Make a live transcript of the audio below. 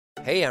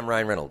Hey, I'm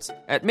Ryan Reynolds.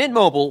 At Mint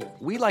Mobile,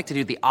 we like to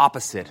do the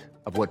opposite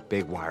of what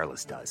Big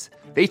Wireless does.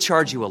 They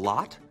charge you a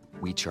lot,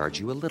 we charge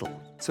you a little.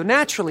 So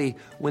naturally,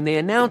 when they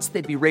announced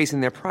they'd be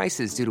raising their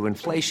prices due to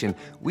inflation,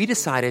 we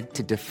decided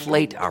to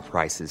deflate our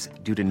prices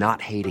due to not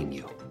hating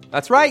you.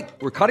 That's right.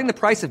 We're cutting the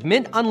price of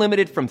Mint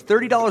Unlimited from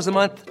 $30 a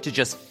month to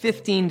just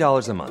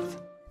 $15 a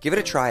month. Give it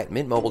a try at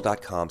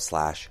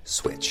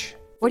mintmobile.com/switch.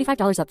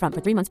 $45 up front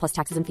for 3 months plus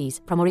taxes and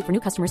fees. Promo rate for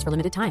new customers for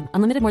limited time.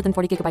 Unlimited more than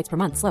 40 gigabytes per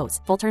month. Slows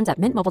full terms at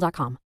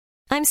mintmobile.com.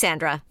 I'm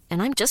Sandra,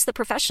 and I'm just the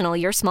professional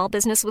your small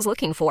business was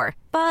looking for.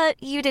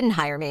 But you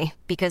didn't hire me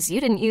because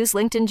you didn't use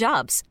LinkedIn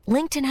Jobs.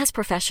 LinkedIn has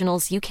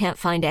professionals you can't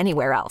find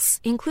anywhere else,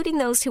 including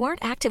those who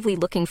aren't actively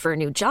looking for a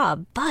new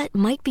job, but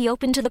might be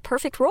open to the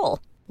perfect role,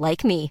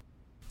 like me.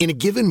 In a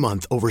given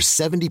month, over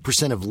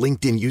 70% of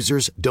LinkedIn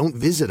users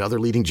don't visit other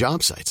leading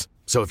job sites.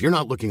 So if you're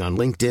not looking on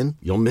LinkedIn,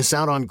 you'll miss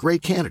out on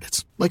great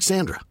candidates like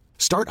Sandra.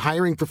 Start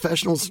hiring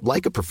professionals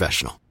like a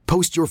professional.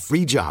 Post your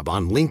free job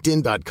on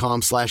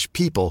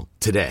linkedin.com/people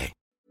today.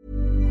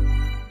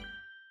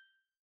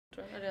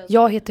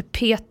 Jag heter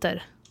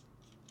Peter.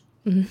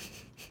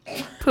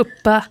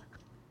 Puppa.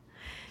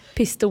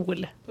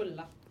 Pistol.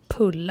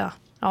 Pulla.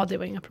 Ja, det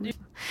var inga problem.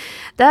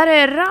 Där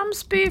är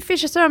Ramsby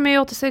Fischerström med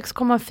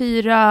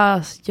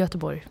 86,4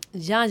 Göteborg.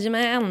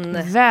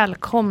 Jajamän.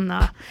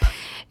 Välkomna.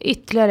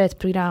 Ytterligare ett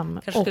program.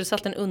 Kanske skulle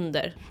satt den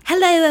under.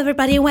 Hello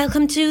everybody and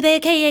welcome to the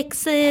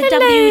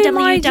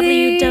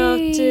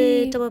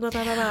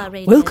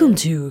KXWW. Welcome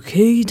to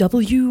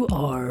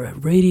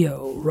KWR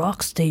Radio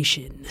Rock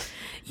Station.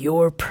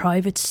 Your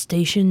private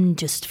station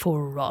just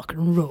for rock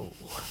and roll.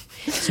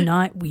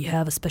 Tonight we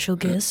have a special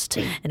guest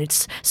and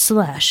it's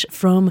Slash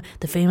from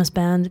the famous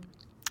band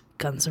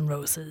Guns N'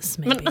 Roses,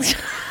 maybe.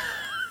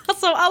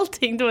 Alltså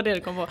allting, det var det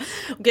du kom på.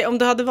 Okej, om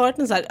du hade varit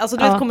en så här, alltså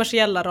du vet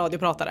kommersiella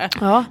radiopratare.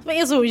 Ja. De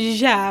är så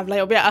jävla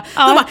jobbiga.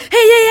 Ja. De bara,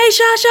 hej,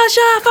 tja,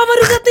 fan vad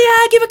roligt att ni är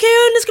här, gud vad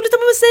kul, nu ska vi ta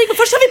på musik och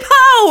först har vi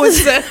paus!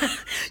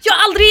 Jag har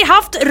aldrig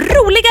haft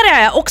roligare!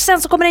 Och sen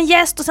så kommer en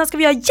gäst och sen ska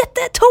vi göra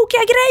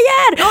jättetokiga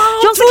grejer!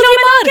 Jag ska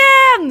klara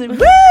magen!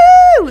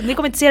 Woo! Ni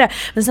kommer inte se det,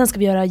 men sen ska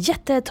vi göra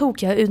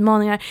jättetokiga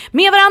utmaningar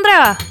med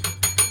varandra!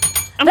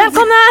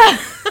 Välkomna!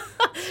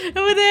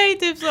 Ja men det är ju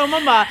typ så,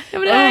 man bara ja,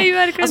 men det är ju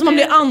verkligen alltså man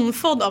blir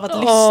andfådd av att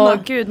lyssna.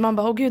 Gud, man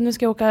bara, gud nu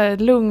ska jag åka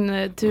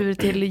lugn tur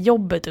till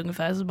jobbet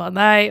ungefär. Så bara,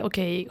 nej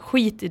okej,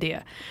 skit i det.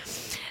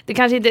 Det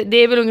kanske inte, det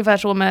är väl ungefär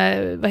så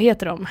med, vad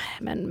heter de?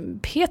 Men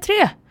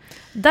P3,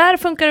 där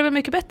funkar det väl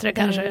mycket bättre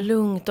kanske.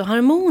 Lugnt och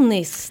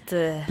harmoniskt.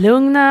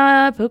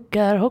 Lugna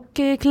puckar,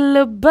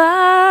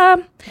 hockeyklubba.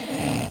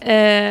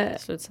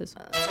 Slutsats.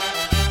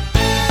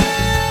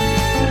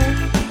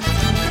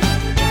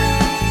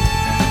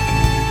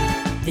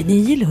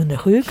 Vinyl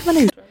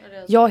 107,9.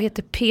 Jag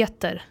heter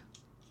Peter.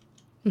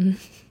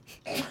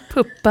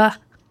 Puppa.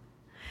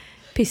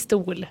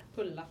 Pistol.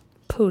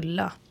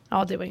 Pulla.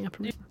 Ja, det var inga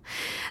problem.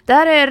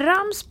 Där är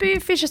Ramsby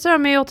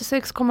Fischerström med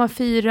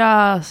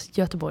 86,4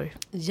 Göteborg.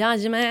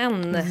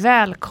 Jajamän.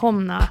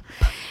 Välkomna.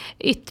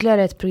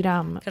 Ytterligare ett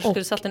program. Kanske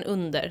skulle satt den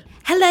under.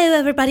 Hello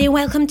everybody and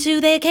welcome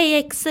to the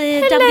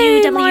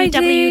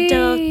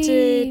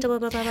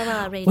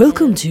KXWW.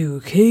 Welcome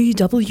to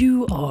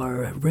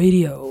KWR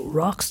Radio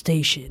Rock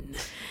Station.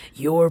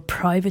 Your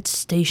private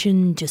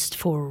station just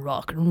for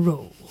rock and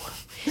roll.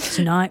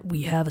 Tonight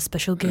we have a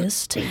special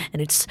guest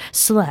and it's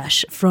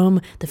Slash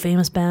from the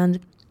famous band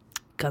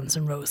Guns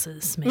N'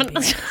 Roses,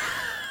 maybe.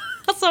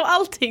 Alltså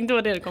allting, det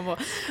var det du kom på.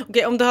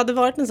 Okej, om du hade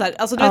varit en så här,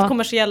 alltså du vet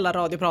kommersiella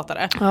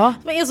radiopratare. Ja.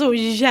 De är så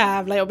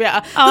jävla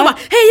jobbiga. De bara,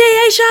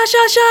 hej, tja,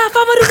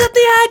 fan vad roligt att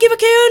ni är här, gud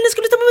vad kul, nu ska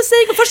vi ta på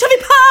musik och först har vi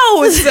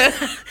paus!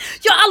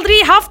 Jag har aldrig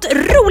haft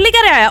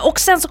roligare! Och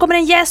sen så kommer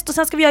en gäst och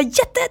sen ska vi göra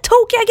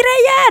jättetokiga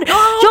grejer!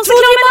 Jag ska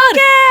klara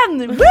magen!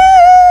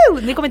 Woo!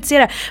 Ni kommer inte se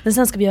det, men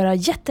sen ska vi göra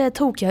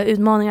jättetokiga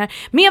utmaningar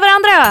med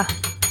varandra!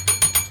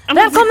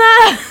 Välkomna!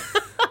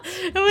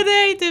 Ja men det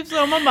är ju typ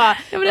så, man bara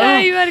ja, men det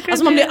är ju verkligen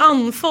alltså man blir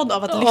andfådd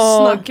av att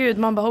lyssna. Gud,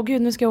 man bara,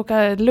 gud nu ska jag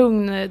åka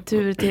lugn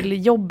tur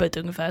till jobbet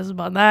ungefär. Så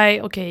bara,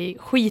 nej okej,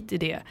 skit i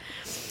det.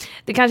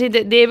 Det kanske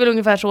inte, det är väl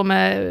ungefär så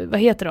med, vad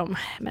heter de?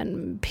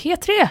 Men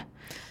P3,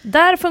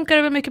 där funkar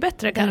det väl mycket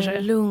bättre kanske.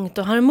 Lugnt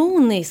och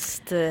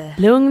harmoniskt.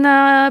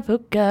 Lugna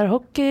puckar,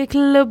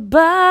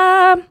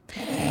 hockeyklubba.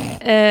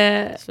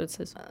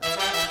 Slutsats.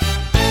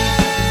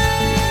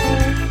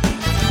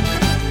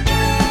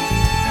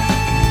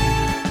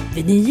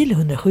 Vinyl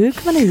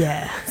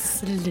 107,9.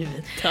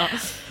 Sluta.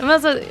 Men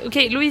alltså,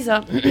 okej,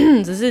 Louisa.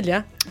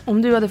 Cecilia.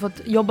 Om du hade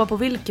fått jobba på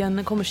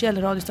vilken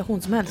kommersiell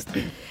radiostation som helst,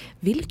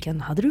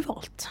 vilken hade du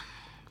valt?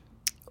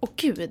 Åh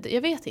gud,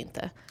 jag vet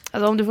inte.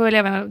 Alltså om du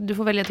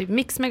får välja typ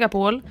Mix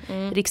Megapol,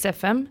 Rix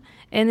FM,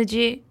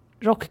 Energy,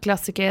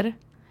 rockklassiker,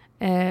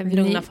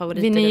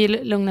 vinyl,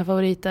 lugna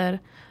favoriter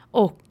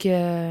och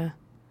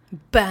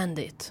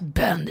Bandit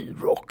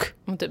rock.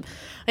 Typ.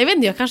 Jag vet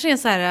inte, jag kanske är en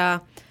så här.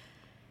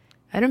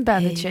 Är du en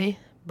Bandit-tjej?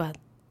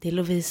 Det är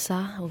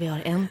Lovisa och vi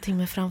har en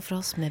timme framför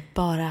oss med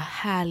bara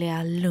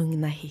härliga,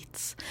 lugna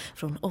hits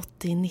från 80-,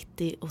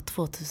 90- och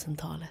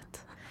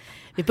 2000-talet.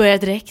 Vi börjar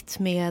direkt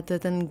med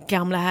den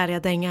gamla härliga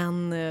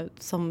dängan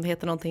som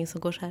heter någonting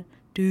som går så här.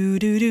 Du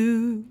du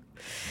du.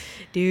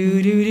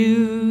 Du du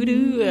du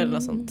du eller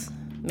något sånt.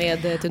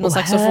 Med någon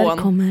saxofon. Och här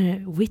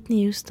kommer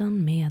Whitney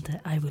Houston med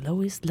I Will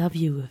Always Love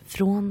You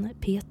från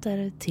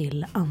Peter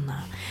till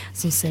Anna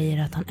som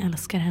säger att han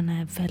älskar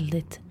henne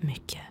väldigt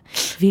mycket.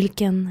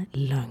 Vilken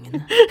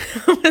lögn.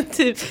 Men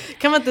typ,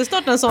 kan man inte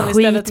starta en sån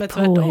istället med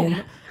tvärtom?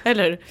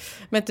 Eller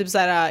men typ så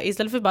här,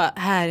 istället för bara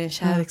här är en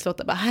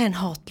kärlekslåt, bara här är en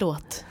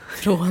hatlåt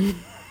från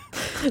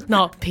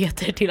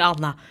Peter till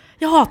Anna.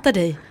 Jag hatar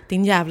dig,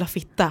 din jävla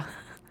fitta.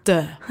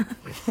 Dö.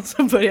 Och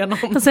så börjar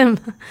någon. Och sen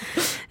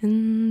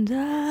and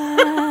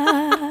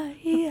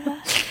I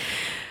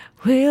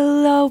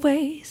will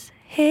always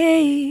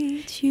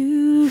hate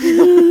you.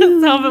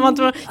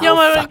 Jag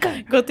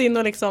har gått in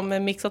och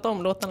liksom mixat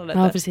om låtarna lite.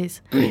 Ja,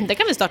 precis. Det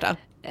kan vi starta.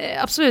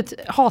 Absolut,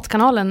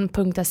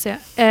 hatkanalen.se.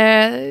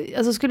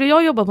 Alltså skulle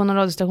jag jobba på någon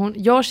radiostation,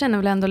 jag känner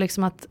väl ändå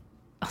liksom att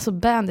alltså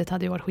Bandit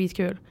hade ju varit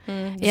skitkul.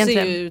 Det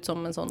ser ju ut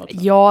som en sån också.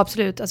 Ja,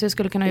 absolut. Alltså jag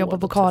skulle kunna jobba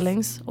på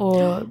Carlings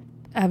och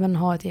även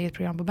ha ett eget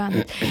program på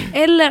Bandit.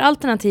 Eller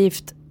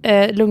alternativt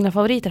Lugna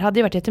favoriter hade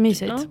ju varit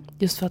jättemysigt. Ja.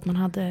 Just för att man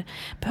hade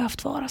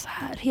behövt vara så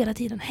här hela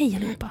tiden. Hej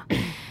allihopa.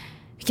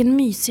 Vilken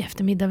mysig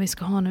eftermiddag vi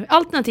ska ha nu.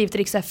 Alternativt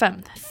Rix FM.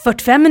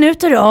 45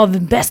 minuter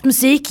av bäst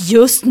musik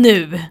just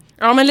nu.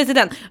 Ja, men lite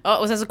den. Ja,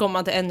 och sen så kommer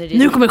man till Energy.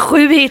 Nu kommer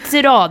 7 hits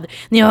i rad.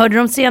 Ni hörde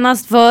dem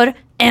senast för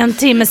en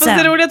timme sedan.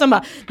 Fast det är roligt att de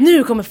bara,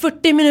 nu kommer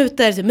 40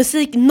 minuter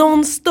musik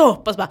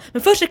non-stop. Och så bara,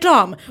 men först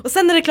reklam. Och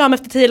sen är reklam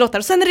efter 10 låtar.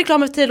 Och sen är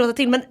reklam efter 10 låtar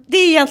till. Men det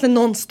är egentligen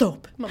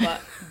non-stop. Man bara,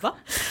 va?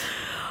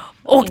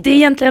 Och det är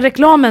egentligen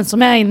reklamen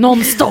som är i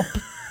non-stop.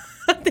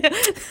 det är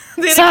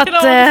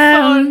reklam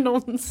för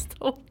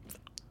non-stop.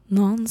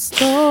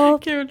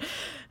 Non-stop. Kul.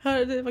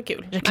 Det var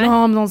kul.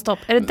 Reklam non-stop.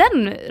 Är det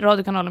den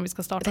radiokanalen vi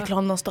ska starta?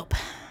 Reklam non-stop.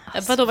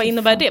 Vad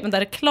innebär det? Men det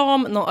är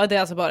reklam, det är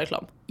alltså bara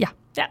reklam. Ja.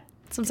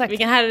 Som sagt.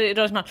 Vilken här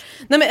radiokanal.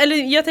 Nej, men eller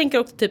jag tänker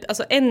också typ,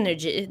 alltså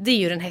Energy, det är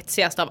ju den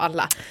hetsigaste av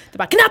alla. Det är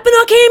bara, knappen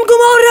och Kim,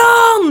 god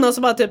morgon! Och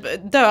så bara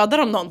typ dödar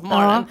de någon på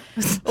morgonen.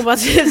 Ja. Och bara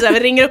typ så här, vi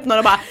ringer upp någon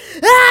och bara,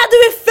 du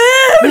är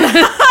ful!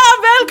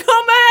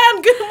 Välkommen!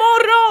 God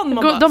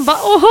morgon! De bara,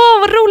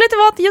 vad roligt det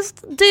var att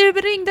just du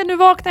ringde, nu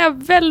vaknar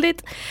jag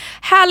väldigt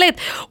härligt.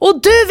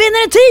 Och du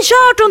vinner en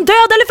t-shirt och en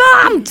död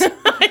elefant!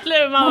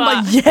 Eller man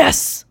bara,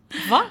 yes!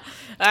 Va?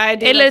 Nej,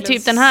 eller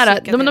typ den här,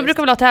 de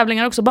brukar väl ha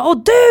tävlingar också. Bara,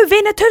 du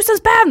vinner 1000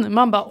 spänn!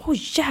 Man bara,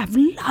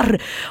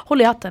 jävlar!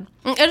 Håll i hatten.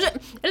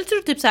 Eller tror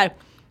du typ så här,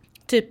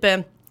 typ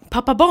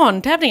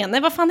pappa-barn-tävlingen?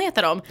 Nej, vad fan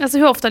heter de? Alltså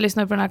hur ofta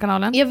lyssnar du på den här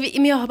kanalen?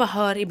 Men jag bara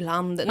hör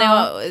ibland.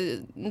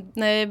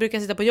 När jag brukar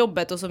sitta på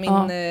jobbet och så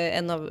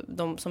en av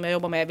de som jag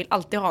jobbar med vill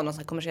alltid ha någon sån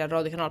här kommersiell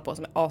radiokanal på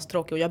som är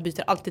astråkig. Och jag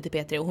byter alltid till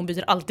P3 och hon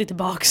byter alltid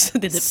tillbaks.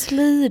 Det är typ,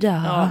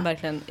 slida. Ja,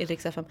 verkligen. I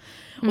Rix FM.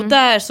 Och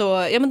där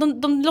så, ja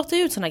men de låter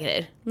ju ut såna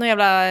grejer. Någon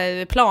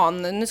jävla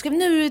plan. Nu ska vi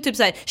nu typ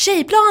såhär,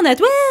 tjejplanet!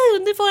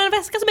 Woo! Du får en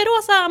väska som är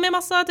rosa med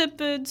massa typ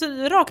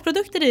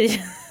rakprodukter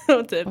i.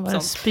 Och typ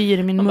jag spyr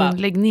i min mun,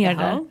 lägg ner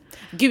där.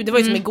 Gud, det var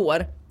ju som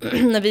igår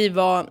när vi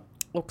var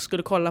och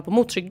skulle kolla på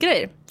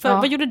motorcykelgrejer.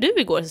 Vad gjorde du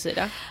igår,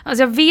 Cecilia?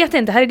 Alltså jag vet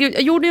inte, herregud.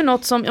 Jag gjorde ju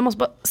något som, jag måste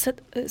bara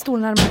sätta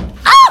stolen närmare.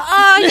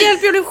 Hjälp,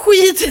 jag blev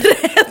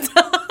skiträdd.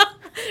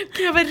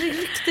 Gud, jag var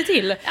riktigt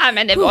till. Nej,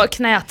 men det var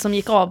knät som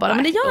gick av bara.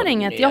 Men det gör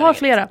inget, jag har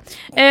flera.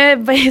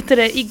 Vad heter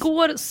det?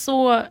 Igår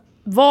så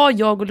var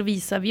jag och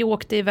Lovisa, vi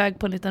åkte iväg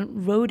på en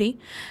liten roadie.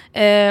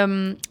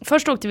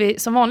 Först åkte vi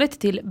som vanligt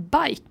till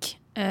Bike.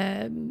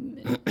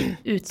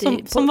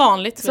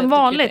 Som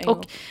vanligt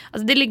och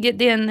alltså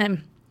det är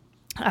en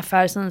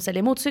affär som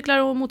säljer motorcyklar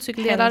och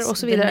motorcykeldelar och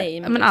så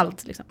vidare, men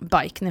allt liksom.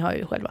 Bike, ni hör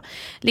ju själva,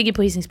 ligger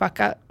på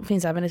Hisingsbacka,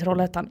 finns även i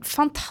Trollhättan.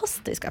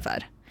 Fantastisk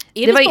affär.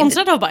 Är det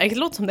sponsrad av Bike? Det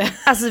låter som det.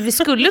 Alltså vi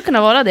skulle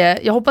kunna vara det.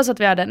 Jag hoppas att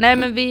vi är det. Nej,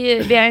 men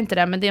vi är inte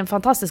det, men det är en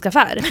fantastisk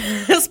affär.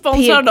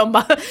 Sponsrar dem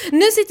bara.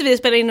 Nu sitter vi och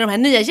spelar in de här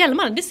nya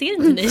hjälmarna. Det ser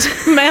inte ni.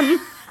 Men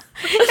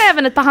jag har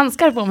även ett par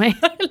handskar på mig.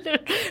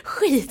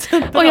 Skit.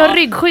 Och jag har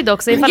ryggskydd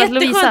också.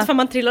 Jätteskönt för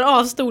man trillar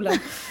av stolen.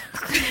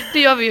 Det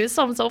gör vi ju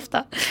som så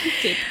ofta.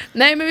 Typ.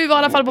 Nej, men vi var i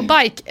alla fall på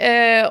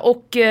Bike.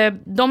 Och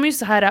de är ju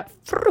så här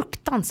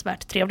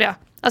fruktansvärt trevliga.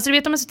 Alltså du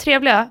vet, de är så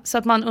trevliga så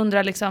att man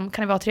undrar liksom,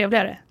 kan det vara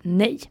trevligare?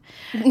 Nej.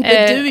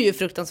 Du är ju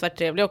fruktansvärt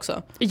trevlig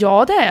också.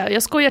 Ja, det är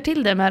jag. Skojar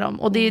till det med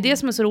dem. Och det är det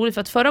som är så roligt,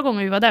 för att förra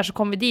gången vi var där så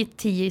kom vi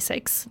dit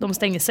 10:06. De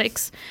stängde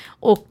 6.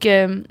 Och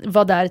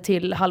var där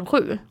till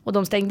 6:30. Och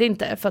de stängde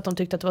inte för att de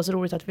tyckte att det var så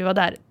roligt att vi var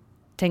där.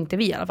 Tänkte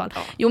vi i alla fall.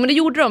 Ja. Jo, men det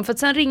gjorde de. För att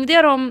sen ringde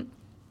jag dem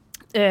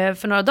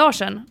för några dagar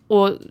sedan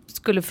och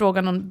skulle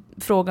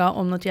fråga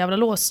om något jävla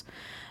lås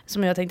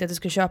som jag tänkte att jag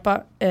skulle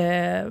köpa.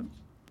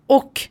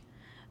 Och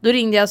då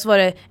ringde jag, så var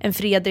det en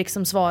Fredrik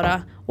som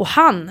svarade. Och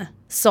han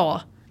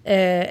sa,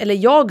 eller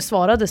jag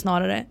svarade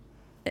snarare,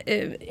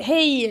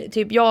 hej,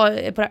 typ jag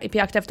är på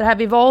jakt efter det här.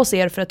 Vi var hos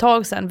er för ett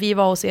tag sedan. Vi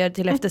var hos er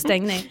till efter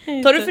stängning.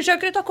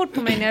 Försöker du ta kort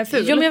på mig när jag är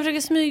ful? Ja, men jag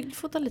försöker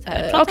smygfota lite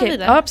här. Okej,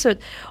 ja,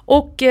 absolut.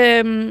 Och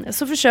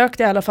så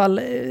försökte jag i alla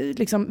fall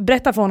liksom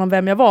berätta för honom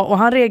vem jag var. Och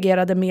han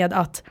reagerade med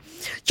att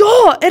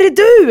ja, är det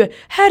du?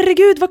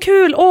 Herregud, vad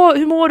kul!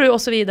 Hur mår du?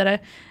 Och så vidare.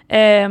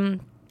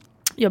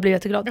 Jag blev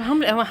jätteglad. Han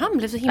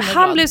blev så himla glad.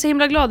 Han blev så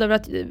himla glad över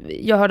att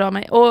jag hörde av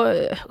mig. Och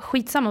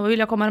skitsamma, vad vill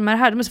jag komma med det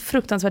här? De är så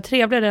fruktansvärt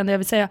trevliga, det enda jag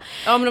vill säga.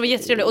 Ja, men de var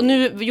jättetrevliga. Och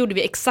nu gjorde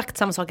vi exakt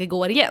samma sak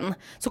igår igen.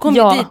 Så kom vi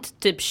dit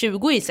typ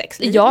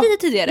 20:06. Lite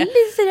tidigare.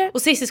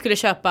 Och Cissi skulle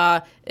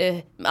köpa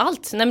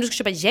allt. Nej, men du skulle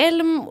köpa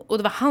hjälm. Och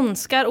det var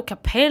handskar och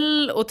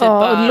kapell. Och typ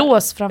och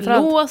lås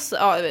framförallt. Lås,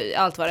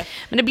 allt var det.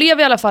 Men det blev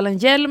i alla fall en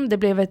hjälm. Det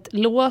blev ett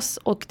lås.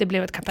 Och det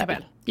blev ett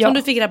kapell. Som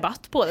du fick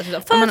rabatt på det.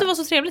 För att det var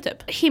så trevligt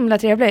typ. Himla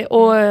trevligt.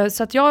 Och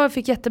så att jag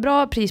fick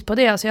jättebra pris på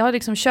det. Alltså jag har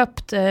liksom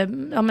köpt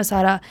så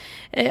här,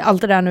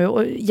 allt det där nu.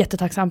 Och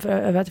jättetacksam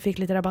över att jag fick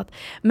lite rabatt.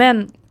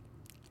 Men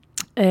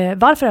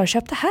varför har jag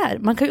köpt det här?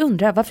 Man kan ju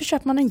undra, varför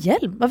köper man en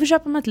hjälm? Varför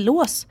köper man ett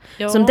lås?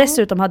 Ja. Som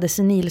dessutom hade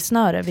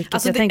senilsnöre. Vilket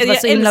alltså jag tänkte var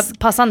så himla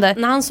passande.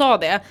 När han sa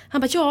det,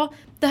 han bara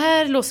det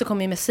här låset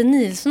kommer ju med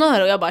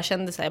senilsnöre. Och jag bara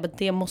kände så här,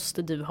 det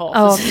måste du ha.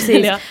 Ja,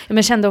 precis. Men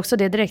jag kände också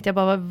det direkt. Jag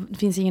bara, det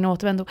finns ingen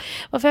återvändo.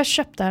 Varför har jag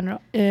köpt det här nu då?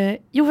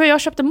 Jo,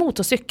 jag köpte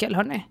motorcykel,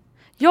 hörni.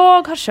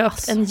 Jag har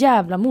köpt en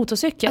jävla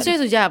motorcykel. Alltså jag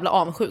är så jävla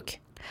avundsjuk.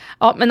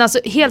 Ja, men alltså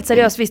helt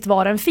seriöst, visst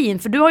var den fin.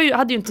 För du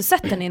hade ju inte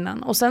sett den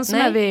innan. Och sen så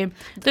när vi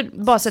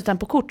bara sett den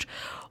på kort.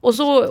 Och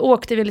så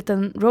åkte vi en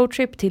liten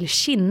roadtrip till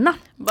Kina.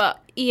 Bara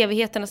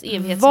evigheternas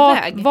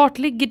evighetsväg. Vart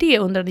ligger det,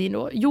 undrar ni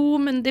då? Jo,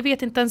 men det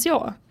vet inte ens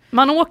jag.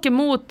 Man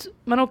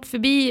åker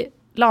förbi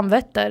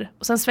Landvetter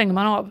och sen svänger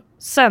man av.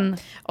 Sen.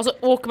 Och så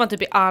åker man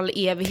typ i all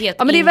evighet.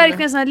 Ja, men det är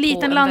verkligen en sån här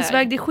liten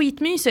landsväg. Det är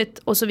skitmysigt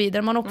och så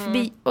vidare. Man åker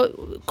förbi. Och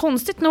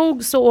konstigt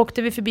nog så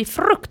åkte vi förbi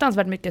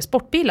fruktansvärt mycket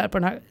sportbilar på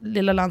den här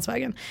lilla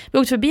landsvägen. Vi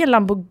åkte förbi en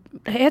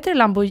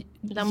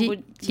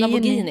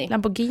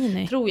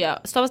Lamborghini. Tror jag.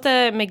 Stavas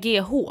det med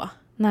GH?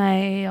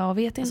 Nej, jag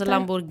vet inte. Alltså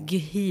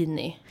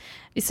Lamborghini.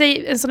 Vi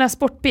säger en sån här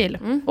sportbil.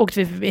 Åkte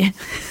vi förbi.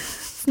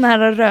 Sån här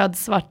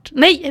röd-svart.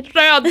 Nej,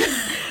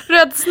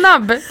 röd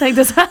snabb, tänkte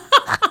jag så här.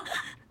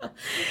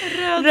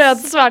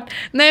 Röd-svart.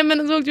 Nej,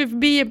 men så åkte vi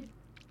förbi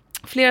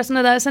flera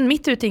sådana där. Sen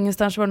mitt ute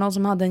ingenstans var det någon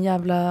som hade en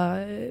jävla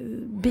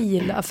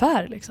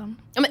bilaffär liksom.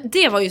 Ja, men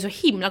det var ju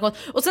så himla gott.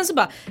 Och sen så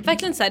bara,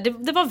 verkligen så här,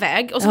 det var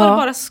väg. Och så var det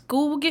bara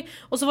skog.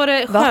 Och så var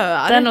det sjöar.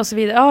 Vatten och så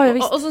vidare. Ja, jag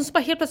visste. Och så bara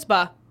helt plötsligt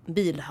bara,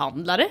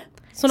 bilhandlare.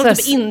 Som de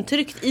typ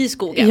intryckt i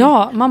skogen.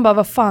 Ja, man bara,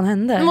 vad fan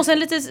hände? Men sen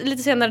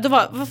lite senare, då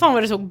var, vad fan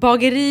var det så?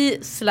 Bageri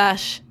 /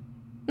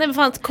 nej, vad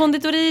fan,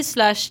 konditori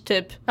 /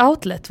 typ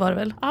outlet var det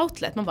väl?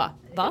 Outlet, man bara,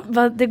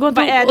 va? Det går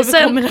inte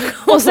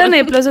och sen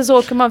är plötsligt så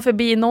åker man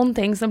förbi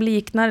någonting som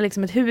liknar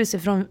liksom ett hus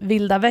ifrån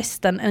vilda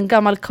västern, en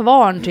gammal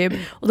kvarn typ.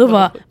 Och då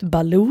var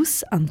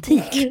Balus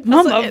antik.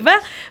 Man bara,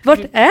 vart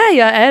är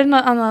jag? Är det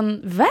någon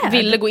annan värld?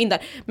 Ville gå in där.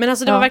 Men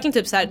alltså det var verkligen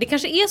typ så här, det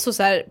kanske är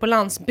så här på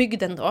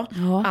landsbygden då,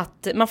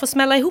 att man får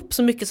smälla ihop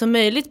så mycket som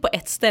möjligt på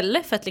ett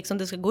ställe för att liksom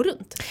det ska gå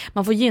runt.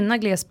 Man får gynna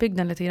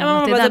glesbygden lite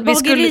grann. Ja, att det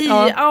bageri,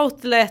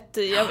 outlet,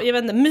 jag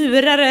vet inte,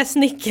 murare,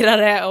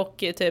 snickrare och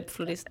typ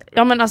florist.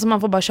 Ja, men alltså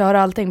man får bara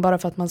köra allting bara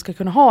för att man ska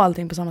kunna ha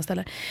allting på samma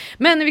ställe.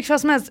 Men i vilket fall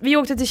som helst, vi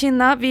åkte till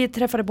Kina, vi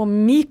träffade på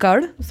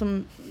Mikael,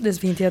 som det så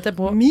fint heter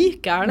på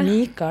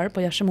Mikael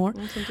på Gärsemor,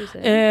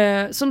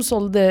 som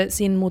sålde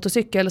sin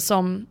motorcykel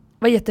som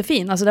var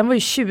jättefin. Alltså den var ju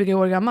 20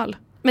 år gammal.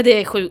 Men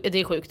det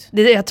är sjukt.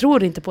 Jag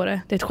tror inte på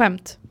det. Det är ett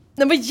skämt.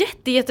 Den var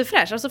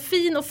jättefräsch, alltså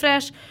fin och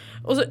fräsch.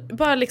 Och så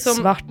bara liksom,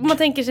 svart. Man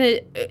tänker sig,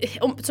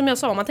 som jag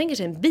sa, man tänker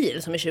sig en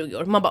bil som är 20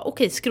 år. Man bara,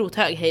 okej,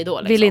 skrothög, hej då.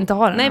 Liksom. Vill inte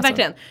ha den. Nej, alltså.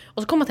 Verkligen.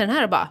 Och så kommer man till den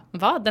här och bara,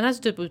 va? Den här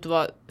ser typ ut att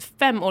vara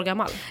 5 år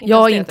gammal.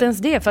 Inte ens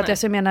det. För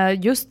att jag menar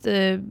just,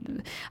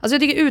 alltså jag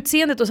tycker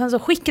utseendet och sen så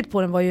skicket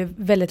på den var ju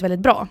väldigt, väldigt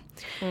bra.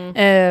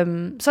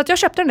 Så att jag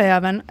köpte den där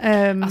även.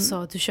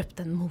 Alltså, du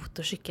köpte en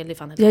motorcykel. Det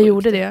fan jag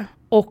gjorde det.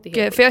 Och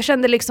för jag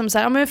kände liksom så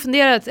här, men jag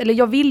funderat, eller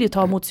jag vill ju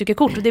ta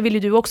motorcykelkort och det vill ju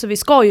du också, vi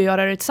ska ju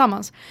göra det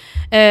tillsammans.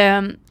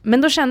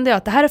 Men då kände jag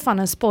att det här är fan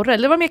en sporre.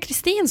 Det var mer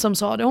Kristin som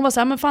sa det. Hon var så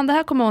här, men fan det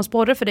här kommer vara en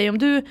sporre för dig. Om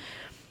du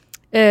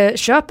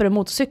köper en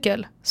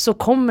motorcykel så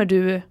kommer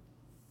du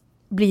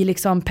bli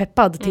liksom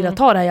peppad till att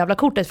ta det här jävla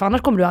kortet, för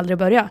annars kommer du aldrig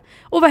börja.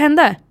 Och vad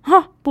hände?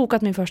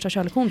 Bokat min första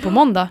körlektion på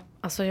måndag.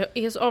 Alltså jag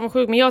är så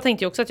avundsjuk, men jag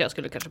tänkte ju också att jag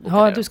skulle kanske boka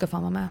det. Ja, du ska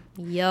fan vara med.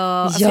 Ja,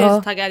 alltså jag är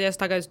så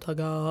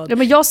taggad. Ja,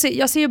 men jag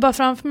ser ju bara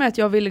framför mig att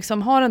jag vill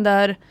liksom ha den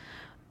där...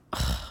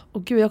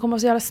 Och gud, jag kommer vara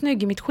så jävla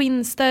snygg i mitt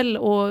skinnställ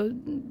och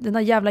den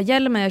där jävla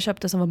hjälmen jag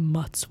köpte som var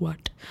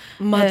mattsvart.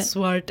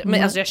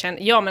 Men alltså jag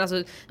känner, men alltså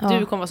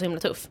du kommer vara så himla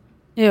tuff.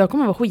 Ja, jag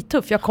kommer vara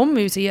skittuff. Jag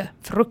kommer ju se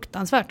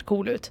fruktansvärt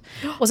cool ut.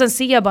 Och sen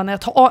ser jag bara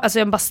när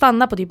jag bara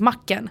stannar på typ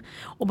macken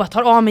och bara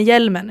tar av mig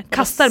hjälmen,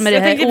 kastar med det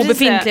här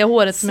obefintliga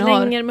håret som jag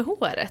har. Slänger med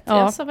håret? Ja.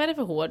 Alltså, vad är det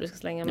för hår du ska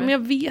slänga med? Men jag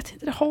vet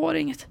inte, det har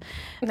inget.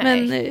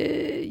 Nej.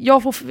 Men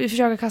jag får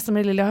försöka kasta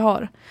med det lilla jag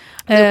har.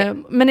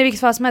 Men i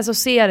vilket fall som helst så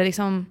ser det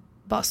liksom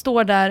bara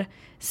står där,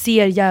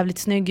 ser jävligt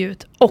snygg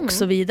ut och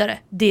så vidare.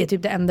 Det är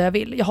typ det enda jag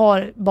vill. Jag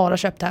har bara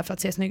köpt det här för att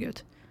se snygg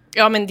ut.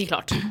 Ja, men det är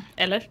klart.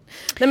 Eller?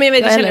 Nej, men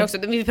det känner jag också.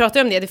 Vi pratar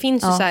ju om det. Det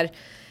finns ju så här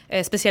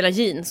speciella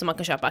jeans som man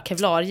kan köpa,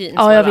 kevlar-jeans.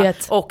 Ja, jag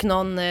vet. Och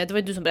det var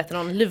ju du som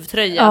berättade, någon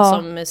luvtröja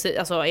som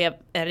alltså, är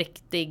en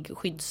riktig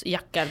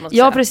skyddsjacka. Ja,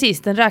 säga.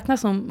 Precis. Den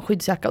räknas som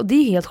skyddsjacka. Och det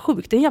är helt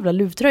sjukt. Det är en jävla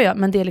luvtröja,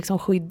 men det är liksom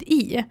skydd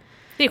i.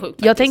 Det är sjukt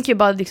faktiskt. Jag tänker ju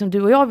bara, liksom,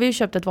 du och jag, vi har ju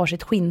köpt ett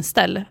varsitt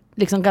skinnställ.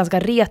 Liksom ganska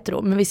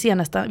retro. Men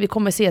vi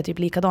kommer se typ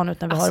likadan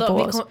ut när vi har det på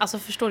oss. Alltså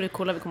förstår du hur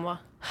coola vi kommer vara?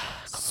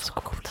 Så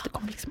coolt. Det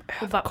kommer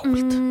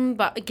liksom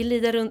bara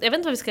glida runt. Jag vet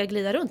inte vad vi ska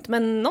glida runt,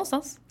 men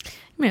någonstans.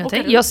 Men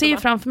jag ser ju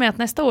framför mig att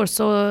nästa år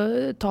så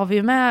tar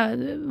vi med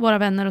våra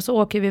vänner och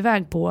så åker vi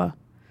iväg på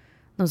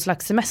någon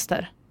slags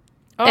semester.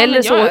 Ja,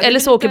 eller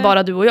så åker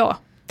bara du och jag.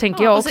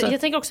 Tänker jag också.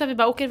 Jag tänker också att vi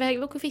bara åker iväg,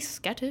 vi åker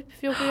fiskar typ.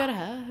 Vi åker göra det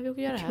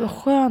här, Vad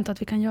skönt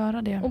att vi kan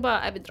göra det. Och bara,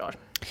 vi drar.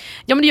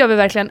 Ja, men det gör vi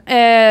verkligen.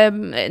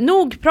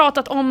 Nog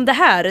pratat om det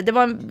här. Det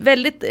var en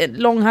väldigt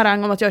lång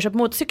harang om att jag har köpt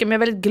motorcykel, men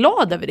jag är väldigt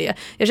glad över det.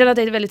 Jag känner att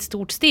det är ett väldigt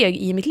stort steg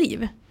i mitt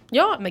liv.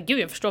 Ja, men gud,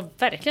 jag förstår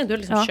verkligen. Du har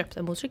liksom köpt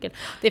en motorcykel.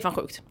 Det är fan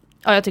sjukt.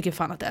 Ja, jag tycker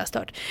fan att det är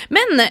stört.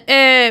 Men,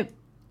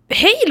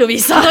 hej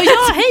Lovisa!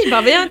 Ja, hej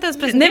bara, vi har inte ens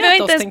presenterat oss. Nej, vi har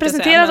inte ens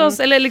presenterat oss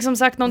eller liksom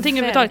sagt någonting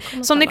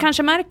överhuvudtaget. Som ni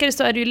kanske märker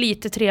så är det ju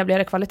lite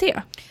trevligare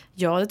kvalitet.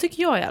 Ja, det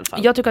tycker jag i alla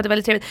fall. Jag tycker att det är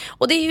väldigt trevligt.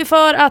 Och det är ju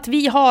för att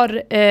vi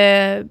har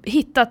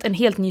hittat en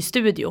helt ny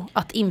studio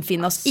att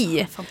infinna oss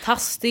i.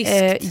 Fantastiskt.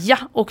 Ja,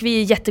 och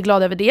vi är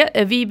jätteglada över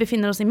det. Vi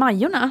befinner oss i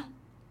Majorna.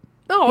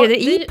 Ja,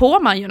 på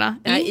Majorna.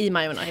 I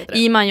Majorna heter det.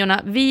 I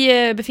Majorna.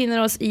 Vi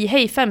befinner oss i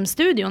Hej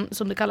 5-studion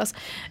som det kallas.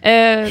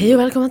 Hej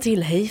och välkomna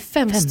till Hej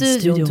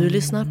 5-studion. Du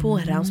lyssnar på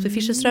Ramsby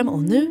Fischerström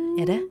och nu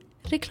är det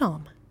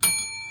reklam.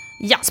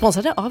 Ja,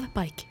 sponsrade av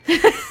Bike.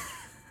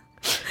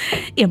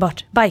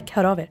 Enbart Bike,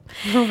 hör av er.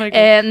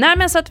 Nej,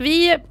 men så att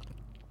vi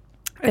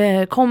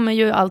kommer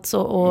ju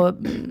alltså att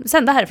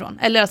sända härifrån.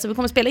 Eller alltså vi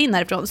kommer spela in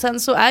härifrån. Sen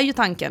så är ju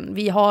tanken,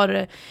 vi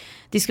har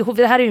diskussion,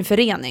 det här är ju en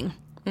förening.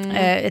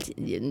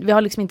 Vi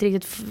har liksom inte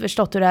riktigt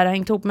förstått hur det här har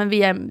hängt ihop, men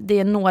det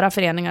är några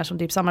föreningar som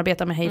typ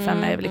samarbetar med Hej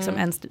 5 är liksom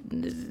en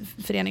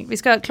förening. Vi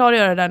ska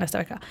klargöra det där nästa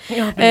vecka.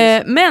 Ja,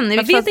 men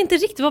jag vet inte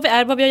riktigt vad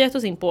vi har gett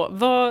oss in på.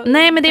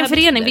 Nej, men det är en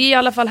förening. Vi är i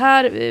alla fall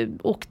här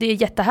och det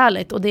är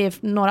jättehärligt, och det är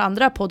några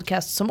andra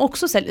podcasts som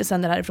också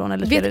sänder härifrån.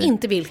 Eller vet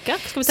inte vilka.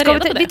 Ska vi ta reda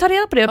på det? Vi tar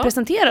reda på det och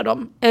presenterar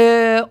dem.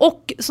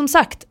 Och som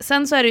sagt,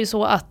 sen så är det ju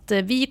så att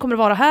vi kommer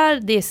vara här.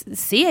 Det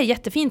ser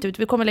jättefint ut.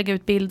 Vi kommer lägga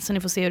ut bild så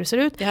ni får se hur det ser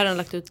ut. Jag har redan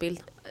lagt ut bild.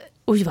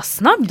 Oj, vad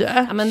snabb du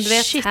är. Ja, men du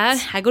vet,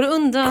 här går det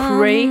undan.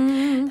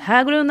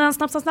 Här går det undan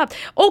snabbt.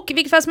 Och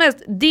vilket fall som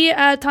helst, det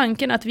är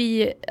tanken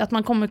att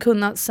man kommer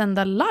kunna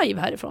sända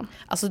live härifrån.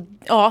 Alltså,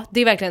 ja,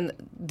 det är verkligen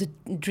the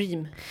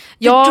dream.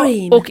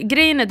 Dream. Och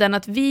grejen är den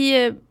att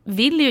vi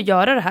vill ju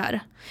göra det här.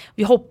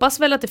 Vi hoppas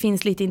väl att det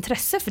finns lite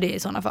intresse för det i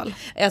sådana fall.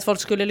 Att folk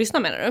skulle lyssna,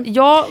 menar du?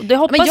 Ja, det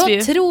hoppas vi. Men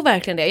jag tror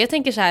verkligen det. Jag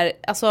tänker så här,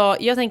 alltså,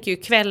 jag tänker ju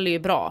kväll är ju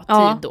bra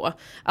tid då.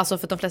 Alltså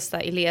för att de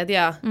flesta är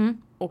lediga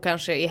och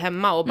kanske är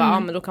hemma och bara,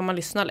 men då kan man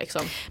lyssna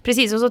liksom.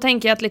 Precis, och så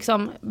tänker jag att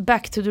liksom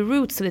back to the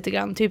roots lite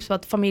grann. Typ så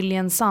att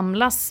familjen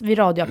samlas vid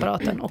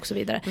radioapparaten och så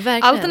vidare.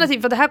 Verkligen.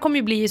 Alternativt, för det här kommer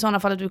ju bli i sådana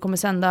fall att vi kommer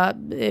sända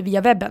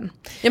via webben.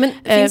 Ja, men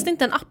finns det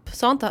inte en app?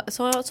 Sa de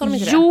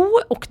inte det? Jo,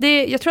 och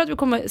jag tror att vi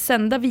kommer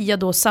sända via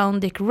då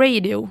Soundic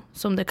Radio,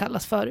 som det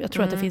kallas för. Jag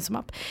tror att det finns som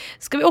app.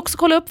 Ska vi också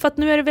kolla upp, för att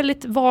nu är det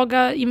väldigt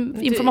vaga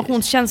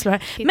informationskänslor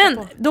här. Men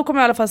då kommer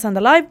jag i alla fall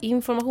sända live.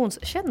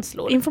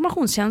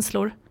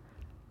 Informationskänslor.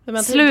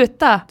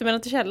 Sluta! Du menar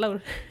inte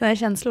källor? Nej,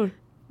 känslor.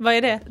 Vad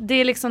är det? Det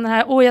är liksom det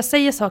här, jag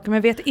säger saker men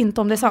jag vet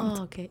inte om det är sant.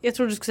 Okay. Jag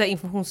trodde du skulle säga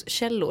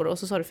informationskällor och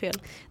så sa du fel.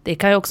 Det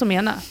kan jag också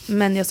mena,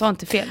 men jag sa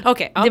inte fel.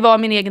 Okay, Det var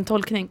min egen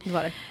tolkning. Det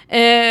var det.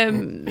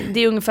 Det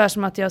är ungefär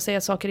som att jag säger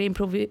saker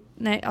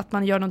att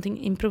man gör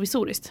någonting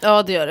improvisoriskt.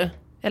 Ja, det gör du.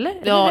 Eller?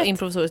 Ja,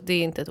 improvisoriskt, det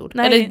är inte ett ord.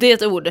 Nej. Eller det är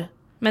ett ord.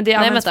 Men det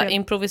nej, vänta,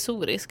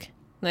 improvisorisk.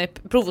 Nej,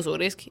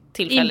 provosorisk,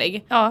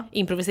 tillfällig.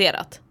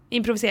 Improviserat,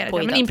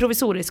 men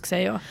improvisorisk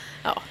säger jag.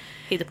 Ja.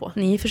 På.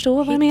 Ni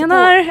förstår vad jag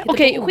menar.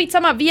 Okej,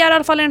 skitsamma. Vi är i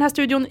alla fall i den här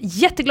studion.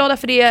 Jätteglada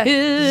för det.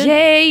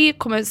 Yay!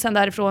 Kommer sända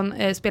härifrån,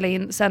 spela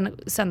in, sen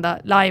sända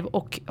live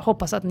och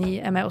hoppas att ni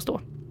är med oss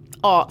då.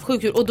 Ja,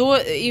 sjukt kul. Och då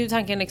är ju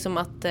tanken liksom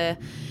att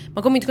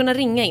man kommer inte kunna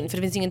ringa in för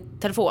det finns ingen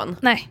telefon.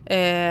 Nej.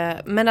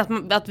 Men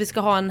att vi ska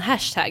ha en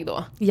hashtag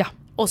då. Ja.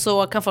 Och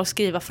så kan folk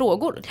skriva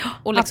frågor.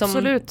 Och liksom,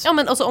 absolut. Ja,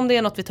 men också om det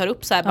är något vi tar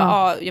upp så här,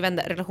 jag vet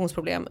inte,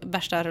 relationsproblem,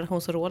 värsta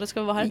relationsrådet ska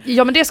vi vara här.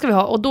 Ja, men det ska vi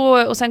ha.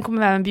 Och sen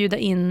kommer vi även bjuda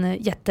in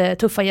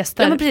jättetuffa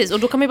gäster. Ja, men precis. Och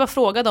då kan man ju bara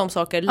fråga de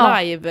saker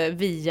live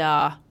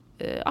via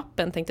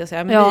appen, tänkte jag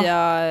säga, men via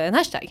en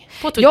hashtag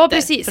på Twitter. Ja,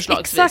 precis.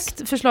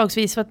 Exakt,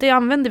 förslagsvis, för att det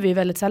använder vi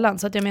väldigt sällan.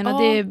 Så att jag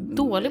menar, det är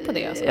dåligt på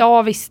det alltså.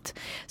 Ja, visst.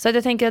 Så att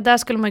jag tänker att där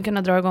skulle man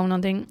kunna dra igång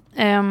någonting.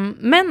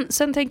 Men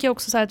sen tänker jag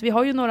också så här att vi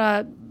har ju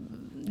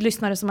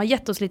lyssnare som har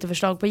gett oss lite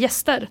förslag på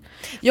gäster.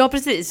 Ja,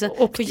 precis.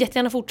 Och får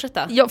jättegärna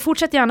fortsätta. Ja,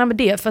 fortsätt gärna med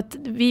det, för att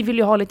vi vill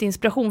ju ha lite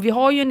inspiration. Vi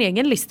har ju en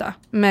egen lista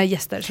med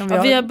gäster som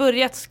vi har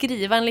börjat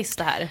skriva en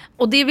lista här.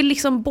 Och det är väl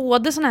liksom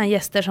både såna här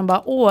gäster som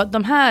bara,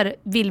 de här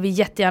vill vi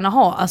jättegärna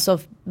ha, alltså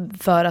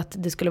för att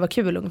det skulle vara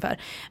kul ungefär.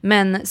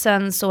 Men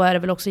sen så är det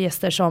väl också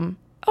gäster som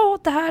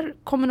det här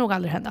kommer nog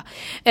aldrig hända.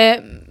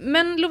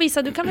 Men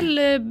Lovisa, du kan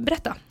väl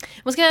berätta.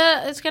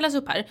 Ska jag läsa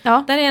upp här?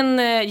 Ja. Där är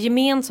en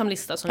gemensam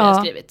lista som vi har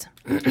skrivit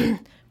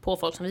på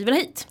folk som vi vill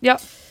ha hit. Ja.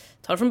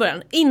 Ta det från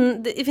början.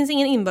 Det finns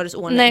ingen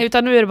inbördesordning. Nej,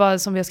 utan nu är det bara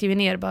som vi har skrivit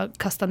ner, bara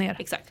kasta ner.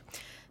 Exakt.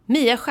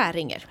 Mia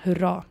Skäringer.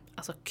 Hurra.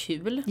 Alltså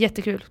kul.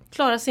 Jättekul.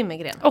 Klara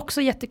Simmegren.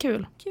 Också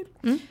jättekul.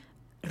 Kul.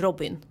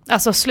 Robin.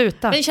 Alltså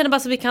sluta. Men jag känner bara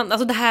så vi kan,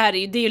 alltså det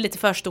är ju lite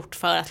för stort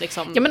för att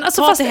liksom. Ja, men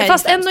alltså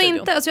fast ändå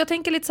inte. Alltså jag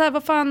tänker lite så här,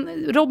 vad fan,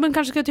 Robin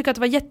kanske skulle tycka att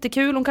det var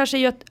jättekul. Hon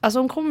kanske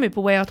hon kommer ju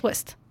på Way Out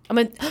West. Ja,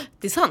 men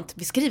det är sant,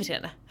 vi skriver till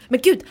henne. Men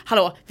gud,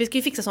 hallå, vi ska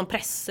ju fixa sån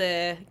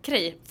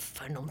pressgrej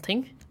för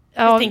någonting.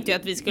 Ja, jag tänkte ju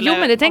att vi skulle, jo,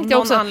 men det tänkte jag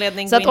också.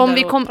 Anledning så att om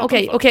vi kom,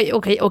 okej.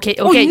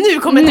 Oj, nu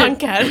kommer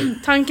tanke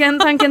här.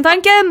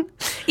 Tanken.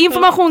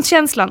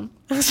 Informationskänslan.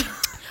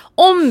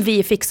 Om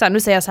vi fixar, nu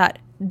säger jag så här,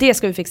 det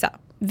ska vi fixa.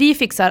 Vi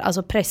fixar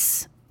alltså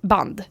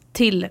pressband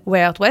till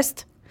Way Out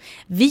West.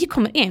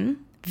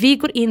 Vi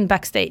går in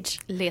backstage.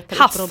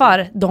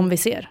 Haffar de vi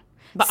ser.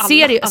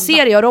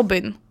 Ser jag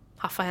Robin?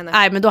 Haffa henne.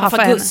 Nej, men då haffar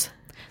jag henne.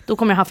 Då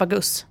kommer jag haffa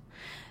Gus.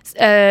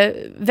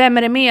 Vem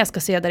är det med jag ska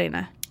se där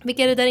inne?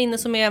 Vilka är det där inne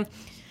som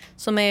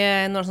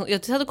är några som,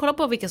 jag hade kollat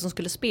på vilka som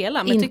skulle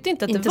spela, men jag tyckte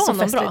inte att det var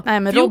någon bra. Nej,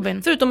 men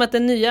Robin. Förutom att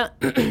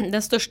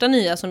den största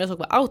nya som jag såg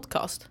var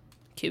Outcast.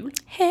 Kul.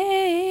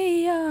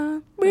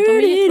 Heja.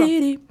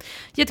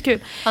 Jättekul.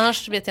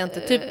 Annars vet jag inte.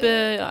 Typ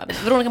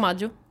Veronica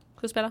Maggio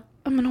ska spela.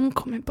 Ja, men hon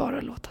kommer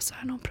bara låta så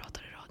här när hon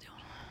pratar i radion.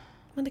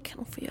 Men det kan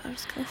hon få göra.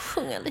 Ska hon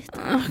sjunga lite?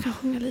 Ja, kan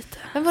sjunga lite.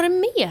 Men var det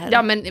mer?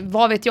 Ja, men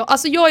vad vet jag.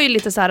 Alltså jag är ju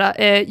lite så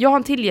här. Jag har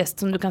en till gäst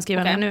som du kan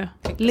skriva med nu.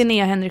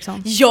 Linnea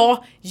Henriksson.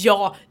 Ja.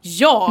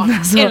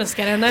 Alltså.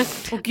 Älskar henne.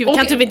 Och gud,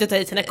 kan typ inte ta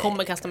hit henne.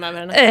 Kommer kasta mig över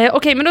henne.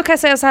 Okej, men då kan jag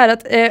säga så här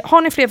att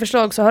har ni fler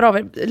förslag så hör av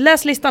er.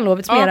 Läs listan,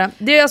 Lovits mera.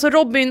 Det är alltså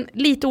Robin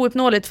lite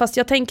ouppnåeligt, fast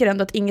jag tänker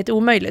ändå att inget är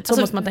omöjligt. Så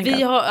måste man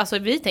tänka.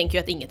 Vi tänker ju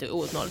att inget är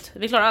ouppnåeligt.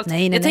 Vi klarar allt.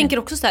 Nej. Jag tänker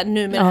också så här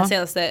nu med den här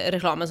senaste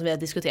reklamen som vi har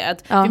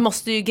diskuterat. Vi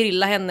måste ju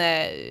grilla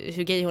henne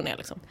hur gay hon är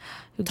liksom.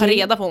 Ta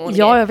reda på hon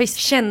ja, visst.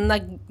 Känna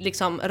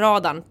liksom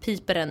radarn,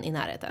 piperen i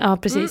närheten. Ja,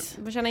 precis.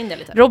 Känna in det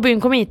lite.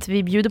 Robin, kom hit,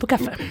 vi bjuder på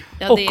kaffe.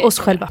 Och oss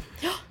själva.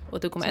 Ja, och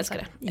du kommer älska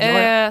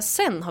det.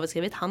 Sen har vi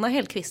skrivit Hanna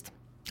Hellqvist.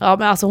 Ja,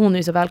 men alltså hon är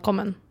ju så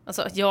välkommen.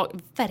 Alltså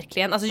jag,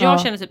 verkligen. Alltså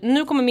jag känner typ,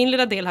 nu kommer min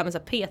lilla del här med så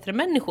här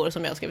P3-människor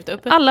som jag har skrivit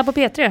upp. Alla på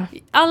P3.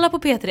 Alla på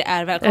P3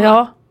 är välkomna.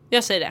 Ja.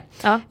 Jag säger det.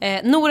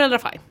 Ja. Nour El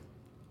Rafai.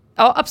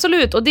 Ja,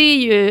 absolut. Och det är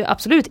ju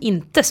absolut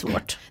inte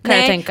svårt, kan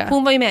jag tänka.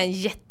 Hon var ju med en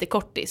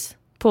jättekortis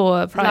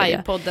på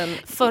livepodden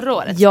förra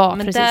året. Ja,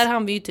 men precis. Där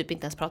hann vi ju typ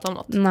inte ens prata om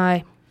något.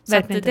 Nej, så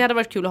att det hade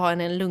varit kul att ha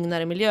en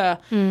lugnare miljö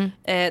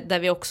där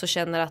vi också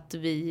känner att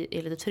vi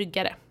är lite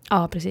tryggare.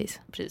 Ja, precis.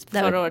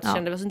 Förra året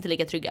kände vi oss inte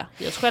lika trygga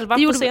i oss själva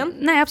på scen.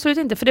 Nej, absolut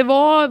inte. För det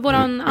var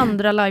våran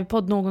andra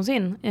livepodd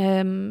någonsin.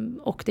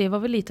 Och det var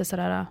väl lite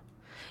sådär.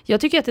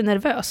 Jag tycker att det är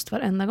nervöst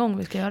varenda gång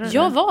vi ska göra det.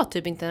 Jag var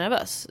typ inte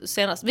nervös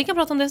senast. Vi kan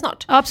prata om det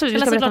snart. Ja, absolut. Vi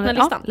ska läsa klart den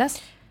listan.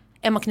 Läs.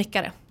 Emma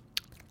Knyckare.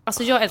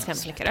 Alltså jag älskar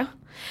Emma Knyckare.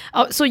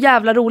 Ja, så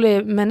jävla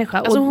rolig människa.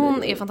 Alltså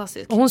hon är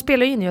fantastisk. Och hon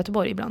spelar ju in i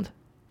Göteborg ibland.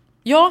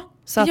 Ja,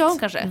 så det gör hon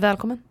kanske.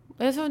 Välkommen.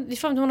 Det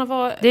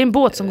är en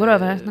båt som går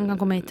över, hon kan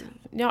komma hit.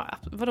 Ja,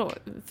 vadå?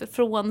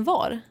 Från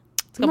var?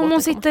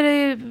 Hon sitter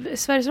i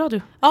Sveriges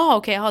Radio.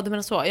 Okej, du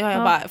menar så. Jag är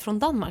bara från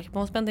Danmark.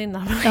 Hon spände in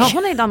Danmark. Ja,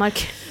 hon är i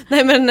Danmark.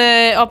 Nej, men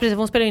precis,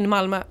 hon spelar in i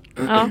Malmö.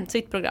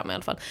 Sitt program i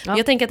alla fall. Ja.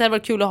 Jag tänker att det hade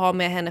varit kul att ha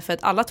med henne för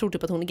att alla tror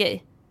typ att hon är gay.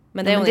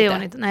 Men det är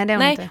hon inte. Nej, det är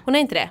hon inte. Hon är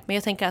inte det. Men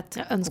jag tänker att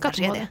jag önskar att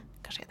hon är det.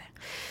 Kanske är det.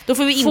 Då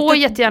får vi inte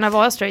jättegärna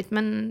vara straight,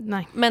 men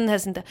nej. Men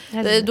helst inte.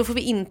 Då får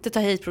vi inte ta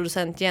hit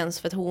producent Jens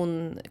för att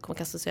hon kommer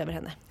kasta sig över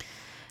henne.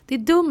 Det är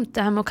dumt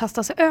det här med att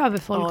kasta sig över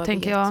folk,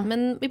 tänker jag.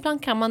 Men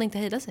ibland kan man inte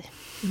hejda sig.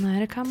 Nej,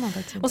 det kan man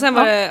faktiskt inte. Och sen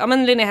var det,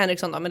 men Linnea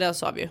Henriksson då, men det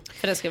sa vi ju.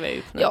 För det ska vi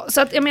ut nu. Ja,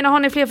 så att jag menar, har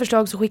ni fler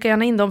förslag så skicka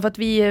gärna in dem. För att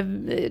det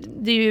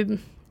är ju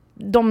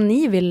de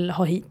ni vill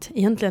ha hit.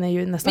 Egentligen är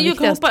ju nästan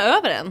viktigast. Men jag kan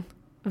hoppa över en.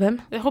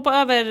 Vem? Jag hoppar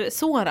över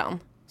Soran.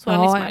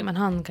 Ja, men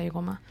han kan ju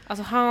komma.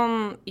 Alltså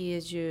han är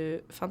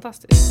ju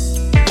fantastisk.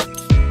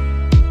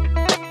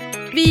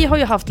 Vi har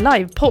ju haft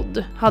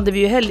livepodd, hade vi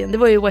ju i helgen. Det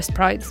var ju West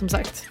Pride, som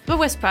sagt. Det var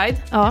West Pride?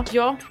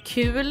 Ja,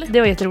 kul. Det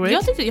var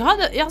jätteroligt.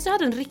 Jag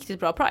hade en riktigt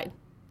bra Pride.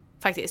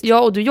 Faktiskt.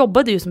 Ja, och du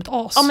jobbade ju som ett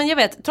as. Ja, men jag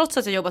vet, trots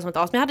att jag jobbade som ett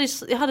as. Men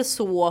jag hade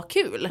så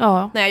kul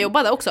när jag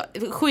jobbade också.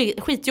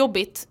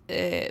 Skitjobbigt,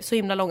 så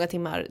himla långa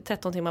timmar,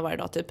 13 timmar varje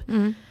dag typ.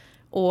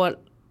 Och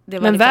det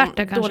var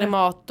liksom dålig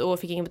mat och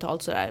fick ingen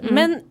betalt sådär.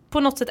 Men på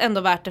något sätt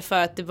ändå värt det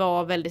för att det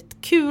var väldigt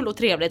kul och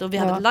trevligt. Och vi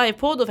hade en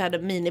livepodd och vi hade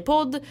en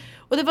minipodd.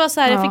 Och det var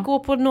så här, jag fick gå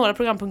på några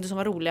programpunkter som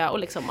var roliga och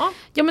liksom,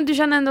 Ja, men du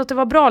känner ändå att det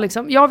var bra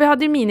liksom. Ja, vi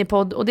hade ju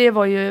minipodd och det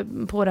var ju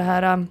på det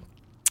här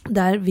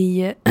där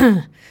vi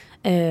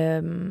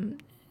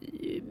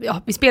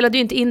vi spelade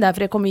ju inte in där för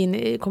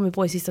det kom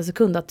på i sista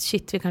sekund att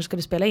shit, vi kanske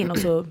skulle spela in och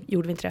så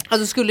gjorde vi inte det.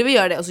 Alltså skulle vi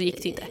göra det och så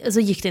gick det inte? Så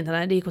gick det inte,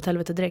 nej, det gick åt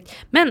helvete direkt.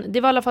 Men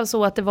det var i alla fall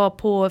så att det var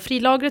på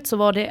frilagret så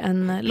var det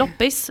en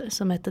loppis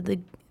som hette The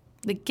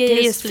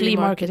Gayest Flea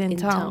Market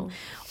in Town.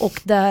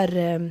 Och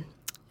där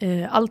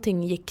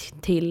allting gick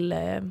till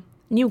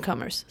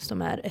Newcomers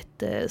som är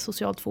ett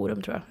socialt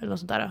forum tror jag, eller något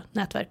sånt där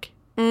nätverk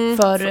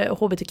för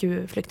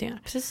hbtq-flyktingar.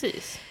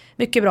 Precis.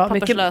 Mycket bra.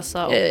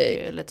 Papperslösa och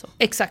lite så.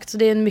 Exakt, så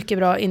det är en mycket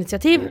bra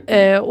initiativ.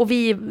 Och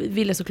vi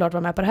ville såklart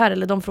vara med på det här,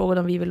 eller de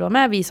frågade om vi ville vara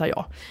med, vi sa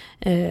ja.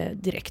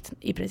 Direkt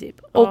i princip.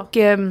 Ja. Och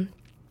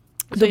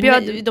då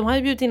de har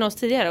ju bjudit in oss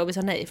tidigare och vi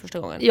sa nej första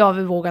gången. Ja,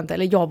 vi vågade inte,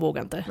 eller jag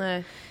vågade inte.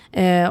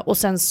 Nej. Och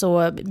sen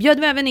så bjöd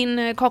vi även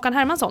in Kakan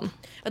Hermansson.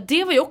 Ja,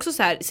 det var ju också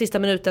så här sista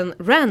minuten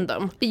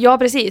random. Ja,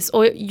 precis.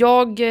 Och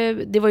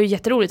det var ju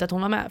jätteroligt att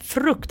hon var med.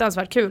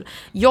 Fruktansvärt kul.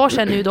 Jag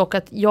känner ju dock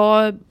att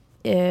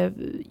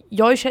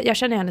jag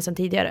känner henne sedan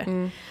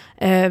tidigare.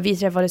 Vi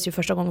träffades ju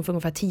första gången för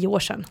ungefär 10 år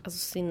sedan.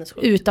 Alltså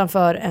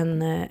utanför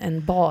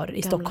en bar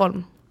i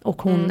Stockholm.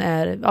 Och hon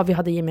vi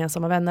hade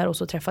gemensamma vänner och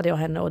så träffade jag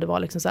henne och det var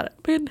liksom så här,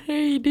 men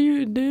hej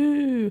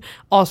du.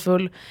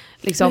 Asfull.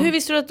 Liksom. Men hur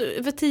visste du att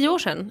det var 10 år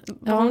sedan?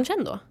 Var hon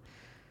känd då?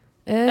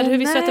 Eller hur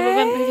visste du att det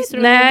var, hur visste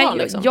du att det var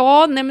liksom?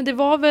 Ja, nej men det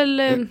var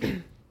väl...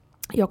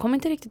 Jag kommer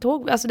inte riktigt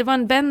ihåg. Alltså det var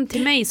en vän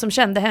till mig som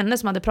kände henne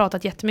som hade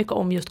pratat jättemycket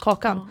om just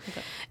Kakan.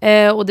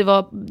 Och det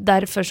var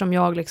därför som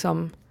jag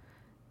liksom...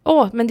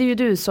 men det är ju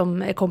du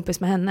som är kompis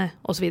med henne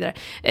och så vidare.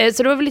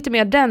 Så det var väl lite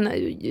mer den.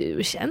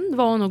 Känd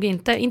var hon nog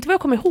inte. Inte vad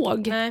jag kommer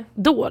ihåg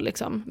då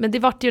liksom. Men det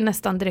var ju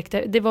nästan direkt.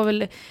 Det var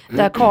väl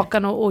där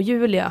Kakan och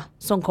Julia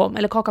som kom.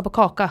 Eller Kaka på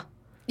Kaka.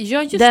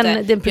 Ja just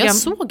det, jag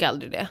såg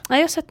aldrig det. Nej,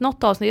 jag har sett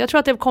något avsnitt. Jag tror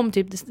att det kom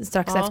typ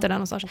strax efter den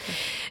någonstans.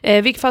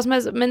 Vilket fast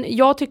men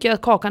jag tycker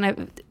att Kakan är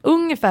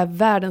ungefär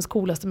världens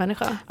coolaste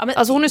människa. Ja, men,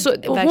 alltså hon är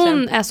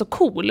så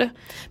cool.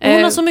 Men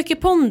hon har så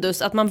mycket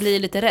pondus att man blir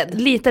lite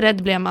rädd. Lite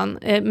rädd blir man.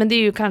 Men det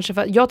är ju kanske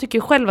för jag tycker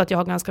själv att jag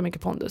har ganska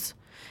mycket pondus.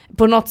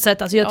 På något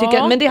sätt. Alltså jag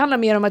tycker, men det handlar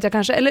mer om att jag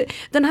kanske... Eller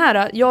den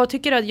här, jag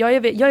tycker att jag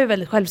är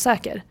väldigt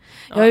självsäker.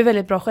 Jag är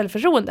väldigt bra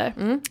självförtroende.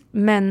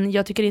 Men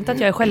jag tycker inte att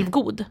jag är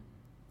självgod.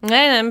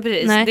 Nej, men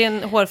precis. Nej. Det är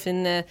en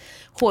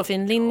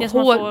hårfin linje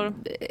som man får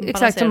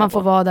exakt, som man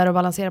får vara där och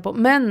balansera på.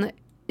 Men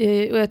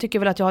och jag tycker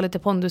väl att jag har lite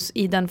pondus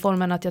i den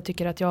formen att jag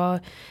tycker att jag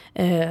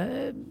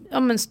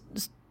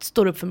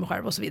står upp för mig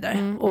själv och så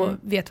vidare och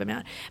vet vem jag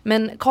är.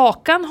 Men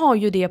Kakan har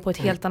ju det på ett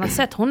helt annat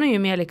sätt. Hon är ju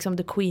mer liksom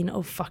the queen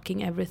of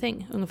fucking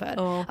everything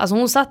ungefär. Alltså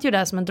hon satt ju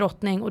där som en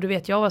drottning och du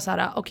vet, jag var så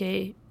här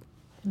okej,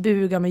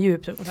 buga med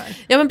djupt ungefär.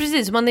 Ja men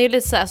precis, man är ju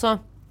lite så här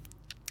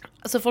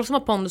Alltså folk som har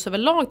pondus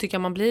överlag tycker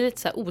jag man blir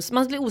lite så här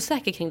man blir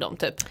osäker kring dem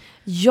typ.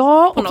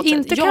 Ja, och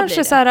inte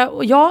kanske så här,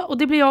 och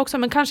det blir jag också,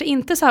 men kanske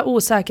inte så här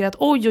osäker att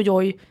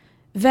oj,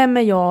 vem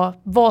är jag?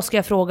 Vad ska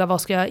jag fråga?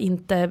 Vad ska jag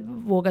inte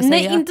våga säga?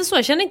 Nej, inte så.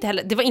 Jag kände inte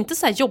heller. Det var inte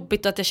så här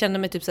jobbigt att jag kände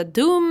mig typ så här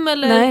dum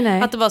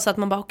eller att det var så att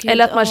man bara okej,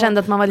 eller att man kände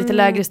att man var lite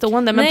lägre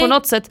stående, men på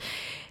något sätt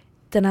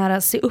den här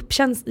se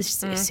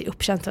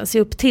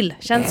upp till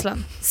känslan.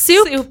 Se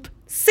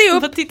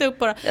upp. Titta upp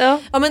bara.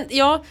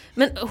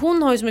 Men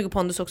hon har ju så mycket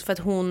pondus också för att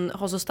hon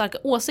har så starka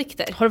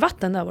åsikter. Har du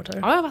vatten där borta? Ja,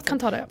 jag har vatten. Kan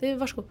ta det. Det är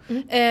varsågod.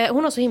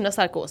 Hon har så himla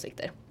starka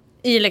åsikter.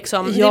 I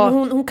liksom,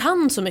 hon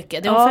kan så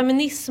mycket. Det är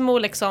feminism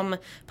och liksom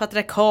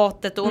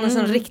patriarkatet och hon är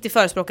en riktig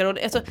förespråkare.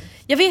 Och alltså,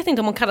 jag vet inte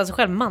om hon kallar sig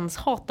själv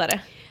manshatare.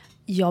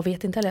 Jag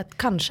vet inte heller.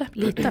 Kanske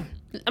lite.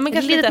 Men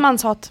kanske lite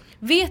manshat.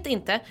 Vet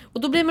inte.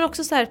 Och då blir man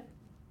också så här.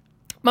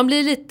 Man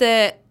blir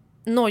lite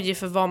nojig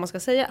för vad man ska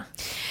säga.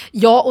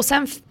 Ja, och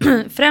sen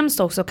främst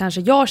också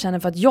kanske jag känner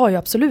för att jag är ju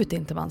absolut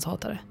inte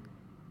manshatare.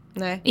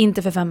 Nej.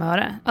 Inte för 5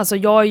 öre. Alltså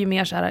jag är ju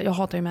mer så här, jag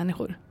hatar ju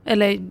människor.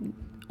 Eller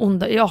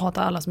onda, jag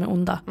hatar alla som är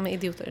onda. Men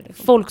idioter.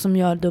 Liksom. Folk som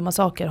gör dumma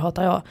saker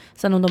hatar jag.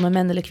 Sen om de är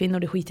män eller kvinnor,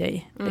 det skiter jag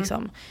i.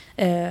 Liksom.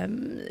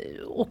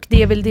 Och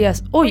det är väl det...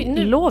 Oj,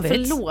 nu lovigt.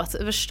 Förlåt,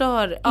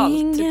 förstör allt.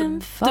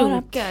 Ingen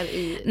dunkar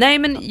i... Nej,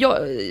 men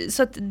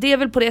så att det är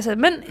väl på det sättet.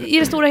 Men i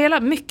det stora hela,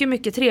 mycket,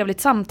 mycket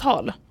trevligt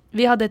samtal.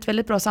 Vi hade ett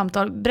väldigt bra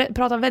samtal.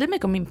 Pratade väldigt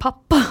mycket om min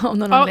pappa. Om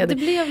någon anledning.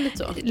 Det blev lite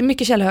så.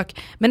 Mycket källhök.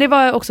 Men det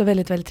var också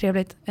väldigt, väldigt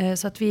trevligt.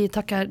 Så att vi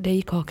tackar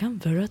dig, Kakan,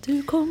 för att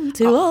du kom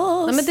till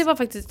oss. Nej, men det var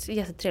faktiskt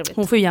jättetrevligt.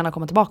 Hon får ju gärna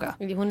komma tillbaka.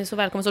 Hon är så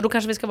välkommen. Så då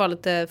kanske vi ska vara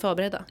lite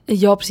förberedda.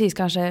 Ja, precis.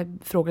 Kanske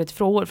fråga lite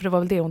frågor. För det var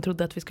väl det hon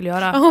trodde att vi skulle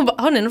göra. Hon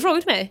bara, har ni några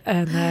frågor till mig?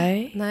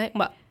 Nej. Nej. Hon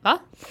bara, va?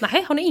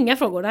 Nej, har ni inga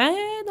frågor? Nej,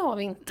 det har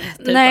vi inte.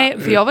 Nej,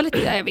 för jag var lite,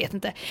 jag vet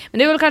inte. Men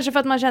det var väl kanske för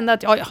att man kände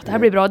att ja, det här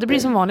blir bra. Det blir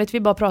som vanligt, vi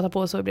bara pratar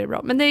på så blir det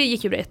bra. Men det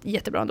gick ju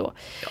jättebra ändå.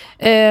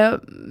 Ja.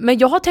 Men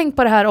jag har tänkt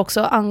på det här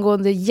också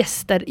angående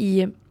gäster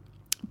i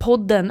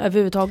podden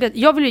överhuvudtaget.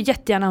 Jag vill ju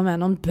jättegärna ha med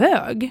någon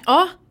bög.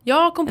 Ja,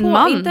 jag kom på,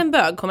 man. inte en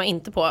bög kom jag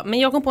inte på. Men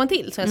jag kom på en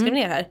till som jag skrev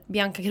ner här.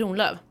 Bianca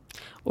Kronlöf.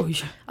 Oj.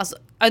 Alltså,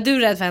 är du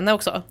rädd för henne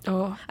också?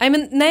 Ja.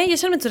 Nej, jag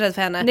känner mig inte så rädd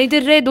för henne. Nej, inte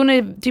rädd. Hon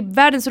är typ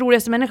världens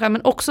roligaste människa.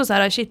 Men också så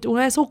här, shit, hon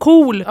är så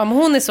cool. Ja, men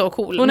hon är så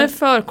cool. Hon är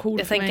för cool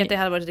jag för tänker mig. att det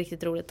hade varit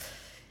riktigt roligt.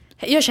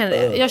 Jag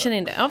känner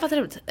in det. Ja, vad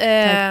trevligt.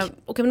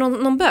 Okej, men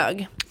någon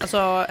bög? Alltså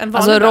en vanlig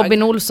alltså Robin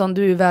bög. Olsson,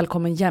 du är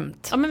välkommen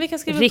jämt. Ja, men vi kan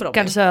skriva upp Rickard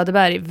Robin.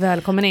 Söderberg,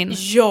 välkommen in.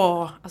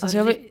 Ja, alltså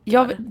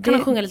kan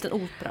han sjunga en liten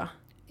opera?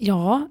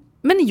 Ja,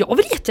 men jag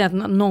vill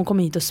jättegärna att någon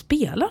kommer hit och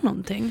spelar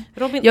någonting.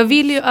 Robin jag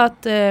vill ju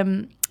att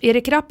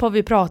Erik Rapp har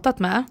vi pratat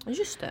med.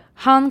 Just det.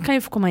 Han kan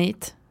ju få komma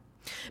hit.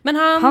 Men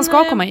han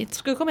ska komma hit.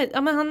 Ska komma hit.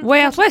 Ja, men han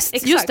Way Out West,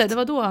 exakt. just det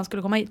var då han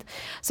skulle komma hit.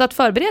 Så att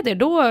förbered er,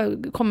 då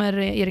kommer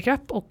Erik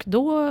Rapp och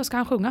då ska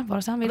han sjunga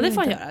vare sig han vill eller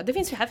inte. Det får han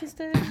göra. Här finns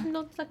det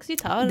någon slags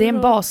gitarr. Det är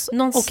en bas.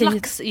 Någon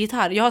slags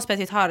gitarr. Jag har spelat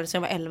gitarr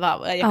sedan jag var 11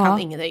 och jag kan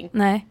ingenting.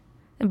 Nej.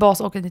 En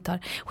bas och en gitarr.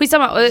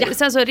 Skitsamma. Ja.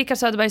 Sen så Rickard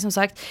Söderberg som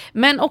sagt.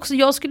 Men också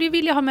jag skulle ju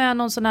vilja ha med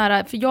någon sån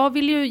här, för jag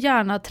vill ju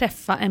gärna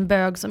träffa en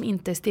bög som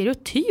inte är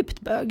stereotypt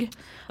bög.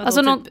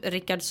 Alltså typ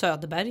Rickard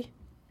Söderberg.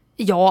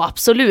 Ja,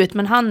 absolut,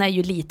 men han är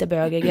ju lite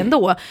bögig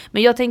ändå.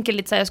 Men jag tänker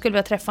lite så här, jag skulle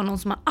vilja träffa någon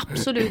som man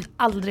absolut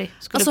aldrig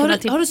skulle alltså,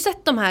 kunna har du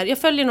sett de här? Jag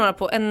följer några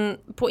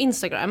på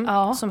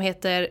Instagram som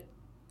heter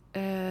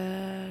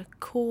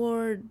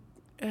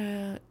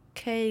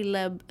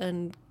Caleb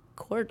and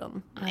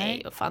Cordon.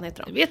 Nej, vad fan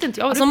heter de? Jag vet inte,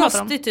 jag alltså,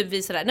 måste typ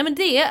visa det här. Nej, men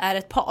det är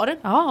ett par.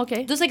 Ja,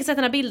 okej. Du har säkert sett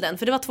den här bilden,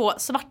 för det var 2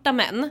 svarta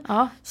män.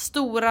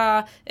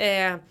 Stora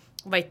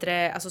vad heter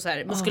det, alltså så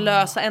här,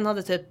 muskulösa. En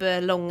hade typ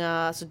långa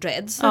alltså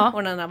dreads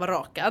och den andra var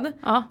rakad.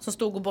 Som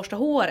stod och borstade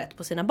håret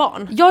på sina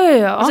barn. Ja.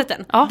 Har du sett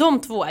den? De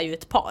 2 är ju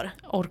ett par.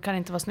 Orkar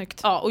inte vara snyggt.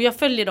 Ja, och jag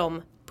följer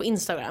dem på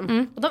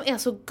Instagram. Och de är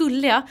så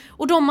gulliga.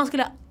 Och man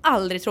skulle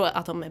aldrig tro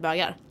att de är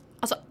bögar.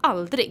 Alltså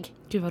aldrig.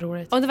 Gud vad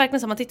roligt. Och det är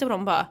verkligen så man tittar på dem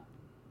och bara,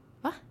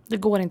 va? Det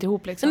går inte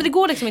ihop liksom. Nej, men det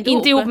går liksom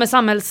inte ihop med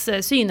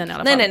samhällssynen i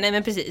alla fall. Nej,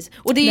 men precis.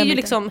 Och det är ju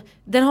liksom,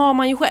 den har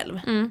man ju själv.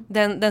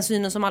 Den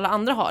synen som alla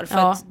andra har.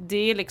 För att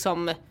det är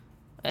liksom,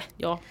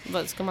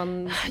 vad ska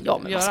man göra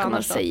vad ska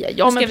man säga?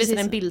 Ja, men ska jag visa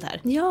en bild här?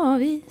 Ja,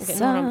 visa. Okej,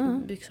 nu har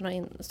de byxorna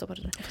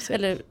instoppade där.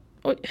 Eller,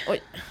 oj.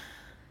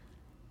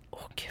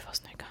 Gud vad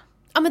snygga.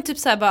 Ja, men typ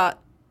såhär bara,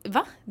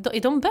 va?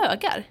 Är de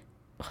bögar?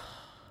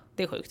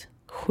 Det är sjukt.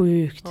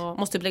 Ja,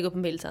 måste typ lägga upp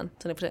en bild sen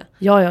så ni får se.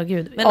 Ja,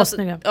 gud. Men alltså,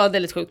 det är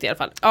lite sjukt i alla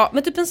fall. Ja,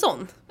 men typ en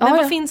sån. Men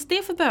vad finns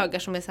det för bögar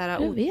som är så här?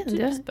 Jag vet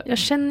inte. Jag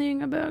känner ju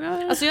inga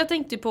bögar. Alltså jag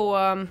tänkte på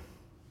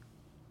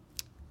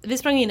vi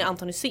sprang in i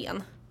Anton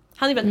Hysén.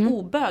 Han är väldigt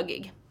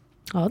obögig.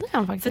 Ja, det är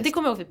han faktiskt. För det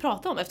kommer jag ihåg att vi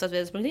pratade om efter att vi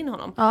hade sprungit in i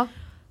honom. Ja.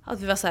 Att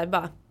vi var så här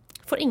bara,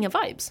 får inga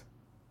vibes.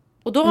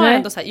 Och då har jag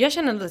ändå så här, jag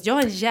känner ändå att jag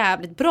är en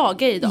jävligt bra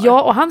gay idag.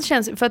 Ja, och han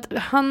känns, för att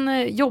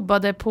han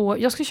jobbade på,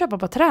 jag skulle köpa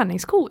på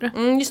träningsskor.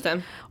 Just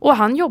det. Och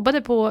han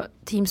jobbade på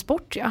Team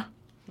Sport,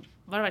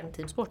 Var det verkligen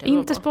Team Sport?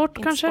 Inte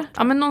sport kanske? Sport.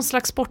 Ja, men någon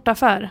slags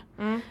sportaffär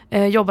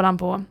jobbade han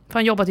på. För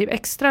han jobbade typ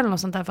extra eller något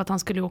sånt där för att han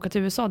skulle åka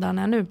till USA där han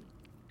är nu.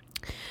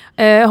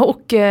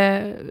 Och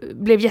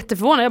blev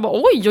jätteförvånad. Jag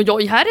bara,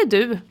 oj, här är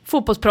du,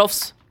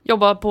 fotbollsproffs.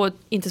 Jobba på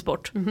inte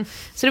sport.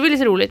 Så det var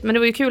lite roligt. Men det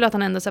var ju kul att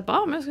han ändå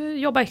sa men jag ska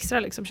jobba extra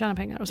liksom, tjäna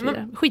pengar och så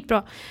vidare.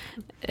 Skitbra.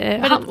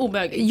 Väldigt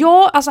obögig.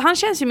 Ja, alltså han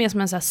känns ju mer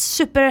som en så här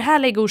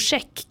superhärlig och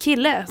check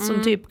kille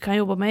som typ kan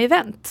jobba med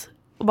event.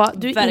 Och bara,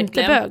 du är verkligen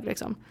inte bög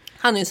liksom.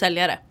 Han är ju en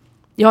säljare.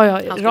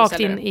 Ja, rakt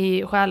in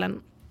i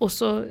själen. Och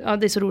så,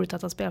 det är så roligt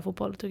att han spelar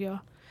fotboll tycker jag.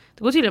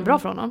 Det går tydligen bra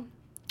för honom.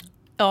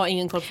 Ja,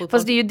 ingen koll på fotboll.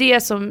 Fast det är ju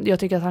det som jag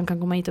tycker att han kan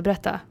komma hit och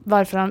berätta.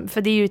 Varför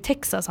för det är ju i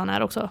Texas han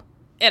är också.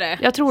 Är det?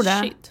 Jag tror det.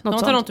 Shit. De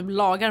tar de typ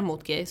lagar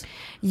mot gays.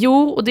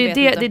 Jo, och det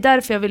är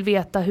därför jag vill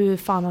veta hur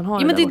fan han har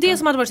det. Ja, men det är det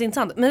som hade varit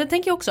intressant. Men det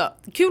tänker jag också,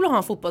 kul att ha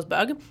en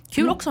fotbollsbög.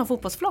 Kul också att ha en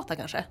fotbollsflata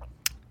kanske.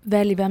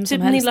 Välj vem som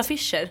typ helst. Nilla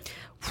Fischer.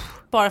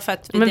 Bara för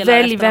att vi men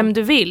välj vem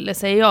du vill,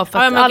 säger jag. För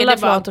att alla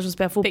flator som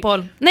spelar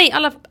fotboll. Nej,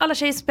 alla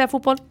tjejer som spelar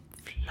fotboll.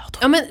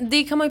 Flator. Ja, men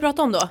det kan man ju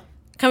prata om då.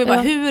 Kan vi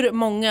bara, hur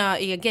många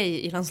är gay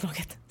i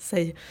landslaget?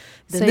 Säg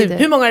det.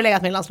 Hur många har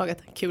legat med i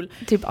landslaget? Kul.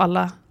 Typ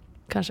alla.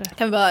 Kanske.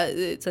 Kan vi bara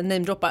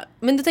namedroppa.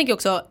 Men det tänker jag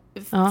också,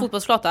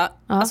 fotbollsflata.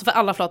 Alltså för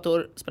alla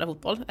flator spelar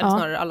fotboll. Eller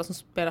snarare alla som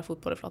spelar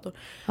fotboll är flator.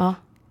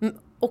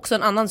 Också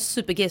en annan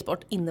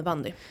supergay-sport,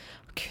 innebandy.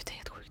 Gud, det är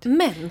helt sjukt.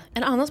 Men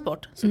en annan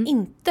sport som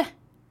inte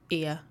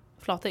är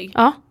flatig.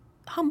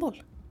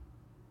 Handboll.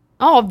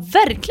 Ja,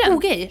 verkligen.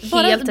 Gay.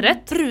 Helt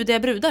rätt. Brudiga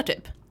brudar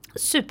typ.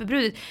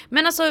 Superbrudigt.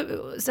 Men alltså,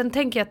 sen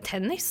tänker jag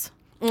tennis.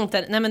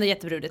 Nej, men det är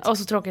jättebrudigt. Och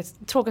så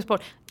tråkig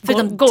sport.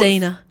 Förutom golf.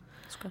 Dana.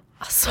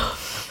 Alltså...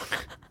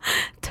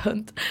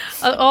 tönt.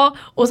 Ja,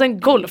 och sen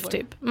golf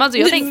typ. Men alltså,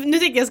 nu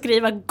tänker jag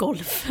skriva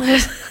golf.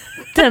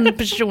 Den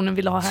personen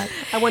vill ha här.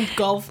 I want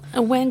golf.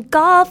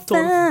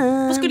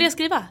 Vad skulle jag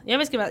skriva?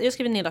 Jag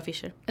skriver Nilla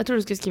Fischer. Jag tror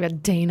du skulle skriva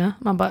Dana.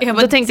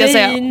 Då tänkte jag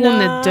säga hon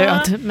är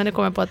död. Men det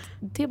kommer jag på att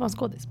det var en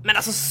skådis. Men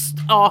alltså,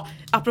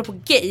 apropå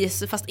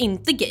gays, fast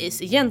inte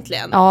gays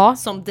egentligen.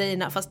 Som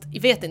Dana, fast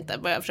jag vet inte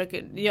vad jag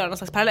försöker göra någon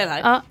slags parallell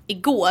här.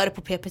 Igår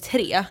på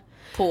PP3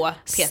 på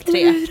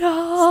P3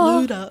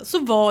 Snurra. Så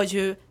var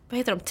ju, vad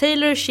heter de?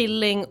 Taylor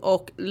Schilling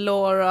och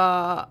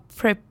Laura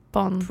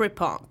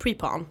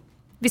Prepon.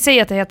 Vi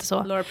säger att det heter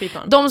så. Laura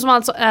Prepon. De som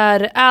alltså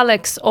är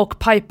Alex och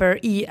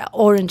Piper i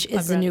Orange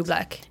is the New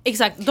Black.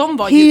 Exakt, de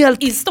var ju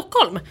i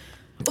Stockholm.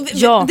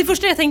 Det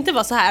första jag tänkte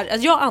var så här,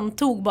 att jag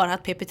antog bara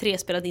att PP3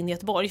 spelade in i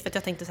Göteborg, för att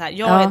jag tänkte så här,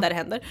 jag är där det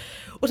händer.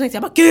 Och så tänkte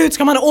jag bara, gud,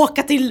 ska man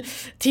åka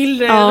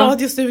till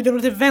radiostudion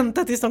och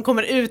vänta tills de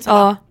kommer ut?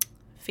 Så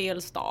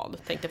fel stad,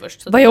 tänkte jag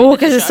först. Så jag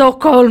åker till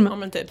Stockholm.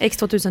 Ja, typ.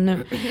 X2000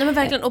 nu. Nej men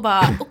verkligen, och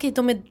bara, okej,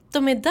 de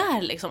är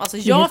där liksom. Alltså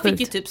jag fick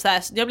ju typ så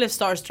här, jag blev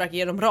starstruck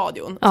genom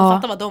radion. Så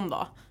fatta vad de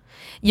var.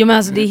 Jo men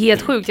alltså det är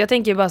helt sjukt. Jag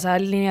tänker ju bara så här,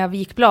 Linnea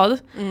Wikblad.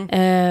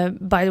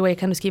 By the way,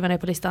 kan du skriva ner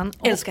på listan?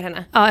 Älskar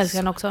henne. Ja, älskar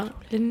henne också.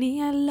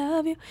 Linnea,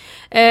 love you.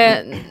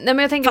 Nej men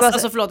jag tänker bara...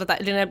 Alltså förlåt,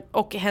 Linnea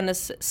och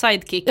hennes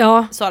sidekick,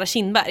 Sara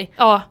Kindberg.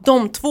 Ja.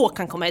 De två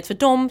kan komma hit, för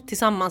de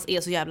tillsammans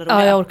är så jävla roliga.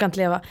 Ja, jag orkar inte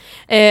leva.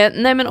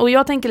 Nej men, och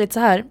jag tänker lite så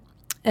här.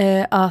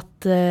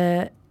 Att...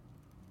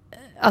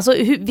 Alltså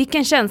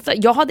vilken känsla.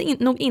 Jag hade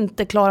nog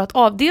inte klarat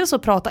av dels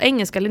att prata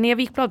engelska. Linnea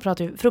Wikblad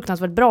pratar ju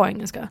fruktansvärt bra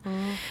engelska.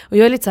 Och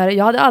jag är lite så här,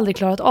 jag hade aldrig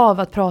klarat av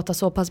att prata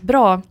så pass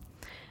bra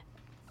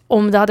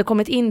om det hade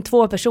kommit in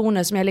 2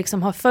 personer som jag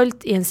liksom har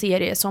följt i en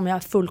serie som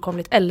jag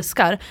fullkomligt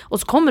älskar. Och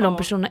så kommer de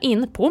personerna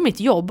in på mitt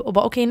jobb och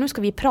bara okej, nu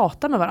ska vi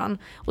prata med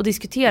varandra och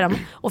diskutera.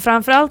 Och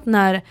framförallt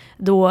när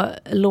då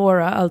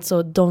Laura,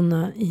 alltså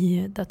Donna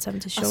i That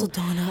 70 Show.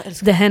 Alltså Donna,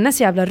 det är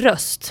hennes jävla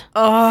röst.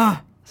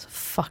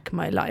 Fuck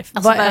my life.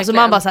 Alltså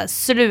man bara så här,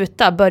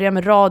 sluta börja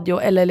med radio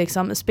eller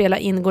liksom spela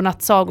in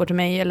godnattsagor till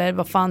mig eller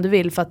vad fan du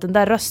vill, för att den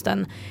där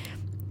rösten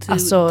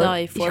alltså,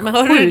 men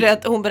hörde du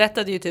det? Hon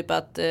berättade ju typ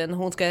att när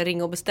hon ska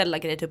ringa och beställa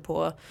grejer typ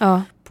på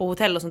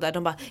hotell och sånt där,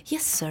 de bara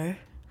yes sir.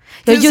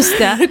 Ja just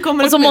det.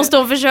 Och så måste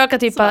hon försöka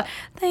typ bara,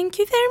 thank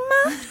you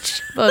very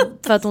much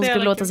för att hon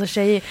skulle låta så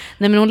tjejig.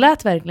 Nej men hon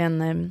lät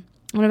verkligen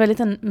hon är väldigt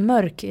en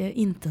mörk,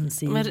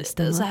 intensiv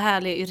stämma. Så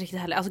härlig, riktigt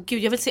härlig. Alltså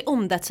gud, jag vill se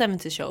om That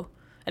 70 Show.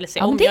 Eller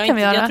se om, jag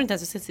tror inte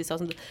ens sett sista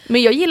avsnittet.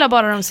 Men jag gillar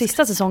bara de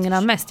sista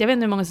säsongerna mest. Jag vet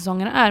inte hur många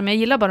säsongerna är, men jag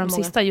gillar bara de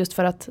sista just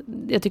för att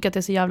jag tycker att det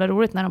är så jävla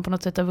roligt när de på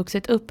något sätt har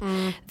vuxit upp.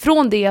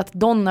 Från det att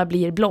Donna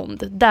blir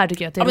blond. Där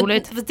tycker jag att det är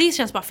roligt. Men det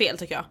känns bara fel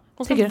tycker jag.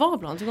 Hon ska inte vara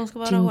blond, hon ska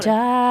vara hårig.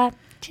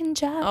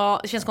 Ja,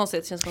 det känns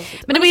konstigt,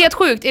 Men det var helt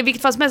sjukt, i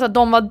vilket fall som helst att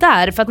de var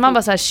där. För att man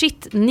var så här,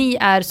 shit, ni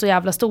är så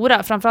jävla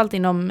stora. Framförallt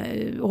inom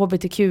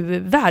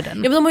HBTQ-världen.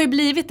 Ja men de har ju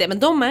blivit det, men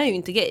de är ju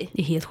inte gay.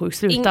 Det är helt sjukt,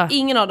 sluta.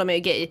 Ingen av dem är ju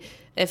gay.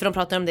 För de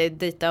pratar om det,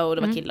 dejta och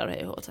det var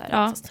killar och så här.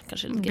 Ja, fast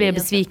kanske lite blev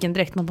besviken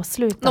direkt, man bara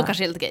sluta. De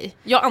kanske är lite gay.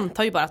 Jag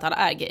antar ju bara att alla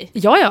är gay.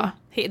 Ja.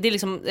 Det är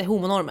liksom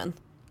homonormen.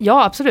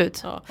 Ja,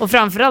 absolut. Ja. Och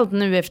framförallt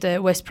nu efter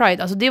West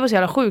Pride. Alltså det var så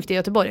jävla sjukt i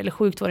Göteborg. Eller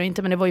sjukt var det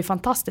inte, men det var ju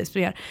fantastiskt för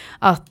er.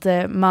 Att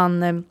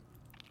man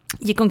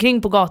gick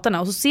omkring på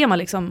gatorna och så ser man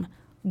liksom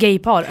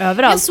gaypar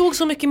överallt. Jag såg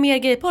så mycket mer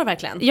gaypar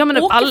verkligen. Ja men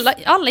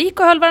alla gick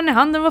och höll varandra i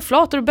handen, det var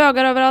flator och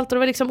bögar överallt. Och det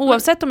var liksom,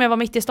 oavsett om jag var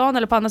mitt i stan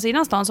eller på andra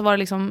sidan stan, så var det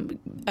liksom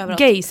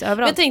gays överallt.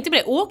 Men jag tänkte på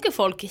det, åker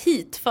folk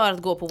hit för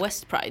att gå på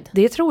West Pride?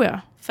 Det tror jag.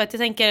 För att jag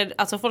tänker,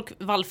 alltså folk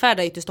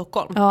vallfärdar ju till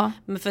Stockholm. Ja.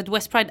 Men för att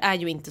West Pride är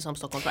ju inte som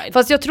Stockholm Pride.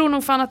 Fast jag tror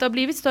nog fan att det har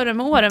blivit större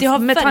med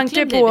åren. Med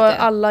tanke på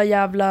alla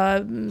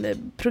jävla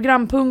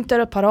programpunkter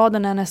och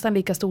paraden är nästan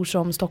lika stor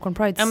som Stockholm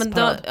Prides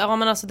parad.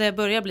 Men alltså det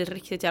börjar bli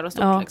riktigt jävla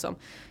stort liksom.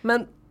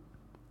 Men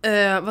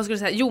vad skulle jag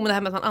säga? Jo, men det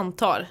här med att man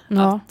antar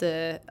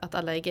att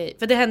alla är gay.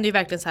 För det hände ju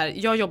verkligen så här.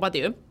 Jag jobbade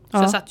ju, så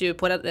jag satt ju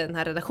på den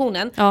här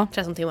redaktionen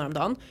 13 timmar om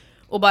dagen.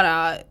 Och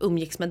bara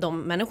umgicks med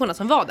de människorna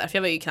som var där. För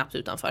jag var ju knappt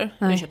utanför.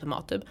 Jag köpte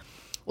mat typ.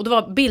 Och det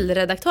var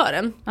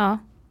bildredaktören.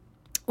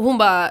 Och hon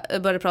bara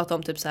började prata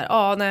om typ så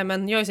här, nej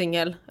men jag är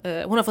singel.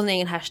 Hon har fått en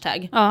egen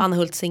hashtag, Anna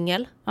Hult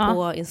singel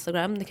på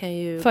Instagram. Det kan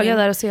ju följa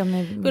där och se om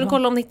ni vill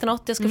kolla om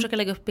 1980. Jag ska försöka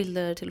lägga upp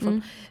bilder till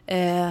folk.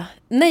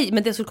 Nej,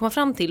 men det jag skulle komma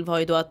fram till var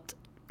ju då att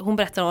hon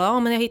berättade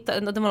om men jag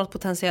hittade, det var något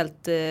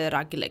potentiellt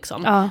ragg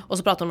liksom. Och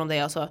så pratade hon om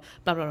det och så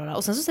bla bla bla.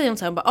 Och sen så säger hon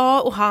så här,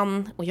 bara, och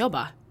han, och jag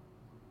bara,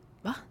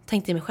 va?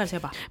 Tänkte i mig själv, så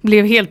jag bara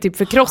blev helt typ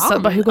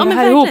förkrossad. Bara, hur går det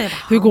här ihop?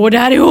 Hur går det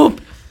här ihop?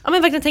 Ja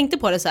men verkligen tänkte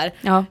på det så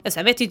här.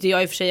 Sen vet ju inte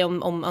jag i och för sig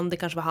om det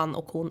kanske var han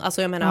och hon.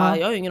 Alltså jag menar,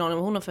 jag har ju ingen aning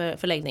om hon har för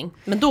förläggning.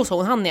 Men då såg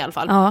hon han i alla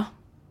fall.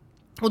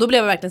 Och då blev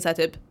jag verkligen så här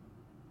typ,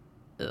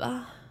 va?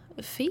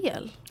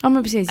 Fel. Ja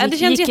men precis, det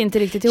gick inte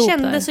riktigt ihop.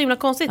 Kändes så himla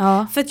konstigt.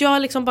 För att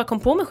jag liksom bara kom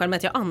på mig själv med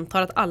att jag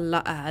antar att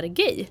alla är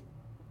gay.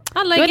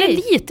 Alla är gay. Eller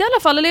lite i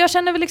alla fall. Eller jag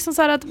känner väl liksom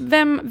så här att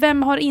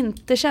vem har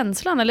inte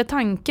känslan eller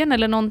tanken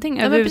eller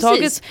någonting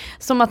överhuvudtaget.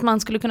 Som att man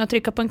skulle kunna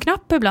trycka på en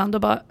knapp ibland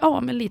och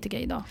bara, men lite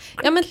gay då.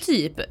 Ja men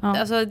typ.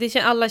 Alltså,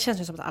 alla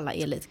känns ju som att alla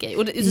är lite gay.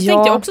 Och så tänkte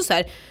jag också så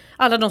här,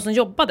 alla de som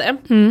jobbade.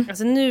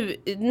 Alltså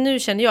nu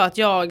känner jag att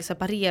jag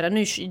separerar.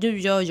 Nu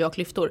gör jag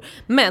klyftor.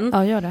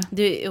 Men gör det.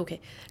 Det är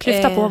okej.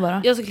 Klyfta på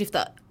bara. Jag ska klyfta.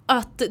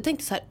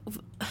 Tänkte så här,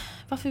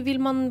 varför vill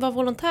man vara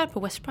volontär på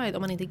West Pride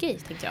om man inte är gay,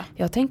 tänkte jag.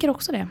 Jag tänker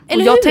också det.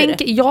 Eller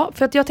och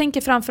för att jag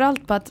tänker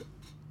framförallt på att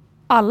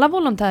alla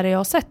volontärer jag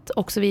har sett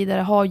och så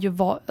vidare har ju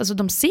alltså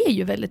de ser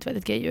ju väldigt,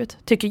 väldigt gay ut,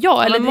 tycker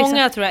jag. Eller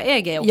många tror jag är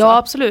gay också. Ja,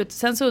 absolut.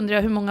 Sen så undrar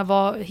jag hur många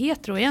var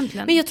hetero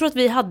egentligen. Men jag tror att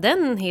vi hade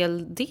en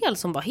hel del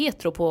som var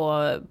hetero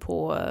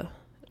på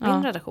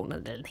min redaktion.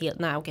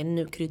 Nej, okej,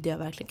 nu kryddar jag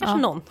verkligen.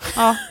 Kanske någon.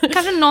 Ja,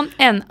 kanske någon,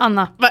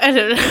 Anna.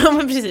 Ja,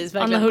 men precis,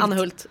 verkligen. Anna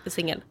Hult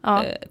singel.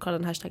 Kolla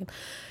den hashtaggen.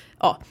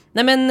 Ja,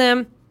 nej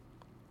men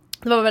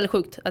Det var väldigt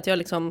sjukt att jag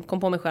liksom kom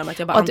på mig själv att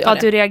jag bara att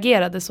du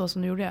reagerade så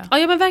som du gjorde.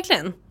 Ja men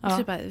verkligen. Ja.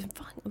 Så bara,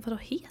 vadå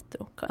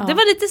hetero? Ja. Det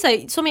var lite så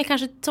här,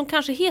 som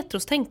kanske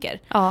heteros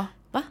tänker. Ja.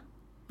 Va?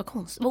 Vad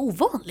konstigt, vad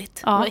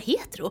ovanligt. Ja. Vad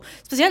hetero?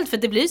 Speciellt för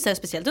det blir så här,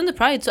 speciellt under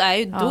Pride så är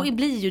ju, då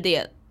blir ju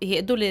det,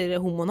 då blir det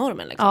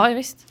homonormen liksom. Ja,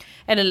 visst.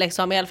 Eller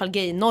liksom i alla fall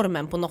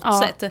gay-normen på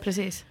något sätt. Ja,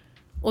 precis.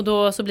 Och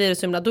då så blir det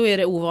så himla, då är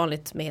det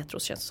ovanligt med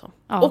heteros känns det som.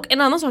 Ja. Och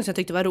en annan sak som jag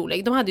tyckte var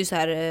rolig, de hade ju så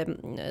här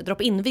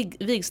drop-in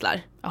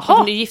vigslar. Jaha. De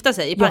kunde ju gifta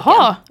sig i parken.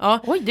 Jaha. Ja.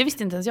 Oj, det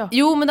visste inte ens jag.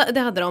 Jo, men det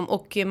hade de.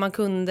 Och man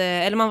kunde,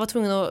 eller man var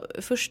tvungen att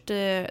först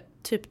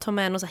typ ta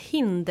med någon så här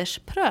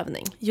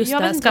hindersprövning. Just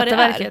jag det, vet inte vad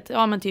Skatteverket.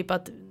 Ja, men typ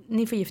att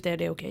ni får gifta er,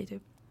 det är okej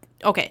typ.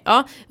 Okej,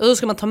 ja. Och då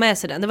ska man ta med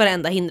sig den. Det var det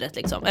enda hindret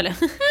liksom. Eller,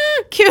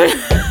 kul!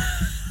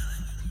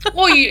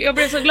 Oj, jag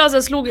blev så glad så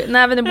jag slog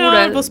näven i bordet.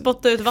 Jag höll på att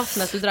spotta ut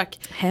vattnet du drack.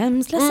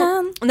 Hemskt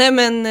ledsen. Nej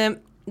men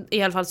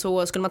i alla fall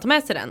så skulle man ta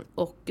med sig den.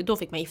 Och då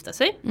fick man gifta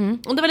sig.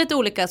 Och det var lite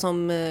olika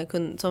som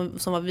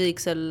var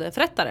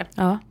vigselförrättare.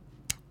 Ja.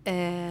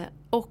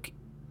 Och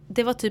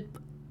det var typ,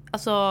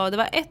 alltså det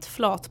var ett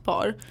flat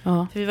par.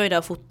 Ja. För vi var ju där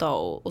och fotade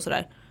och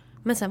sådär.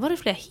 Men sen var det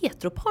flera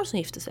heteropar som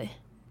gifte sig.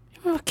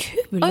 Men vad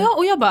kul.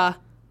 Och jag bara,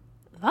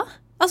 va?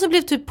 Alltså jag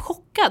blev typ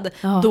chockad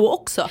då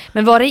också.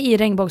 Men var det i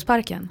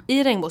Regnbågsparken?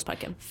 I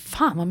Regnbågsparken.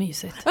 Fan vad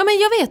mysigt. Ja men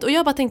jag vet, och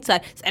jag bara tänkte så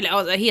här,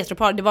 eller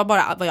heteropar, det var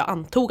bara vad jag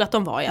antog att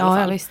de var i alla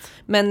fall. Ja, visst.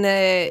 Men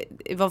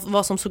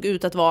vad som såg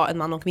ut att vara en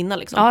man och kvinna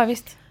liksom. Ja,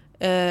 visst.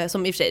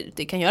 Som i och för sig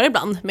det kan göra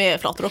ibland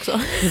med flator också.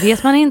 Det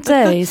vet man inte.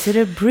 Is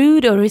it a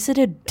brood or is it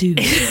a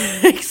dude?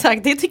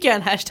 Exakt, det tycker jag är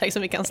en hashtag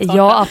som vi kan starta.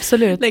 Ja,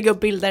 absolut. Lägga upp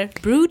bilder.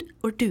 Brood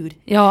or dude.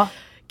 Ja.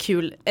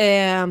 Kul.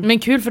 Men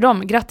kul för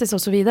dem, grattis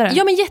och så vidare.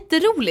 Ja men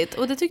jätteroligt,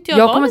 och det tyckte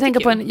jag var kommer lite tänka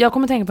kul. jag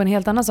kommer tänka på en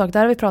helt annan sak. Det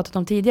här har vi pratat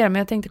om tidigare, men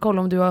jag tänkte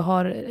kolla om du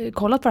har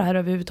kollat på det här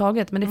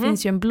överhuvudtaget. Men det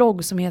finns ju en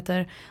blogg som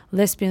heter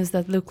Lesbians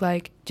that look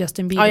like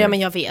Justin Bieber. Ja men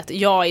jag vet,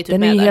 jag är typ den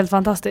med är ju där. helt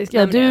fantastisk.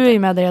 Ja, du är ju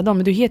med där redan,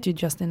 men du heter ju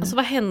Justin. Alltså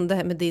vad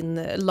hände med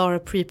din Lara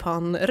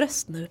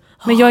Prepon-röst nu?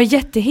 Men jag är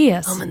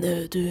jättehes. Ja men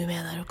nu, du är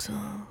med där också.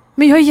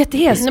 Men jag är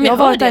jättehes, Nej, men jag har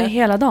jag varit hör där det.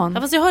 hela dagen.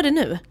 Ja fast jag hör det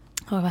nu.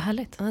 Ja, vad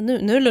härligt. Ja, nu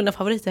är det lugna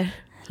favoriter.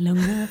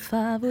 Lugna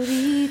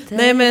favoriter.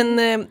 Nej men,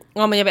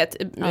 ja men jag vet,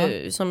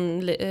 som,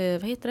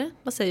 vad heter det?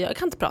 Vad säger jag? Jag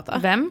kan inte prata.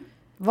 Vem?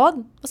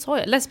 Vad sa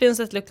jag? Lesbians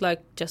that look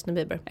like Justin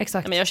Bieber.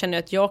 Exakt. Ja, men jag känner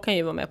att jag kan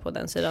ju vara med på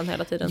den sidan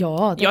hela tiden.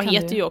 Ja, det jag kan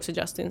heter du. ju också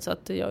Justin, så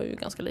att jag är ju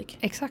ganska lik.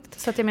 Exakt.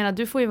 Så att jag menar,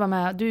 du får ju vara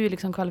med. Du är ju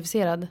liksom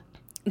kvalificerad.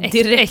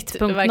 Direkt,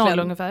 1.0 verkligen.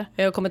 ungefär.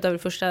 Jag har kommit över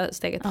första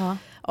steget. Ja.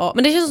 Ja,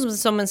 men det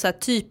känns som en så här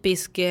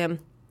typisk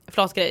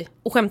flatgrej.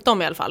 Och skämta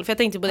om i alla fall. För jag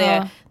tänkte på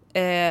det.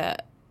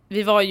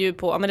 Vi var ju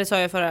på, men det sa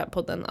jag i förra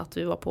podden, att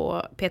vi var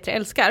på P3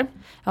 Älskar.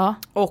 Ja.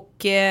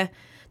 Och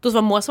då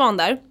var Moa Svan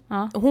där.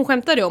 Ja. Och hon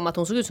skämtade om att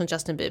hon såg ut som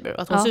Justin Bieber.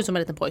 Och att hon såg ut som en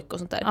liten pojke och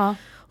sånt där. Ja.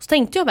 Och så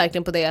tänkte jag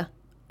verkligen på det.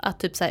 Att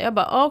typ såhär, jag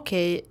bara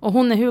okej. Och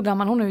hon är hur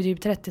gammal? Hon är ju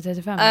typ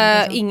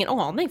 30-35. Ingen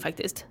aning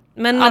faktiskt.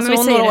 Men Ja, alltså men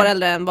hon vi är säger några år det.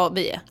 äldre än vad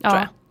vi är, Ja. tror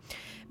jag.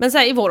 Men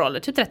såhär i vår ålder,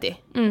 typ 30.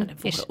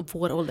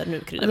 Vår ålder nu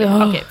kryddar vi.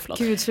 Okej, förlåt.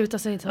 Gud, sluta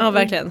säga så. Ja,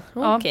 verkligen.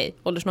 Ja. Okej,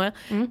 åldersnoja.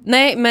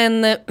 Nej,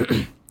 men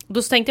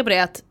då tänkte jag på det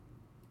att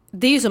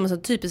det är ju som en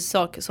sån typisk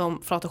sak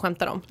som Flator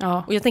skämtar om.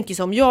 Ja. Och jag tänker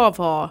som jag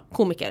var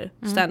komiker,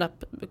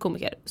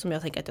 stand-up-komiker, som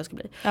jag tänker att jag ska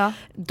bli. Ja.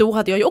 Då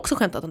hade jag ju också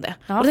skämtat om det.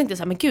 Ja. Och då tänkte jag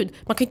så här, men gud,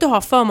 man kan ju inte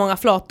ha för många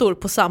flator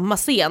på samma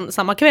scen,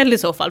 samma kväll i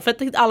så fall. För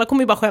att alla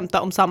kommer ju bara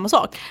skämta om samma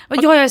sak.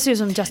 Ja, jag ser ju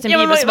som Justin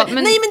Bieber. Så bara, Nej,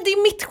 men det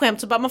är mitt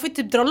skämt, så bara, man får ju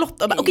typ dra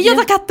lott. Okej, jag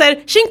tar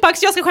katter,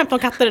 tjingpax, jag ska skämta om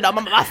katter idag.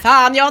 Man bara, vad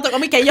fan, jag tar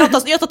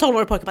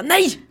 12-årig pojke. Bara,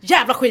 nej,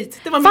 jävla skit.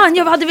 Det var fan,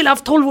 jag hade velat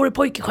haft 12-årig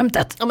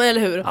pojke-skämtet. Ja men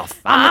eller hur? Ja,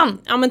 fan.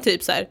 Ja men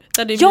typ så här.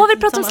 Jag vill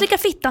prata om slicka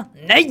fitta.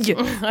 Nej!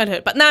 Eller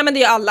hur? Nej men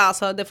det är alla,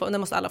 alltså, det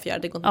måste alla få göra.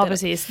 Det går inte Ja det.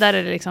 precis, där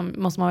är det liksom,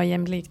 måste man vara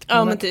jämlikt.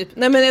 Ja men typ.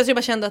 Nej men jag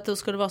bara kände att det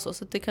skulle vara så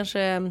det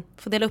kanske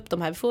får dela upp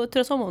de här. Vi får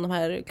turas om de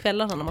här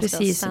kvällarna när man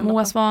precis, ska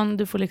Moa Svan,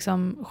 du får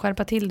liksom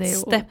skärpa till dig.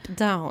 Step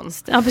down.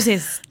 Ja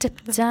precis.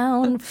 Step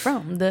down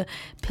from the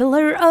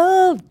pillar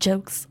of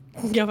jokes.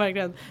 Ja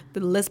verkligen. The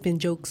lesbian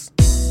jokes.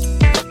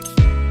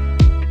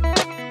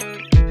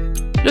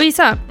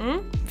 Louisa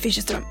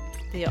Fischerström.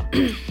 Det är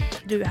jag.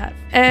 Du är här.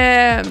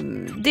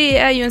 Det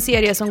är ju en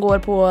serie som går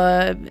på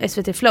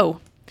SVT Flow.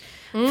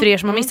 För er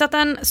som har missat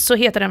den så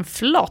heter den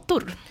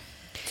Flator.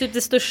 Typ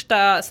det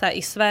största så här,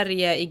 i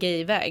Sverige i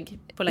gayväg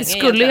på länge.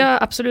 Skulle egentligen.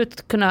 jag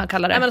absolut kunna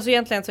kalla det. Nej men alltså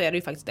egentligen så är det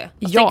ju faktiskt det.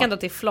 Ja. Tänk ändå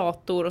till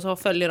flator och så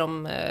följer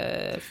de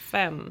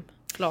 5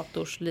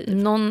 flators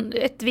liv.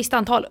 Ett visst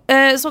antal.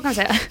 Så kan jag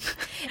säga.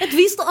 Ett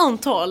visst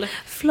antal.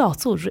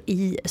 Flator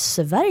i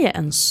Sverige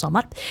en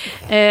sommar.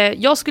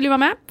 Jag skulle ju vara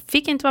med.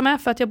 Fick inte vara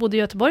med för att jag bodde i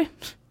Göteborg.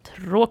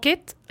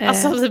 Tråkigt.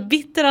 Alltså det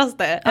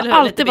bittraste.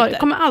 Eller Jag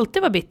kommer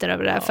alltid vara bitter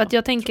över det. Ja. För att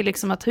jag tänker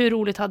liksom att hur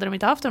roligt hade de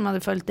inte haft om de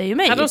hade följt dig och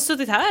mig. Hade de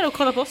suttit här och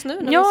kollat på oss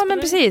nu? Ja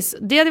men precis.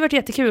 Det hade varit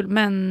jättekul.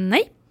 Men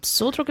nej.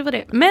 Så tråkigt var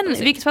det. Men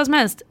vilket fall som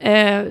helst.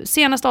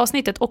 Senaste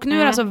avsnittet. Och nu är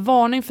det alltså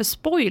varning för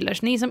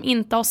spoilers. Ni som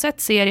inte har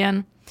sett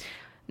serien.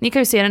 Ni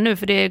kan ju se den nu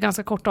för det är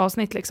ganska kort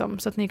avsnitt liksom.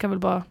 Så att ni kan väl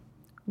bara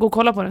gå och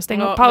kolla på den.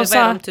 Stänga och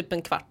pausa. Om typ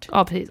en kvart.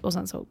 Ja precis. Och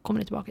sen så kommer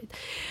ni tillbaka hit.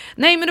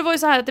 Nej men det var ju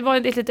så här att det var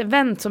ett litet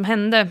event som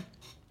hände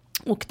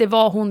Och det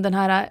var hon den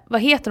här,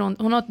 vad heter hon?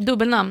 Hon har ett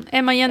dubbelnamn.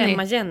 Emma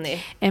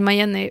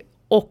Jenny.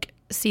 Och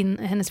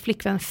hennes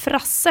flickvän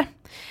Frasse.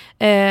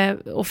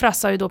 Och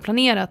Frasse har ju då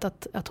planerat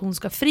att hon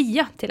ska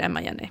fria till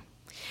Emma Jenny.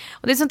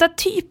 Och det är sånt där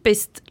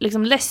typiskt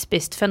liksom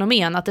lesbiskt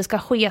fenomen att det ska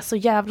ske så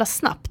jävla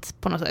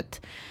snabbt på något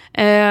sätt.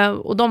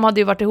 Och de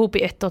hade ju varit ihop i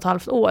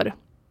 1,5 år.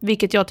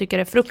 Vilket jag tycker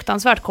är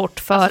fruktansvärt kort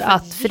för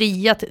att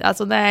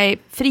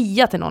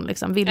fria till någon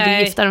liksom. Vill du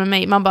gifta dig med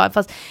mig? Man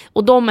bara,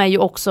 och de är ju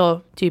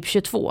också typ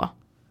 22.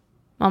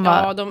 Man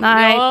bara, de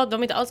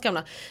är inte alls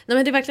gamla. Nej,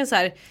 men det är verkligen så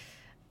här.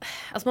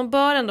 Alltså man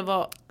bör ändå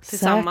vara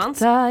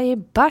tillsammans.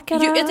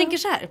 Jag tänker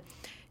så här.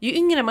 Ju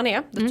yngre man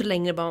är, desto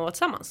längre bör man vara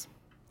tillsammans.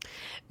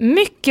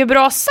 Mycket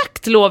bra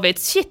sagt,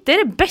 Lovits. Shit, det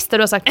är det bästa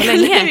du har sagt på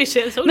länge.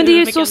 Men det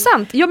är ju så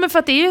sant. Ja, men för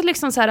att det är ju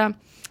liksom så här.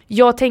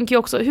 Jag tänker ju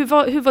också, hur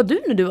var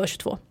du när du var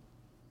 22?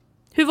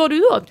 Hur var du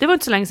då? Det var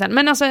inte så länge sedan.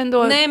 Men alltså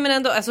ändå... Nej, men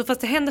ändå. Alltså,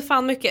 fast det hände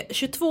fan mycket.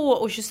 22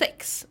 och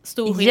 26.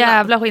 Stor skillnad.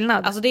 Jävla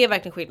skillnad. Alltså det är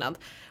verkligen skillnad.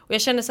 Och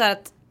jag känner så här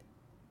att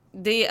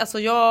det, alltså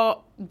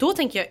då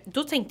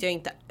tänkte jag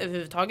inte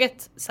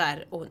överhuvudtaget så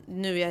här, och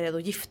nu är jag redo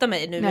att gifta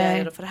mig, nu är jag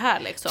redo för det här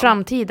liksom.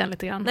 Framtiden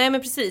lite grann. Nej,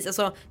 men precis,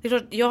 alltså, det är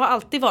klart, jag har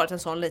alltid varit en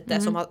sån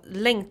lite som har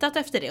längtat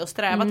efter det och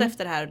strävat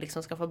efter det här och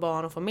liksom skaffa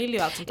barn och familj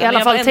och allt sånt där. I alla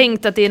fall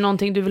tänkt att det är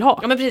någonting du vill ha.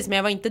 Ja, men precis, men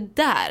jag var inte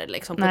där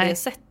liksom på det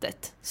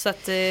sättet. Så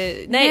att,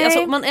 nej,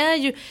 alltså man är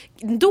ju,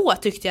 då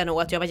tyckte jag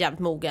nog att jag var jävligt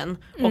mogen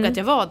och att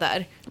jag var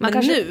där. Men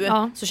kanske,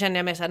 nu så känner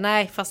jag mig så här,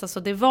 nej, fast alltså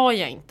det var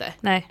jag inte.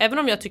 Nej. Även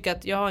om jag tycker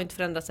att jag har inte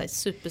förändrat sig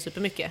super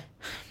mycket.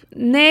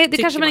 Nej, det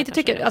kanske man inte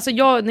tycker. Alltså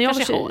jag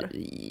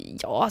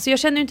alltså jag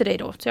känner ju inte dig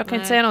då, så jag kan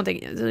inte säga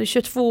någonting.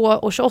 22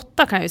 och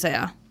 28 kan jag ju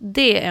säga.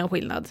 Det är en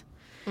skillnad.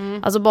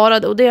 Alltså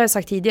bara, och det har jag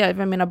sagt tidigare,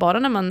 jag menar bara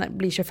när man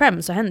blir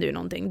 25 så händer ju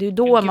någonting. Det är ju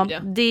då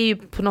det är ju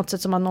på något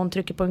sätt som att någon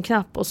trycker på en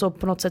knapp och så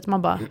på något sätt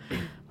man bara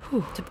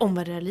typ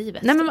omvärderar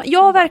livet. Nej, men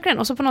ja, verkligen.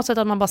 Och så på något sätt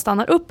att man bara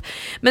stannar upp.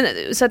 Men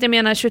så att jag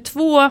menar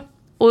 22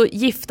 och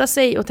gifta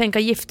sig och tänka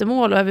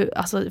giftermål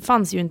alltså det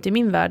fanns ju inte i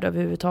min värld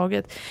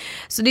överhuvudtaget.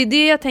 Så det är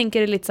det jag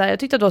tänker är lite så här, jag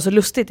tyckte att det var så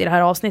lustigt i det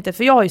här avsnittet,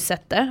 för jag har ju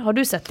sett det. Har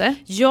du sett det?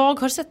 Jag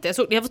har sett det.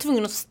 Så jag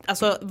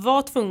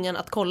var tvungen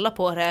att kolla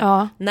på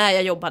det när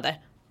jag jobbade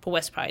på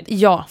West Pride.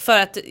 Ja. För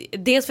att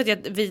dels för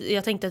att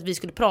jag tänkte att vi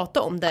skulle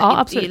prata om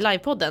det i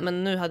livepodden,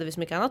 men nu hade vi så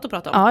mycket annat att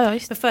prata om. Ja,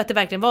 men för att det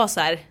verkligen var så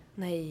här,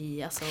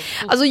 nej,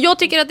 alltså jag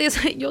tycker att det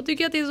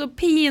är så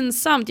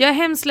pinsamt. Jag är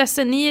hemskt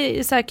ledsen, ni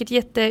är säkert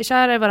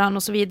jättekära i varandra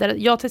och så vidare.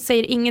 Jag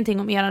säger ingenting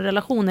om er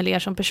relation eller er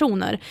som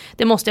personer.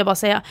 Det måste jag bara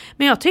säga.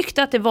 Men jag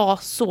tyckte att det var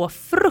så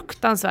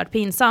fruktansvärt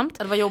pinsamt.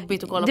 Det var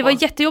jobbigt att kolla på. Det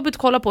var jättejobbigt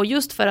att kolla på,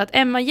 just för att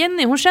Emma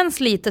Jenny, hon känns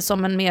lite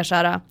som en mer så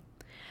här.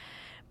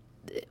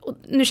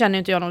 Nu känner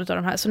inte jag någon av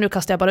de här, så nu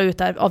kastar jag bara ut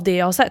där av det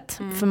jag har sett.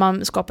 För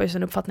man skapar ju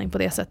sin uppfattning på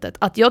det sättet.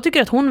 Att jag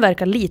tycker att hon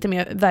verkar lite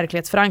mer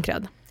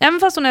verklighetsförankrad. Även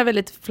fast hon är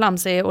väldigt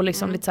flamsig och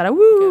liksom lite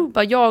såhär,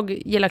 bara jag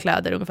gillar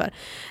kläder ungefär.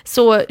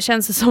 Så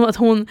känns det som att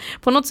hon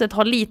på något sätt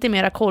har lite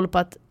mera koll på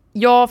att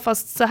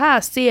fast så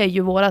här ser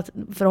ju vårat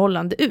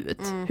förhållande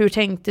ut. Hur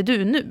tänkte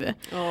du nu?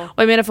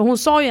 Och jag menar, för hon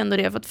sa ju ändå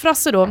det, för att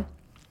Frasse då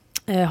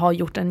har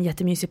gjort en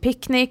jättemysig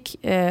picknick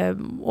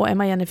och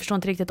Emma Jenny förstår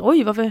inte riktigt,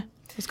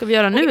 vad ska vi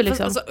göra nu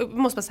liksom? Alltså,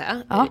 måste man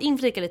säga,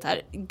 inflika lite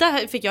här.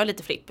 Där fick jag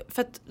lite flipp.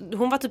 För att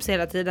hon var typ så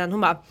hela tiden,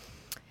 hon bara,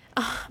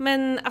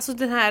 men alltså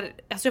den här,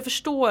 alltså jag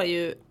förstår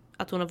ju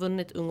att hon har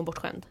vunnit ung och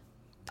bortskämd.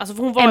 Alltså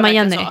för hon var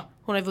verkligen så.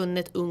 Hon har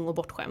vunnit ung och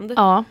bortskämd.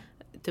 Ja.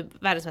 Typ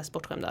världens mest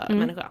bortskämda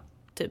människa.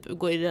 Typ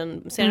går ju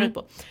den serien ut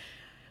på.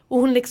 Och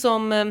hon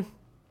liksom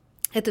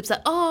är typ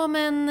såhär,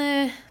 men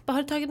vad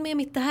har du tagit med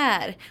mitt det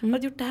här? Har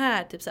du gjort det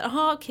här? Typ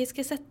såhär, okej, ska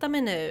jag sätta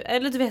mig nu?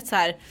 Eller du vet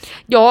såhär.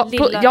 Ja,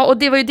 och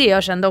det var ju det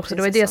jag kände också.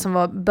 Det var ju det som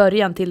var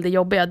början till det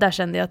jobbiga. Där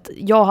kände jag att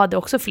jag hade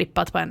också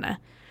flippat på henne.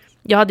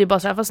 Jag hade ju bara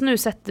såhär, fast nu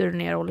sätter du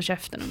ner och håller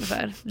käften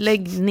ungefär.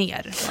 Lägg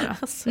ner bara.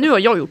 Alltså. Nu har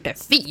jag gjort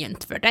det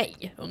fint för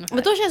dig ungefär.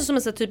 Men då känns det som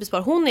en sån typisk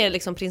par. Hon är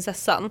liksom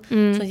prinsessan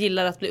som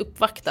gillar att bli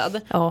uppvaktad.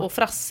 Ja. Och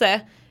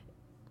Frasse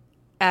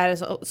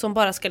är som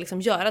bara ska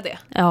liksom göra det.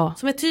 Ja.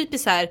 Som är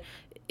typiskt här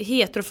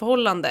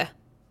heteroförhållande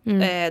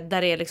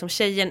där är liksom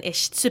tjejen är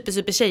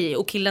super tjej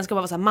och killen ska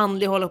bara vara så här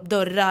manlig, hålla upp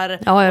dörrar,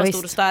 vara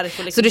stor och stark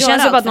och liksom. Så det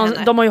känns som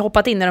att de har ju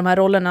hoppat in i de här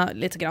rollerna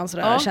lite grann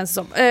sådär, känns det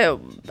som.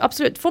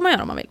 Absolut, får man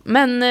göra om man vill.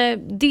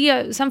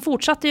 Men sen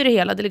fortsatte ju det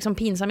hela, det liksom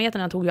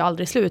pinsamheterna tog ju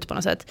aldrig slut på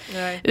något sätt.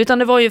 Nej. Utan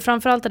det var ju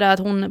framförallt det där att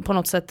hon på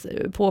något sätt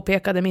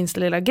påpekade minsta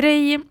lilla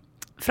grej.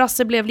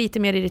 Frasse blev lite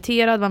mer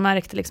irriterad, man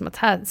märkte liksom att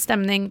här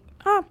stämning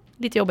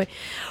lite jobbig.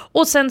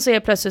 Och sen så är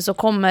plötsligt så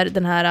kommer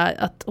den här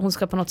att hon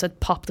ska på något sätt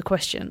pop the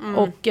question.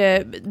 Och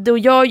då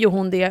gör ju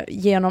hon det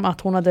genom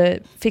att hon hade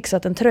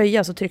fixat en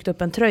tröja, så tryckt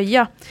upp en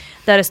tröja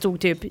där det stod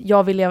typ,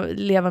 jag vill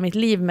leva mitt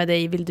liv med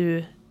dig, vill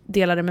du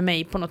dela det med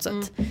mig på något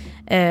sätt.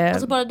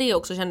 Alltså bara det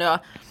också kände jag,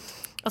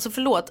 alltså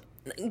förlåt,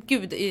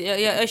 gud,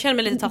 jag känner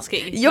mig lite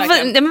taskig.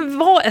 Men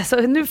vad, alltså,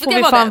 nu får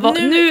vi fan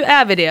nu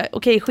är vi det.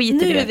 Okej, skit i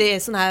det. Nu är vi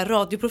såna här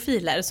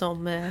radioprofiler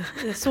som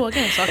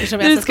sågar saker som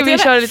jag nu ska vi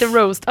köra lite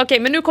roast. Okej,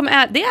 men nu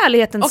kommer det är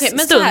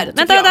ärlighetens stund.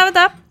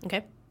 Vänta.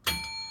 Okej.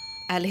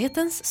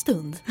 Ärlighetens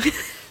stund.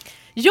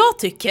 Jag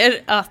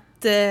tycker att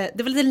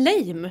det var lite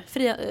lame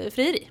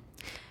frieri.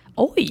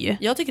 Oj!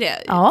 Jag tycker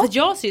det. Ja. För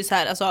jag ser ju så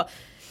här, alltså,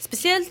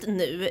 speciellt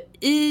nu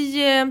i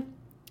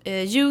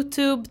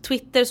YouTube,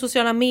 Twitter,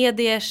 sociala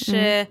mediers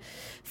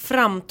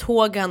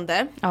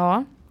framtågande.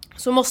 Ja.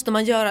 Så måste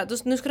man göra,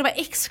 nu ska det vara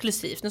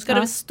exklusivt, nu ska det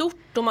vara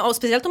stort och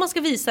speciellt om man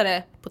ska visa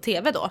det på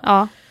tv då.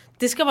 Ja.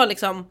 Det ska vara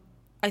liksom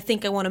I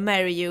think I wanna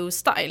marry you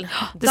style.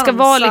 Det ska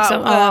vara liksom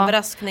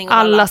överraskning och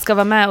alla ska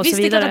vara med och visst,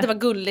 så vidare. Visst, det är klart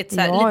att det var gulligt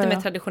såhär, lite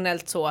mer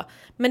traditionellt så.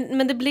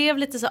 Men det blev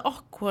lite så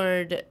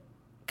awkward.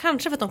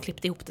 Kanske för att de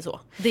klippte ihop det så.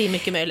 Det är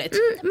mycket möjligt.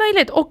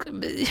 Möjligt. Och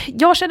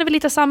jag känner väl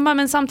lite samma,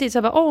 men samtidigt så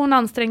jag bara, hon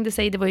ansträngde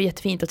sig, det var ju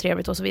jättefint och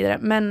trevligt och så vidare.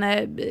 Men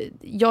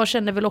jag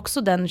kände väl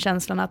också den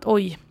känslan att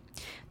oj,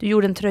 du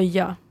gjorde en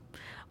tröja.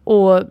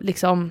 Och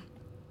liksom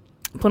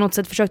på något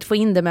sätt försökte få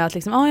in det med att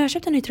liksom, jag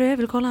köpte en ny tröja, jag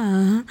vill kolla.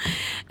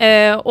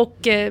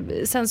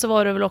 Sen så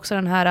var det väl också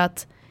den här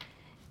att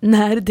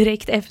när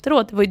direkt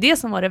efteråt, det var ju det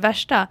som var det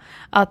värsta,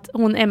 att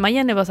hon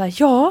Emma-Jenny var så här,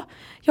 ja,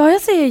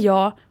 jag säger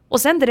ja.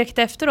 Och sen direkt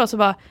efteråt så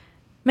bara,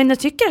 men jag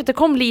tycker att det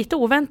kom lite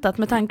oväntat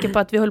med tanke på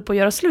att vi höll på att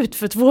göra slut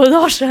för 2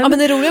 dagar sedan. Ja, men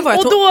det roliga var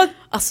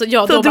att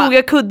då drog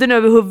jag kudden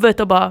över huvudet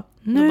och bara,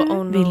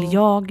 nu vill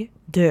jag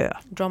dö.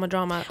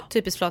 Drama,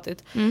 typiskt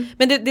flatigt.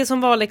 Men det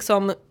som var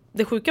liksom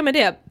det sjuka med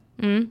det,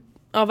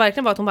 ja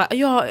verkligen var att hon bara,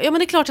 ja men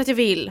det är klart att jag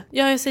vill.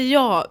 Ja, jag säger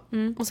ja.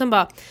 Och sen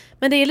bara,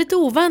 men det är lite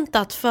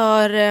oväntat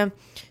för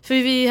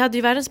vi hade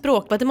ju världens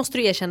bråk, det måste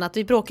du erkänna att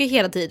vi bråkar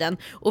hela tiden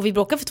och vi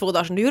bråkade för 2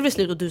 dagar sedan, då gjorde vi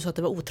slut och du sa att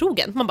det var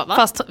otrogen. Man bara,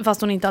 va?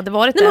 Fast hon inte hade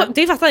varit det. Nej,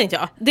 det fattade inte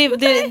jag.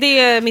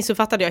 Det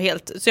missuppfattade jag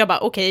helt. Så jag bara,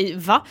 okej,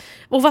 va?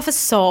 Och varför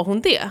sa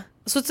hon det?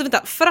 Så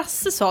vänta,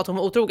 Frasse sa att hon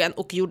var otrogen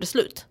och gjorde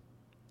slut.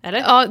 Eller?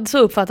 Ja, så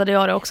uppfattade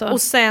jag det också.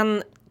 Och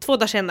sen 2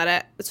 dagar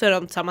senare så är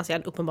de tillsammans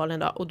igen uppenbarligen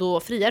då, och då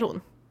friar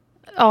hon.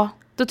 Ja,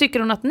 då tycker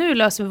hon att nu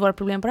löser vi våra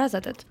problem på det här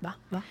sättet. Va?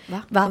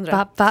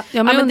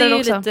 Ja, men det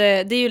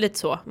är ju lite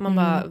så. Man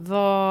bara,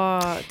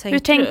 vad tänkte du? Hur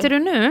tänkte du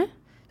nu?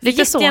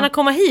 Lite så. Gärna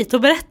komma hit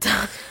och berätta.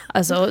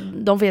 Alltså,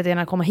 de får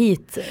gärna komma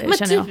hit, men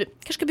känner jag.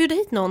 Kanske ska bjuda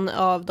hit någon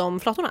av de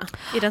flatorna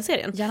i den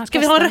serien. Gärna ska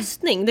vi ha en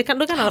röstning? Då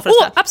kan alla få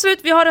rösta. Absolut,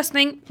 vi har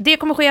röstning. Det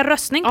kommer ske en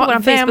röstning på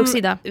vår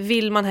Facebook-sida.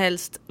 Vill man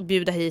helst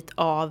bjuda hit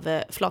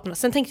av flatorna?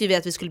 Sen tänkte vi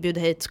att vi skulle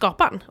bjuda hit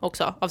skaparen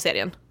också av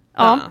serien.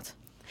 Ja,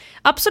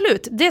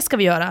 absolut. Det ska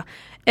vi göra.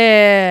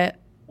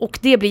 Och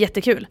det blir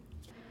jättekul.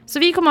 Så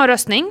vi kommer ha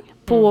röstning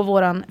på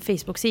våran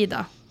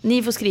Facebook-sida.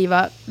 Ni får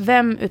skriva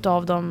vem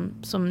utav dem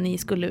som ni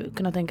skulle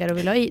kunna tänka er att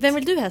vilja ha hit. Vem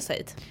vill du helst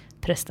hit?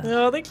 Prästen.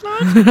 Ja, det är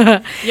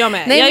klart. Jag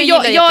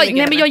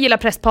med. Jag gillar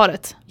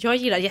prästparet. Jag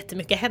gillar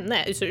jättemycket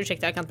henne.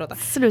 Ursäkta, jag kan inte prata.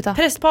 Sluta.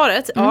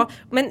 Prästparet, ja.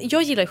 Men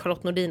jag gillar ju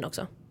Charlotte Nordin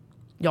också.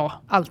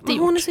 Ja, alltid gjort.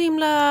 Hon är så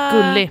himla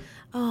gullig.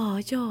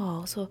 Ja,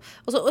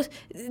 och så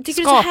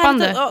tycker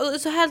skapande. Det är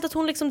så härligt att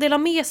hon liksom delar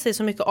med sig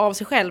så mycket av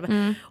sig själv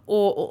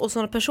och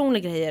sådana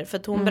personliga grejer, för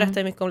att hon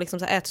berättar mycket om liksom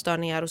så här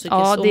ätstörningar och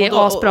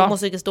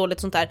psykiskt dåligt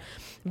sånt där,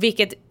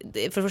 vilket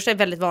för det första är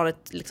väldigt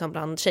vanligt liksom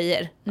bland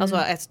tjejer, alltså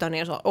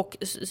ätstörningar och så, och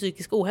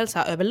psykisk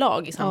ohälsa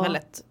överlag i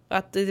samhället,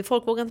 att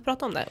folk vågar inte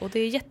prata om det, och det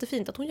är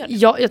jättefint att hon gör det.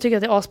 Ja, jag tycker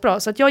att det är asbra,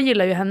 så att jag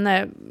gillar ju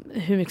henne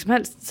hur mycket som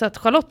helst, så att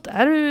Charlotte,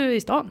 är du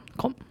i stan?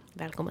 Kom.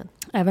 Välkommen.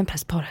 Även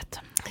prästparet.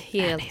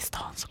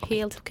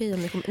 Helt okej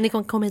om ni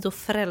kommer komma hit och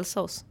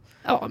frälsa oss.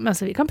 Ja, men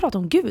så vi kan prata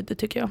om Gud,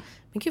 tycker jag.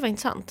 Men gud vad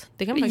intressant.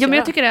 Det kan man men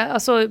jag tycker det,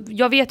 alltså,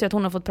 jag vet ju att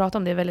hon har fått prata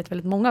om det väldigt,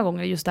 väldigt många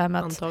gånger, just det här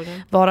med att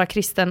vara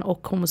kristen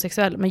och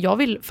homosexuell. Men jag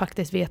vill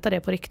faktiskt veta det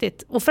på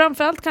riktigt. Och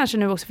framförallt kanske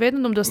nu också, för jag vet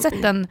inte om du har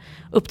sett en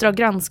Uppdrag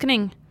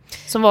granskning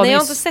som var. Nej, jag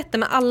har inte sett det,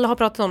 men alla har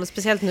pratat om det,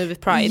 speciellt nu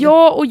vid Pride.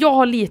 Ja, och jag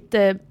har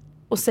lite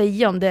att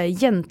säga om det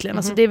egentligen.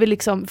 Alltså det är väl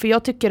liksom, för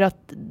jag tycker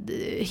att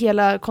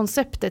hela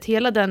konceptet,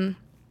 hela den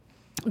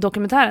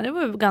dokumentären, det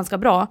var ganska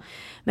bra,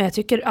 men jag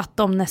tycker att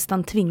de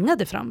nästan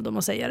tvingade fram dem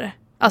att säga det.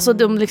 Alltså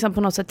de liksom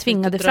på något sätt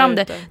tvingade fram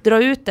det,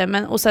 dra ut det,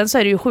 men, och sen så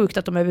är det ju sjukt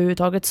att de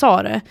överhuvudtaget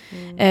sa det.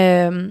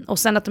 Och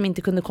sen att de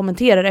inte kunde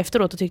kommentera det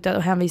efteråt och tyckte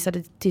och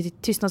hänvisade till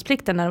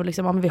tystnadsplikten när de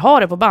liksom, men vi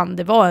har det på band,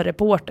 det var en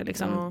reporter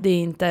liksom. Det är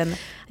inte en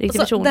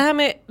riktig person. Det här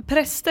med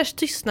prästers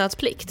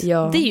tystnadsplikt,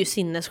 det är ju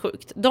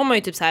sinnessjukt. De har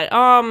ju typ så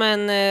här,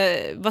 men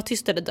vad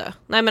tyst är det dö?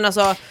 Nej men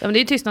alltså, ja, men det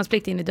är ju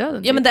tystnadsplikt in i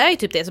döden. Ja, men det är ju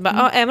typ det, så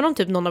bara, även om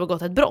typ någon har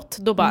begått ett brott,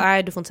 då bara,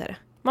 nej du får inte säga det.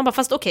 Man bara,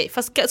 fast okej,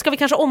 ska vi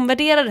kanske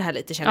omvärdera det här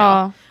lite, känner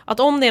jag. Att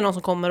om det är någon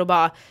som kommer och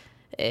bara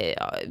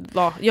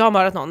jag har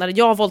mördat någon, eller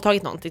jag har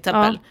våldtagit någon till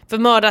exempel. För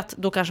mördat,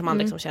 då kanske man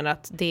liksom känner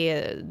att det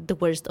är the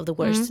worst of the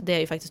worst. Det är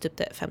ju faktiskt typ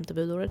det 5:e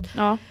budordet.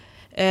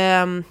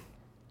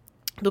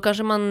 Då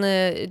kanske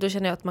då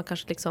känner jag att man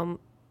kanske liksom,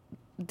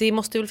 det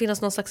måste väl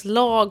finnas någon slags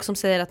lag som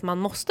säger att man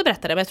måste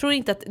berätta det. Men jag tror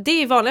inte att, det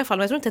är i vanliga fall,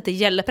 men jag tror inte att det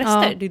gäller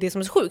präster. Det är det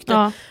som är så sjukt.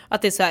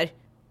 Att det är så här,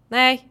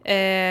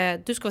 nej,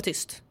 du ska vara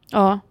tyst.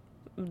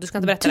 Du ska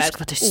inte berätta det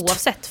här,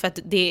 oavsett, för att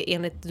det är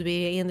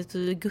enligt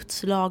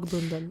Guds lag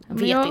bunden.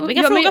 Vi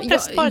kan fråga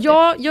prästparet.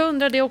 Jag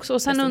undrar det också.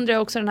 Och sen undrar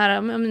jag också den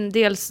här,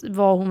 dels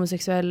var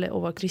homosexuell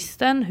och var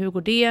kristen, hur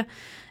går det?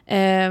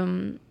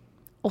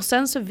 Och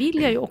sen så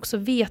vill jag ju också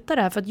veta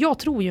det här, för att jag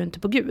tror ju inte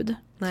på Gud.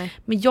 Nej.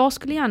 Men jag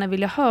skulle gärna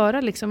vilja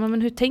höra liksom,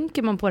 men hur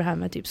tänker man på det här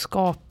med typ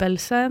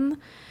skapelsen?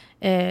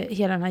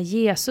 hela den här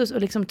Jesus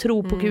och liksom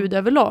tro på Gud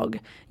överlag.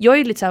 Jag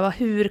är lite så här,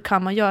 hur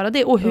kan man göra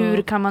det? Och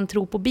hur kan man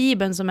tro på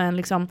Bibeln som en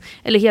liksom,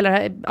 eller hela det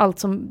här, allt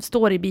som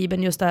står i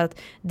Bibeln, just det här att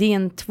det är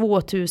en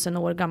 2000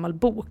 år gammal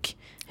bok.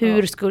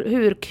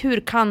 Hur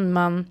kan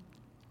man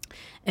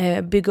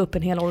bygga upp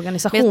en hel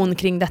organisation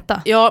kring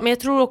detta? Ja, men jag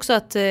tror också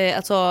att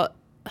alltså,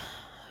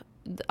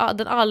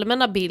 den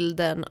allmänna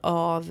bilden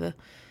av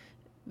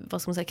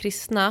vad ska man säga,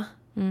 kristna,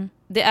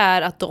 det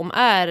är att de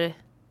är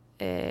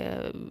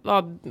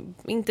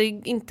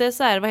inte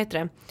så här, vad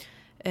heter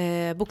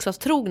det,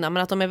 bokstavstrogna,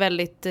 men att de är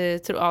väldigt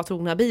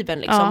trogna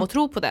Bibeln liksom, och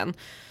tror på den.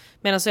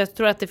 Men alltså jag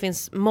tror att det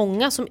finns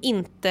många som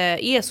inte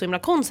är så himla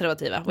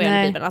konservativa vad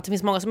gäller Bibeln. Att det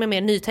finns många som är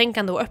mer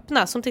nytänkande och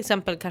öppna. Som till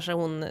exempel kanske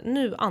hon,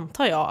 nu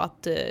antar jag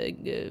att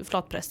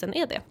flatprästen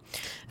är det.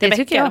 Det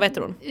tycker jag. Vad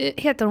heter hon?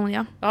 Heter hon,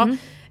 ja.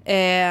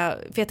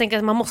 För jag tänker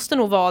att man måste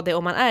nog vara det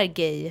om man är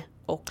gay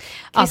och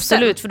kristen.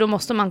 Absolut, för då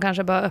måste man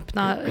kanske bara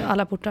öppna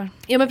alla portar.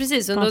 Ja, men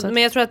precis. Men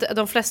jag tror att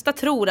de flesta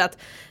tror att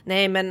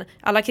nej, men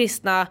alla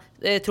kristna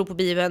tror på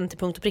Bibeln till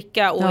punkt och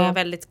pricka och är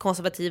väldigt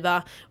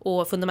konservativa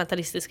och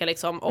fundamentalistiska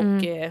liksom, och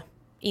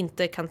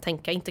inte kan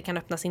tänka, inte kan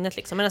öppna sinnet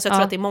liksom. Men alltså, jag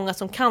tror att det är många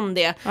som kan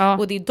det.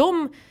 Och det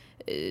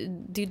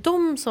är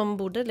de som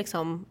borde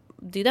liksom,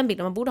 det är den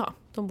bilden man borde ha.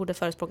 De borde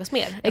förespråkas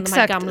mer. Exakt, än de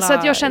här gamla, så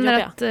att jag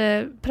känner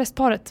att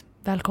prästparet,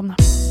 välkomna.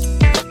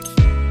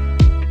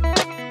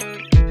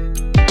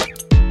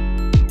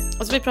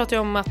 Alltså vi pratar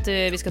ju om att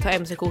vi ska ta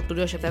MC-kort och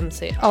du har köpt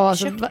MC. Ja,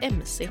 alltså,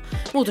 MC.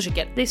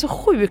 Motorcykel. Det är så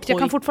sjukt, jag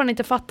kan fortfarande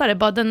inte fatta det.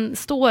 Bara den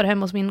står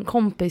hemma hos min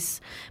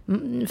kompis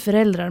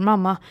föräldrar,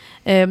 mamma,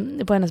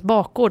 på hennes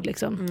bakgård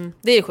liksom.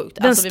 Det är sjukt.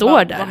 Den alltså,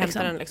 står där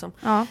liksom. Den, liksom.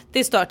 Ja. Det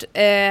är stört.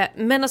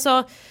 Men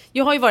alltså,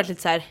 jag har ju varit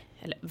lite så här,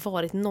 eller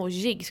varit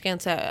nojig, ska jag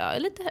inte säga,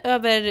 lite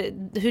över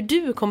hur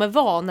du kommer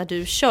vara när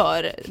du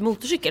kör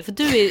motorcykel. För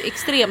du är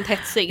extremt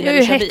hetsig när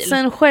du kör bil. Jag är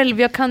hetsen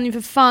själv, jag kan ju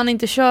för fan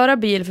inte köra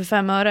bil för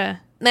 5 öre.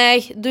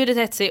 Nej, du är lite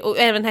hetsig, och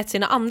även hetsig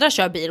när andra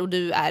kör bil och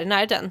du är i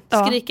närheten.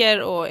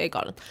 Skriker och är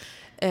galen.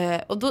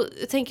 Och då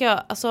tänker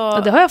jag, alltså...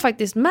 Ja, det har jag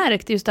faktiskt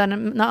märkt just där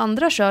när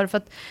andra kör, för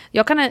att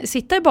jag kan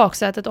sitta i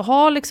baksätet och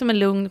ha liksom en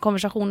lugn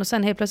konversation och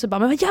sen helt plötsligt bara,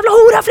 men jävla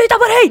hora, flytta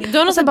på dig! Du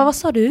har någon sen bara, vad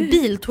sa du?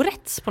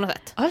 Biltourettes på något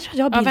sätt. Ja,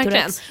 jag har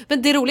biltourettes. Ja,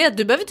 men det roliga är att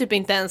du behöver typ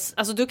inte ens,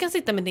 alltså du kan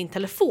sitta med din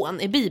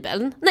telefon i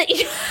Bibeln. Nej!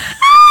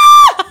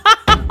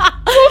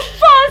 Vad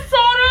fan sa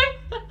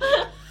du?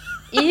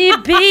 I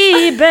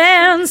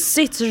Bibeln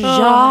sitter jag.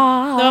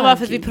 Det var bara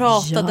för att vi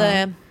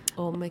pratade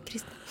om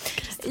kristna.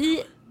 I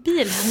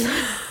bilen.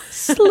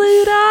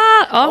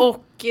 Sluta!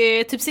 Och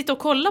typ sitta och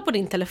kolla på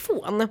din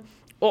telefon.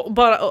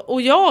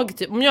 Och jag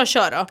typ, om jag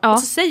kör då, och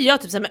så säger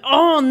jag typ så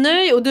här,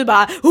 nej, och du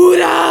bara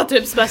hurra,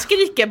 typ så bara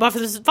skriker bara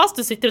fast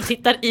du sitter och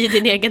tittar i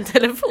din egen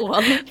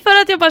telefon.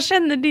 För att jag bara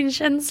känner din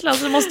känsla,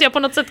 så måste jag på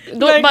något sätt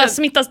då bara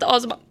smittas det av,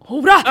 så bara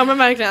hurra. Ja, men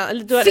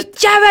verkligen. Du har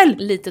jävel!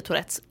 Lite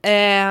Tourettes.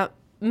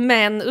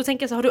 Men då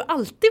tänker jag så, har du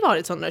alltid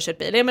varit sån när du kört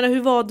bil? Jag menar,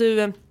 hur var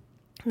du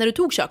när du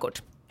tog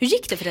körkort? Hur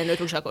gick det för dig när du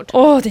tog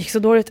körkort? Det gick så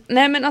dåligt.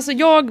 Nej, men alltså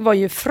jag var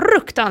ju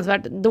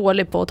fruktansvärt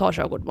dålig på att ta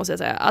körkort, måste jag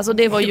säga. Alltså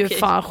det var ju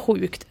fan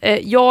sjukt.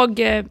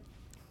 Jag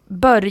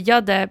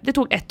började, det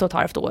tog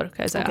 1,5 år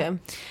kan jag säga. Okay.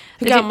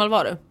 Hur gammal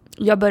var du?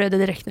 Jag började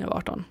direkt när jag var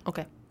 18.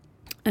 Okay.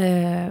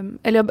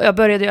 Eller jag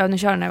började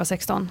övningsköra när jag var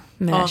 16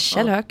 med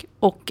källhök.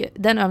 Och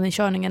den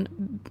övningskörningen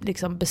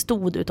liksom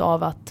bestod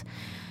utav att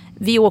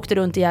vi åkte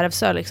runt i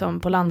Järvsö liksom,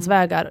 på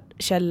landsvägar.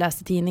 Kjell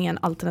läste tidningen,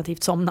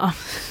 alternativt somna.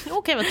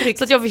 Okej, vad tryggt.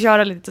 Så att jag fick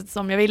köra lite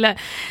som jag ville.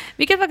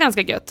 Vilket var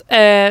ganska gött.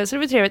 Så det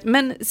var trevligt.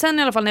 Men sen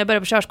i alla fall när jag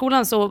började på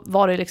körskolan så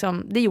var det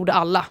liksom, det gjorde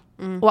alla.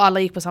 Och alla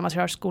gick på samma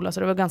körskola, så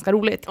det var ganska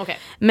roligt. Okay.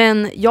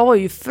 Men jag var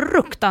ju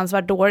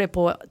fruktansvärt dålig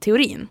på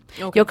teorin.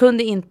 Okay. Jag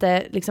kunde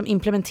inte liksom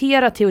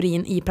implementera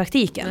teorin i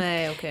praktiken.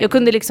 Nej, okay. Jag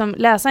kunde liksom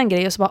läsa en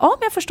grej och så bara, men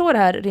jag förstår det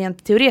här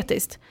rent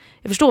teoretiskt.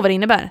 Jag förstår vad det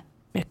innebär.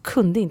 Men jag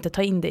kunde inte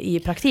ta in det i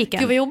praktiken.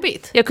 Gud vad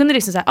jobbigt. Jag kunde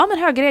liksom säga, men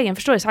högerregeln,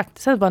 förstår jag sagt.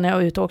 Sen bara när jag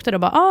var ute och åkte, då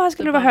bara, här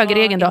skulle det vara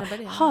högerregeln då.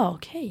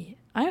 Okej,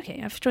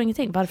 jag förstår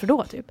ingenting. Varför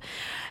då, typ?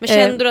 Men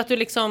kände du att du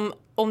liksom,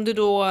 om du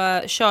då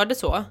körde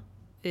så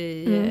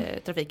i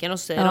trafiken och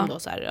så säger de då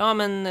så här,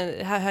 men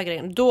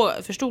högerregeln, då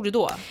förstod du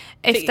då?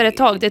 Efter ett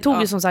tag, det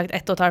tog ju som sagt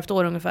 1,5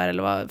 år ungefär,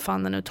 eller vad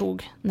fan det nu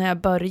tog, när jag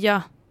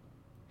började.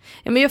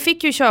 Ja, men jag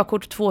fick ju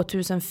körkort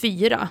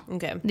 2004.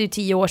 Okay. Det är ju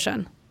 10 år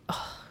sedan.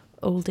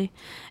 Oldie.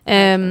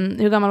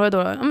 Hur gammal var jag då?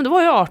 Ja, men då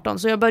var jag 18,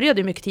 så jag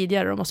började ju mycket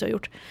tidigare, då måste jag ha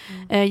gjort.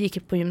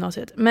 Gick på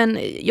gymnasiet. Men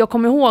jag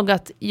kommer ihåg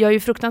att jag är ju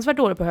fruktansvärt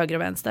dålig på höger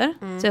och vänster.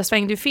 Så jag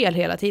svängde ju fel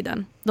hela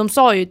tiden. De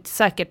sa ju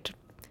säkert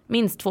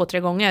minst 2-3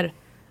 gånger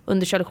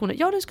under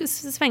körlektionen, du skulle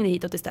svänga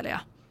hitåt istället,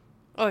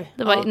 Oj,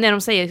 det var när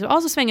de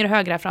säger så svänger du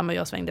höger här framme och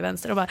jag svängde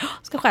vänster. Och bara,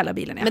 ska stjäla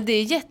bilen, Men det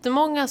är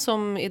jättemånga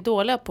som är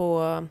dåliga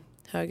på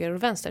höger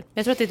och vänster.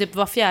 Jag tror att det är typ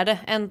var fjärde,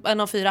 en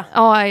av 4.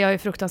 Ja, jag är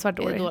fruktansvärt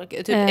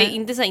dålig. Typ,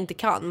 inte så inte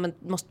kan, men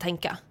måste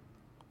tänka.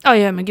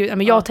 Ja, men gud,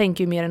 men jag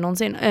tänker ju mer än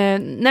någonsin.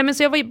 Nej, men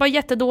så jag var bara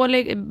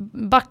jättedålig.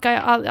 Backade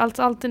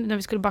alltid när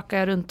vi skulle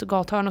backa runt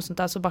gathörn och sånt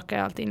där, så backade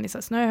jag alltid in i så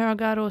här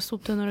snöhögar och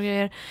soptunnor och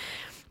grejer.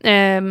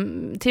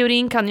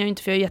 Teorin kan jag ju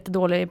inte, för jag är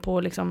jättedålig på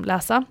att liksom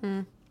läsa.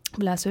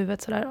 läsa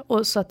huvudet sådär.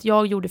 Och så att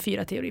jag gjorde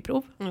 4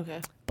 teoriprov. Okay.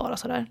 Bara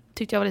sådär.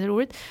 Tyckte jag var lite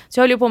roligt. Så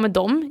jag höll ju på med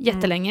dem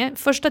jättelänge.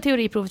 Första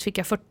teoriprovet fick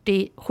jag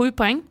 47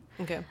 poäng.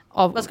 Okay.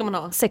 Av vad ska man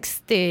ha?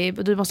 60,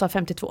 du måste ha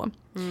 52.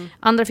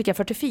 Andra fick jag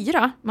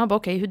 44. Man bara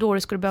okej, hur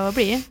dåligt skulle det behöva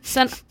bli?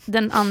 Sen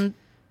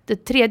det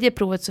tredje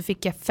provet så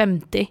fick jag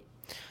 50.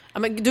 Ja,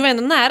 men du var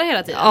ändå nära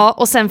hela tiden. Ja,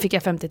 och sen fick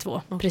jag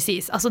 52.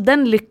 Precis. Alltså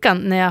den lyckan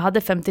när jag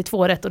hade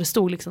 52 rätt och det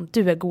stod liksom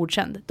du är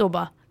godkänd. Då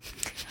bara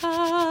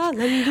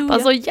var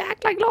så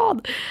jäkla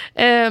glad.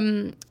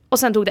 Och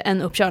sen tog det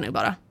en uppkörning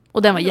bara.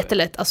 Och den var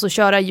jättelätt. Alltså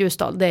köra i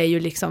Ljusdal, det är ju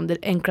liksom det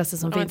enklaste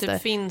som finns typ där.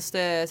 Finns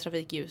det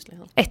trafikljus?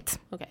 Liksom? 1.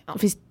 Okay, Det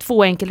finns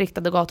 2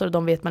 enkelriktade gator och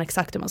de vet man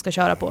exakt hur man ska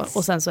köra på.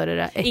 Och sen så är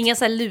det 1. Inga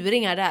så här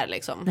luringar där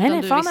liksom?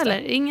 Nej, fan eller.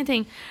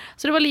 Ingenting.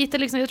 Så det var lite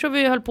liksom, jag tror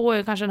vi höll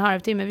på kanske en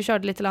halvtimme. Vi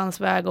körde lite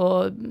landsväg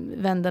och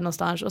vände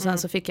någonstans. Och sen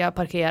så fick jag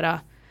parkera.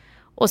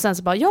 Och sen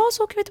så bara, ja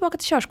så åker vi tillbaka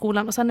till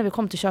körskolan. Och sen när vi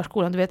kom till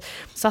körskolan, du vet,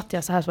 satt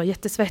jag så här så var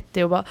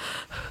jättesvettig och bara,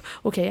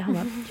 okej, han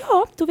bara,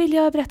 ja då vill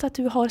jag berätta att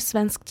du har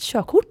svenskt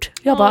körkort.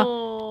 Jag bara,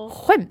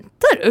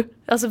 skämtar du?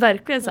 Alltså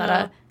verkligen så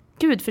här,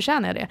 gud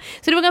förtjänar jag det.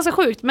 Så det var ganska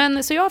sjukt,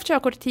 men så jag har haft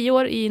körkort i 10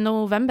 år i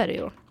november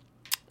i år.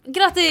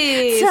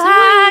 Grattis!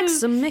 Tack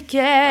så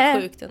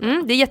mycket! Sjukt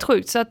det är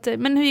jättesjukt. Så att,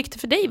 men hur gick det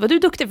för dig? Var du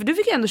duktig? För du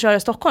fick ändå köra i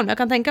Stockholm. Jag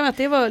kan tänka mig att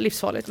det var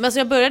livsfarligt. Men så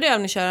jag började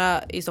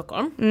övningsköra i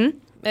Stockholm.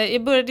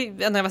 Jag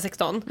började när jag var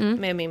 16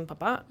 med min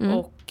pappa.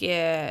 Och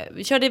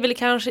vi körde väl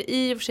kanske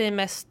i och för sig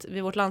mest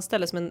vid vårt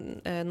landställe som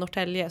en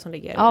Norrtälje som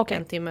ligger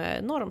en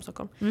timme norr om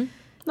Stockholm.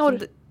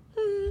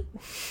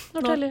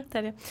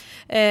 Norrtälje.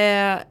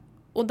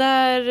 Och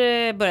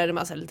där började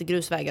man lite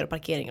grusvägar och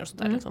parkeringar och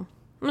sånt där liksom.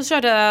 Men så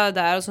körde jag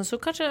där och sen så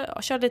kanske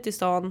jag körde till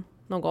stan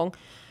någon gång.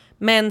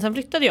 Men sen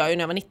flyttade jag ju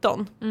när jag var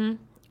 19.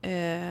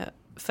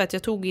 För att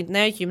jag tog inte, när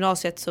jag gick i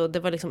gymnasiet så det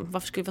var liksom,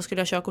 vad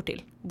skulle jag körkort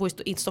till? Bo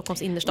i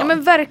Stockholms innerstad. Ja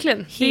men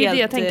verkligen, det är helt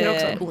det jag tänker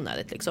också.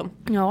 Onödigt liksom.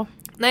 Ja.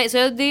 Nej, så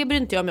det brydde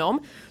inte jag mig om.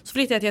 Så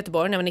flyttade jag till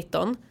Göteborg när jag var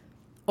 19.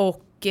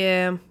 Och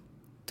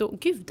då,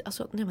 gud,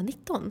 alltså när jag var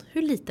 19,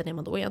 hur liten är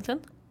man då egentligen?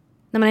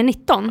 När man är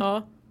 19?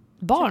 Ja.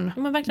 Barn.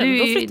 Ja, men verkligen,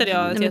 då flyttade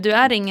jag till du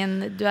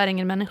är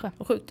ingen människa.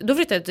 Sjukt. Då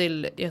flyttade jag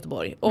till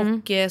Göteborg.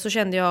 Och så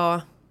kände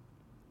jag,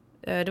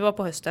 det var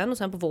på hösten och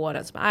sen på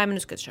våren så nej men nu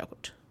ska jag till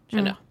körkort,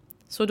 kände jag.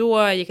 Så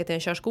då gick jag till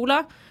en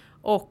körskola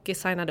och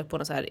signade upp på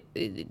något så här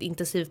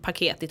intensiv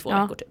paket i 2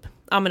 veckor typ.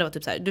 Ja men det var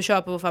typ så här, du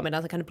kör på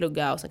förmiddagen, sen kan du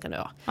plugga och sen kan du,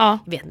 jag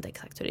vet inte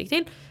exakt hur det gick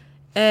till.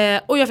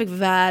 Och jag fick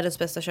världens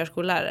bästa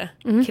körskollärare,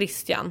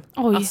 Christian.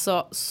 Oj.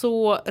 Alltså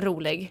så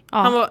rolig.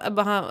 Han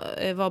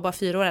var bara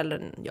 4 år äldre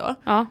än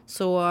jag.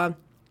 Så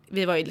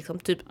vi var ju liksom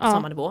typ på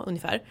samma nivå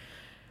ungefär.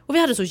 Och vi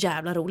hade så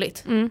jävla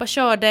roligt. Bara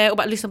körde och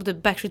bara lyssnade på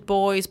typ Backstreet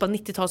Boys, bara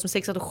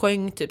 90-talsmusik, satt och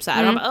sjöng typ så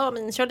här. Han bara,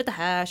 men kör lite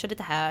här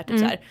typ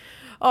så här.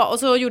 Ja, och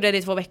så gjorde jag det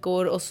i 2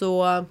 veckor och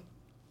så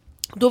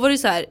då var det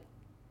så här,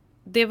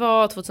 det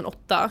var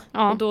 2008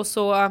 och då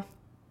så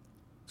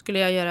skulle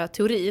jag göra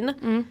teorin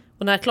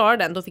och när jag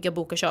klarade den då fick jag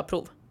boka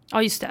körprov.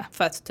 Ja, just det.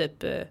 För att typ,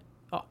 det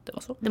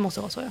var så. Det måste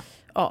vara så, ja.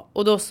 Ja,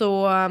 och då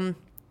så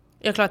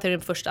jag klarade teorin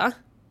på första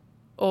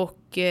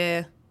och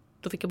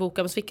då fick jag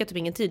boka, men så fick jag typ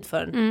ingen tid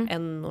för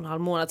 1,5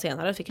 månad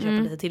senare fick jag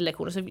köpa lite till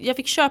lektioner. Så jag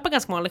fick köpa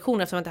ganska många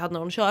lektioner eftersom jag inte hade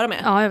någon att köra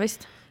med. Ja,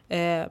 visst.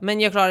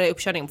 Men jag klarade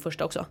uppkörningen på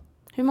första också.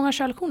 Hur många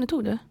körlektioner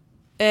tog du?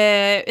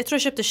 Jag tror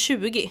jag köpte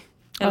 20.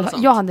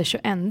 Jag hade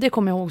 21, det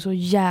kommer jag ihåg så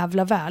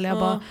jävla väl. Jag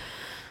bara...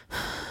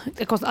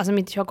 Alltså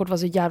mitt körkort var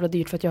så jävla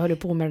dyrt för att jag höll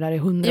på med det där i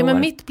 100 år. Ja,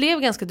 men mitt blev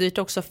ganska dyrt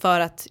också för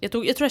att jag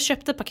tror jag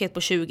köpte ett paket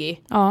på 20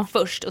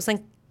 först och sen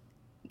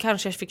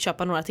kanske jag fick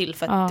köpa några till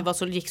för att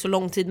det gick så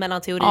lång tid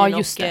mellan teorin och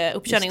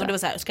uppkörning och det var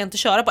så här, ska jag inte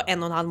köra på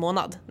 1,5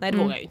 månad? Nej, det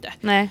vågar jag ju inte.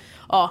 Nej.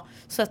 Ja,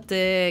 så att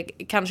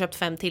kanske köpt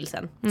 5 till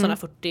sen. Sådana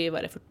 40, vad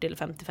är det, 40 eller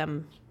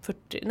 55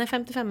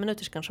 55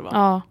 minuter kanske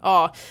var.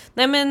 Ja.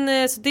 Nej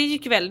men så det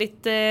gick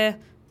väldigt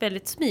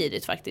väldigt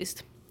smidigt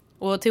faktiskt.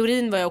 Och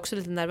teorin var jag också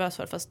lite nervös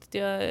för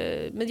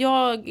men jag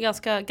har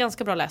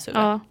ganska bra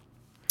läshuvud. Ja.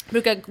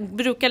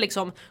 Brukar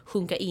liksom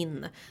sjunka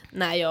in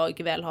när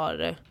jag väl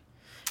har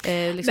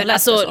liksom. Men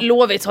alltså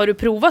Lovit, har du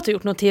provat och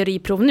gjort något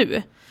teoriprov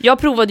nu? Jag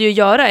provade ju att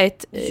göra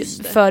ett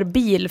för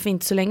bil för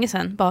inte så länge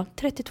sedan. Bara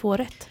 32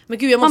 rätt. Men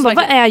gud, jag måste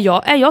vad är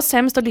jag? Är jag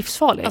sämst och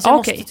livsfarlig? Alltså jag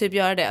måste typ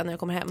göra det när jag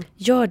kommer hem.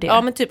 Gör det.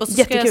 Ja men typ, och så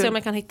ska jag se om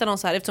jag kan hitta någon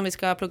så här, eftersom vi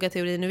ska plugga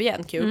teori nu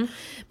igen, kul. Men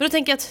då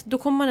tänker jag att då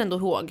kommer man ändå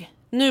ihåg.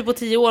 Nu på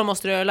 10 år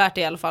måste du ha lärt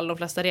dig i alla fall de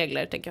flesta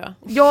regler, tänker jag.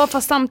 Ja,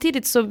 fast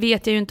samtidigt så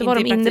vet jag ju inte vad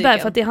de innebär,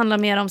 för att det handlar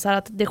mer om så här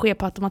att det sker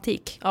på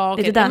automatik. Ja,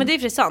 okay. Men det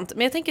är sant.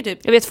 Men jag tänker typ...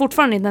 Jag vet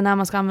fortfarande inte när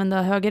man ska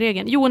använda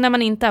högerregeln. Jo, när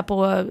man inte är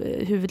på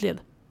huvudled.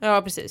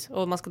 Ja, precis.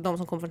 Och de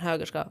som kommer från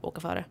höger ska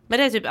åka före. Men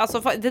det är typ,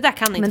 alltså, det där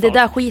kan inte. Men det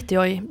där skiter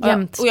jag i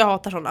jämt. Och jag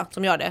hatar sådana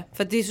som gör det.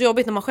 För det är så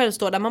jobbigt när man själv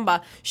står där, man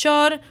bara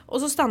kör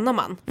och så stannar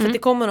man. För att det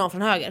kommer någon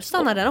från höger.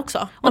 Stannar den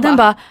också. Och den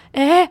bara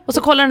och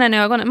så kollar den i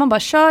ögonen. Man bara,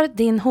 kör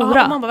din hora.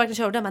 Ja, man bara verkligen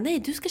kör. Och den bara, nej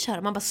du ska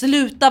köra. Man bara,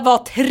 sluta vara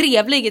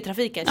trevlig i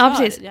trafiken. Kör. Ja,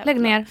 precis.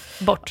 Lägg ner.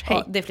 Bort. Hej.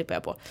 Ja, det flippar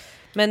jag på.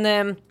 Men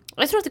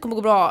jag tror att det kommer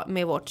gå bra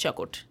med vårt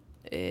körkort.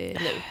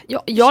 Nu.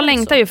 Jag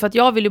längtar ju för att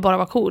jag vill ju bara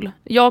vara cool.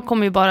 Jag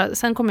kommer ju bara,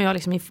 sen kommer jag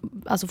liksom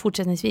alltså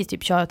fortsättningsvis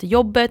typ köra till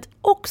jobbet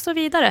och så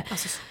vidare.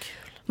 Alltså så kul.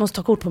 Måste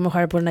ta kort på mig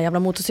själv på den där jävla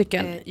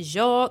motorcykeln.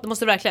 Ja, det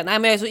måste verkligen. Nej,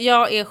 men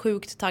jag är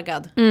sjukt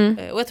taggad.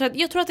 Och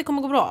jag tror att det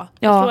kommer gå bra.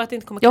 Ja. Jag tror att det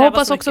inte kommer kräva jag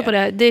hoppas så också mycket. på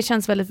det. Det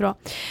känns väldigt bra.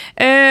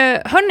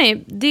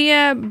 Hörni,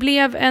 det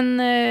blev en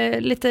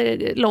lite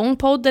lång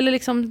podd. Eller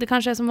liksom, det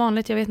kanske är som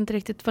vanligt. Jag vet inte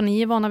riktigt vad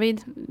ni är vana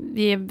vid.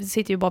 Vi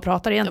sitter ju bara och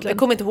pratar egentligen. Jag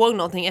kommer inte ihåg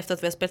någonting efter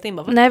att vi har spelat in.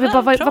 Nej,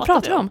 vad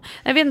pratar vi om?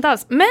 Jag vet inte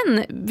alls.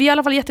 Men vi är i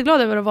alla fall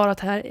jätteglada över att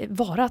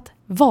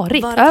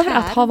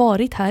ha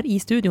varit här i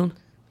studion.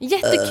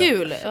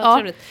 Jättekul. Ja,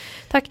 trevligt.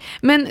 Tack.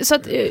 Men så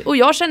att, och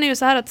jag känner ju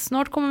så här att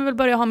snart kommer vi väl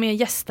börja ha mer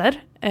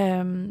gäster.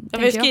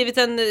 Vi har skrivit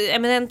en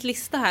eminent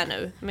lista här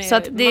nu med så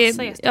att det,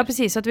 massa gäster. Ja,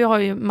 precis. Så att vi har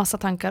ju massa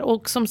tankar.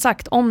 Och som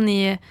sagt, om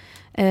ni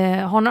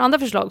har några andra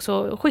förslag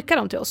så skicka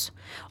dem till oss.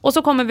 Och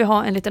så kommer vi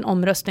ha en liten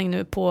omröstning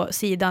nu på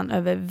sidan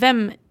över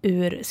vem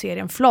ur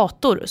serien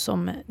Flator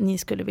som ni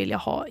skulle vilja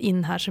ha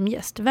in här som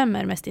gäst. Vem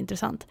är mest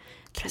intressant?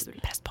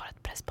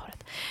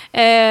 Pressparet.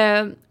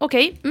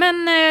 Okej,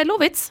 men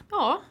Lovits.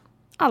 Ja.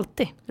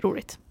 Alltid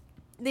roligt.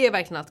 Det är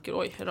verkligen alltid kul.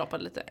 Oj, jag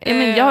rapade lite.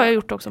 Men jag har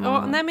gjort också.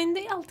 Ja, nej, men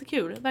det är alltid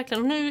kul.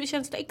 Verkligen. Och nu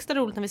känns det extra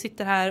roligt när vi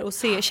sitter här och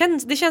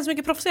ser. Det känns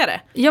mycket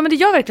proffsigare. Ja, men det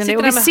gör verkligen det.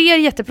 Och vi ser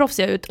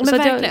jätteproffsiga ut. Men så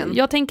att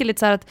jag tänker lite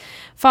så här att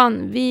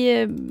fan,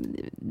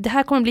 det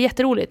här kommer bli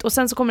jätteroligt. Och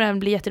sen så kommer det även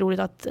bli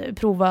jätteroligt att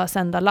prova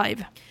sända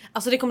live.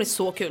 Alltså det kommer bli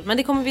så kul. Men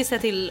det kommer vi säga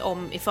till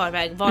om i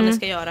förväg. Vad ni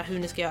ska göra, hur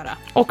ni ska göra.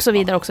 Och så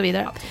vidare, och så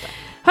vidare.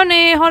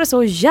 Hörrni, ha det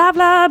så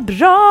jävla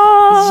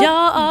bra!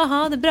 Ja,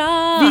 ha det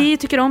bra! Vi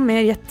tycker om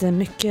er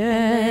jättemycket.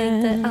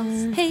 Inte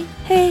alls. Hej!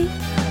 Hej!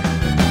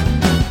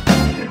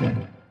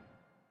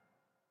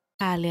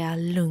 Härliga,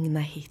 lugna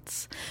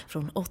hits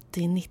från 80-,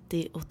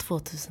 90- och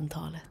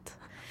 2000-talet.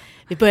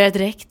 Vi börjar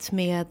direkt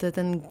med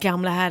den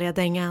gamla härliga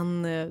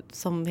dängan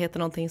som heter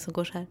någonting som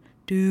går så här.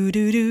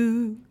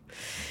 Du-du-du.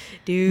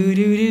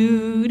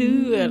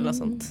 Du-du-du-du. Eller något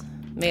sånt.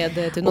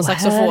 Med någon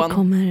saxofon. Och här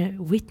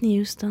kommer Whitney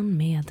Houston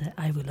med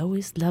I Will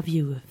Always Love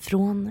You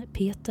från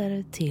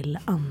Peter till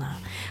Anna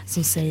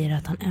som säger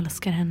att han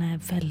älskar henne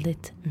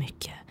väldigt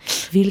mycket.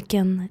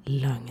 Vilken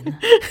lögn.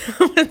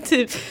 Men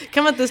typ,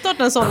 kan man inte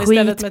starta en sån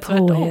istället med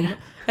tvärtom?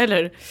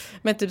 Eller?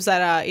 Men typ så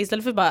här,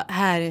 istället för bara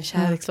här är en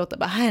kärlekslåt,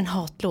 bara här är en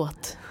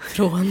hatlåt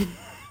från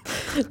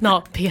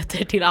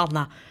Peter till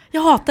Anna.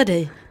 Jag hatar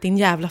dig, din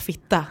jävla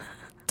fitta.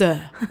 Dö.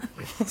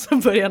 Och så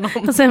börjar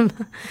någon. Och sen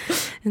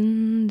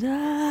And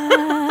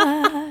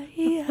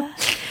I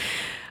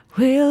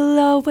will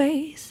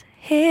always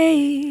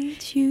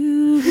hate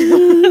you.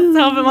 Så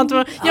har man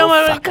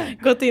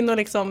har gått in och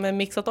liksom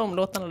mixat om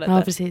låtarna lite.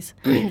 Ja, precis.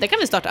 Det kan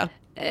vi starta.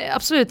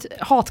 Absolut,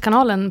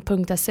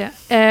 hatkanalen.se.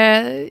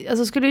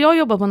 Alltså skulle jag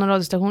jobba på någon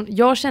radiostation,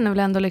 jag känner väl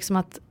ändå liksom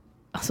att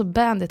alltså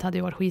Bandit hade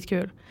ju varit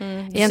skitkul.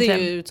 Det ser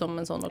ju ut som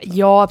en sån också.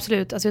 Ja,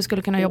 absolut. Alltså jag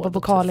skulle kunna jobba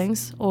på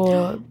Carlings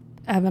och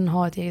även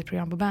ha ett eget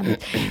program på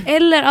Bandit.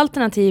 Eller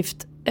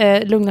alternativt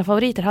Lugna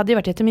favoriter hade ju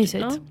varit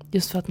jättemysigt. Ja.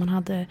 Just för att man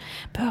hade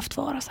behövt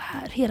vara så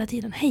här hela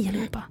tiden. Hej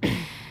allihopa.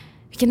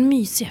 Vilken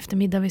mysig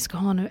eftermiddag vi ska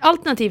ha nu.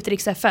 Alternativt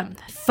Rix FM.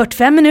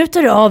 45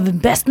 minuter av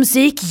bäst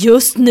musik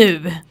just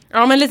nu.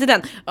 Ja, men lite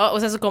den. Ja, och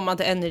sen så kommer man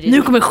till Energy.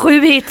 Nu kommer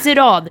 7 hits i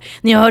rad.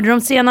 Ni hörde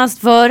dem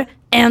senast för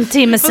en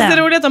timme sedan. Fast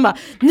det är roligt att de bara,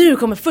 nu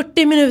kommer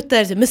 40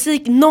 minuter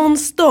musik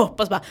non-stop.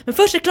 Och så bara, men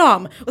först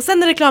reklam. Och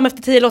sen är det reklam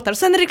efter 10 låtar. Och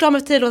sen är det reklam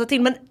efter 10 låtar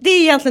till. Men det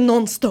är egentligen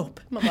non-stop.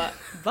 Man bara,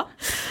 va?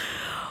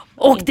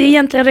 Och det är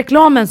egentligen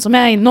reklamen som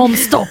är i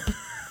non-stop.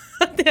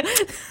 det är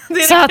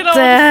reklam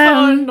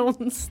för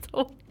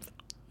non-stop.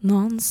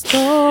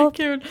 Non-stop.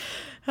 Kul.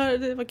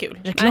 Det var kul.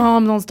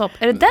 Reklam non-stop.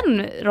 Är det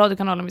den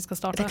radiokanalen vi ska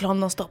starta?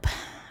 Reklam non-stop.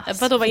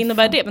 Vad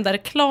innebär det? Men det är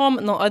reklam,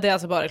 det är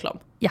alltså bara reklam.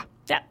 Ja.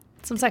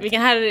 Som sagt.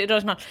 Vilken här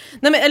radiokanal.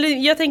 Nej, men eller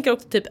jag tänker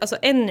också typ, alltså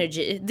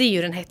Energy, det är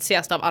ju den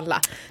hetsigaste av alla.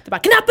 Det är bara,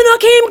 knappen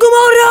och Kim, god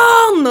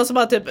morgon! Och så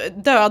bara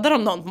typ dödar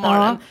de någon på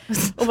morgonen. Ja.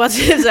 Och bara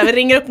typ så här, vi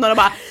ringer upp någon och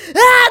bara,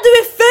 du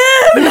är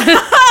ful!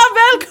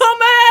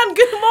 Välkommen!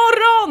 God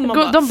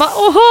morgon! De bara,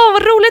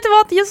 vad roligt det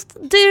var att just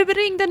du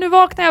ringde, nu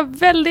vaknar jag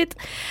väldigt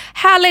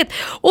härligt.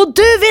 Och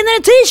du vinner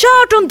en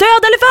t-shirt och en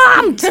död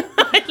elefant!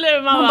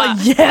 Man bara,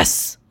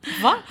 yes!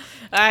 Va?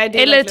 Nej,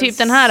 eller typ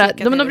den här,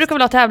 de brukar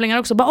väl ha tävlingar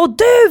också. Bara,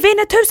 du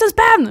vinner 1000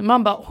 spänn!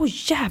 Man bara,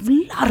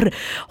 jävlar!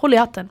 Håll i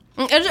hatten.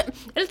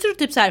 Eller tror du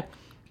typ så här,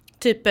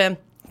 typ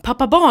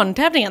pappa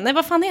barn-tävlingen? Nej,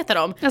 vad fan heter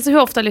de? Alltså hur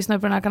ofta lyssnar du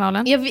på den här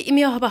kanalen? Men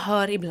jag bara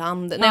hör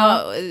ibland.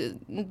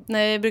 När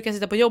jag brukar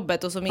sitta på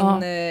jobbet och så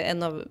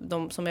en av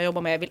de som jag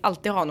jobbar med vill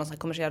alltid ha någon sån här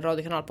kommersiell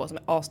radiokanal på som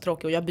är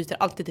astråkig. Och jag byter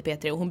alltid till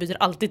P3 och hon byter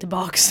alltid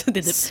tillbaks. Det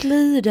är typ,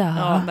 Slida.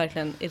 Ja,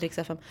 verkligen, i Rix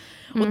FM.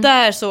 Och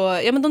där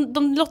så, ja men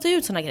de låter ju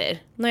ut såna grejer.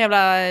 Någon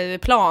jävla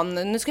plan.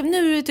 Nu ska vi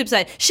nu typ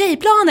såhär,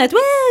 tjejplanet!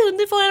 Woo!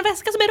 Du får en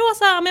väska som är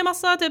rosa med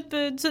massa typ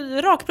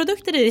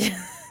rakprodukter i.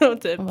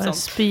 Och typ sånt.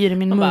 Spyr i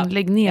min mun,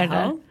 lägg ner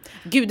där.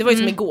 Gud, det var ju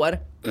som igår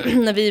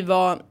när vi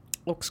var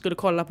och skulle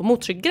kolla på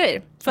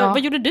motorcykelgrejer. Vad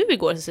gjorde du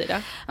igår,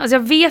 Cecilia? Alltså jag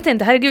vet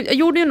inte, herregud, jag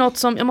gjorde ju något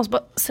som, jag måste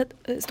bara sätta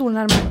stolen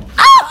närmare.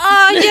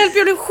 Hjälp,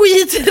 jag blev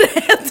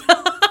skiträdd.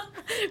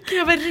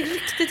 Jag var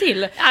riktigt till.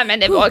 Nej, men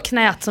det var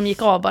knät som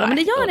gick av bara. Men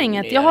det gör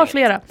inget, jag har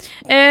flera.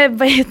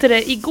 Vad heter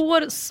det?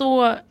 Igår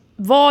så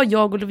var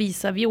jag och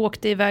Lovisa, vi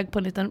åkte iväg på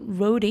en liten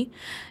roadie.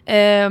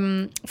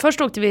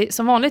 Först åkte vi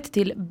som vanligt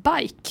till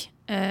Bike.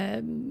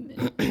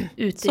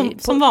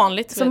 Som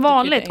vanligt. Som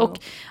vanligt. Och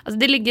alltså,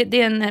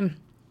 det är en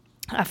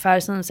affär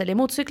som säljer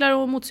motorcyklar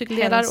och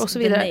motorcykeldelar och så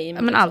vidare.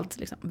 Men allt,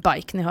 liksom.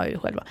 Bike, ni hör ju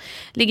själva.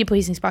 Ligger på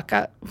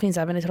Hisingsbacka, finns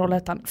även i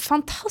Trollhättan.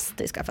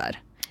 Fantastisk affär.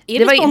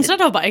 Är det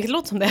sponsrad av Bike? Det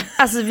låter som det.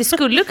 Alltså vi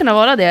skulle kunna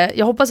vara det.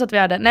 Jag hoppas att vi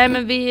är det. Nej,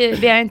 men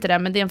vi är inte det,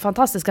 men det är en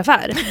fantastisk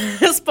affär.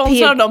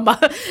 Sponsrar dem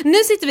bara. Nu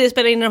sitter vi och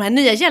spelar in de här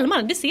nya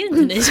hjälmarna. Det ser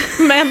inte ni.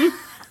 Men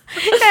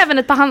jag har även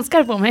ett par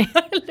handskar på mig.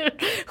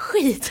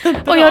 Skit.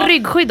 Och jag har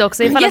ryggskydd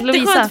också.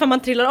 Jätteskönt för man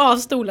trillar av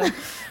stolen.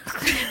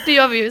 Det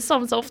gör vi ju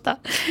som så ofta.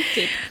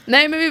 Typ.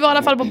 Nej, men vi var i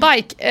alla fall på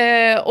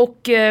Bike.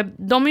 Och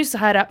de är ju så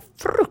här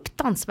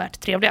fruktansvärt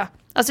trevliga.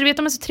 Alltså du vet,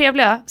 de är så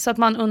trevliga så att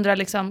man undrar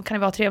liksom, kan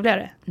det vara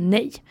trevligare?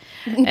 Nej.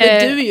 Men du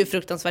är ju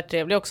fruktansvärt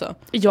trevlig också.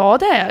 Ja,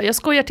 det är jag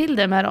skojar till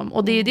det med dem.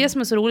 Och det är det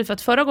som är så roligt, för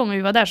att förra gången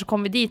vi var där så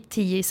kom vi dit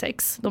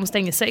 10:06. De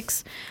stängde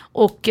 6.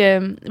 Och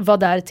var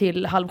där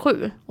till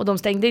 6:30. Och de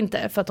stängde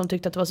inte för att de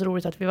tyckte att det var så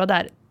roligt att vi var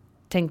där.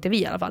 Tänkte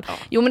vi i alla fall. Ja.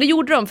 Jo, men det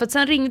gjorde de. För att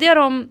sen ringde jag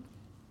dem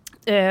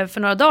för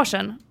några dagar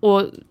sedan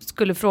och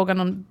skulle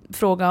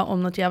fråga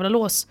om något jävla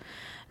lås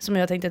som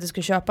jag tänkte att jag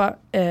skulle köpa.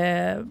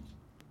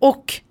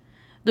 Och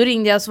då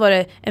ringde jag, så var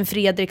det en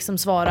Fredrik som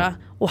svarade.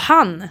 Och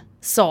han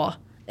sa,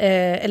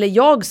 eller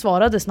jag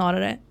svarade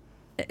snarare,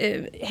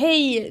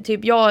 hej,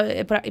 typ jag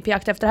är på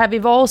jakt efter det här. Vi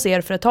var hos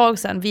er för ett tag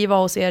sedan. Vi var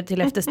hos er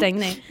till efter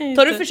stängning.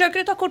 Försöker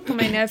du ta kort på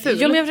mig när jag är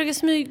ful? Ja, men jag försöker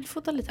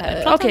smygfota lite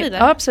här. Okej,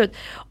 ja, absolut.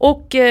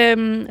 Och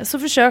så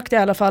försökte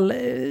jag i alla fall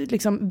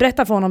liksom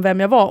berätta för honom vem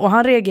jag var. Och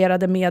han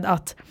reagerade med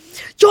att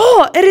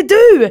ja, är det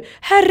du?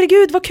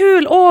 Herregud, vad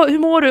kul. Hur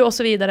mår du? Och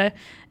så vidare.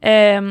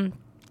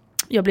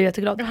 Jag blev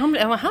jätteglad. Han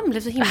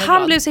blev så himla glad.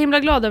 Han blev så himla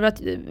glad över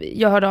att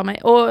jag hörde av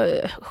mig. Och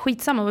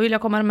skitsamma, vad vill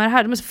jag komma med det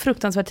här? De är så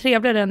fruktansvärt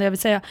trevliga, det enda jag vill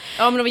säga.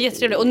 Ja, men de var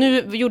jättetrevliga. Och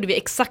nu gjorde vi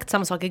exakt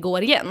samma sak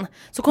igår igen.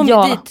 Så kom vi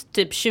dit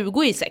typ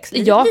 20:06.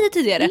 Lite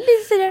tidigare.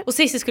 Och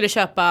Cissi skulle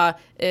köpa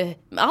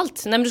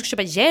allt. Nej, men du skulle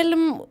köpa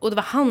hjälm. Och det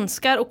var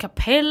handskar och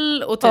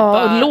kapell. Och typ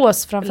och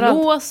lås framförallt.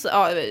 Lås,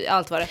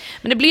 allt var det.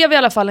 Men det blev i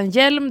alla fall en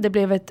hjälm. Det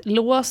blev ett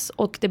lås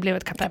och det blev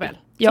ett kapell.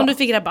 Som du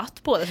fick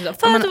rabatt på det. För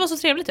att det var så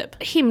trevligt typ.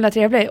 Himla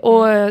trevlig.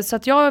 Och så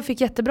att jag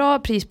fick jättebra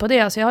pris på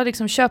det. Så jag har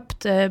liksom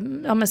köpt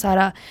så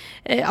här,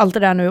 allt det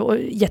där nu. Och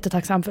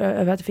jättetacksam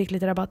över att jag fick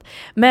lite rabatt.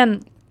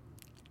 Men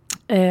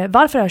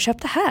varför har jag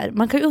köpt det här?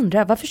 Man kan ju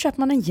undra, varför köper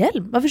man en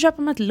hjälm? Varför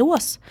köper man ett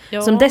lås?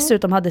 Ja. Som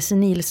dessutom hade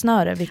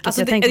senilsnöre. Vilket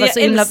alltså jag tänkte var så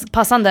himla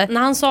passande.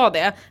 När han sa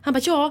det, han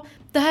bara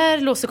det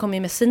här låset kommer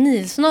ju med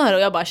senilsnöre.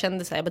 Och jag bara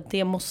kände så här,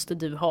 det måste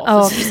du ha.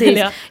 Ja, precis.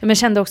 Men jag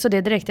kände också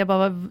det direkt. Jag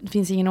bara, det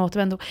finns ingen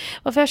återvändo.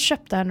 Varför har jag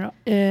köpt det här nu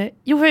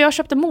då? För jag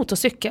köpte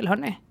motorcykel,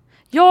 hörni.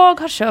 Jag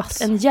har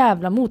köpt en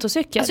jävla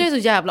motorcykel. Alltså jag är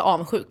så jävla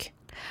avundsjuk.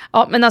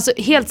 Ja, men alltså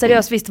helt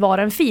seriöst, visst var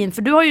den fin.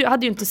 För du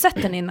hade ju inte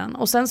sett den innan.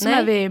 Och sen så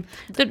när vi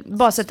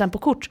bara sett den på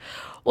kort.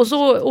 Och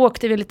så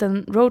åkte vi en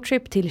liten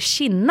roadtrip till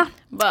Kina.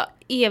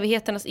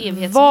 Evigheternas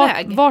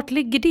evighetsväg. Vart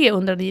ligger det,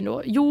 undrar ni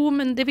då? Jo,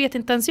 men det vet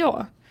inte ens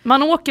jag.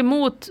 Man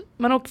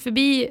åker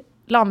förbi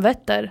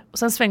Landvetter och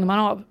sen svänger man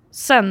av.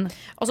 Sen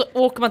och så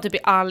åker man typ i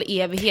all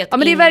evighet. Ja,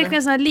 men det är verkligen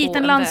en sån här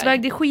liten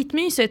landsväg. Det är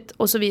skitmysigt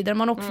och så vidare.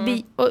 Man åker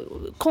förbi, och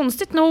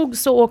konstigt nog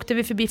så åkte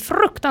vi förbi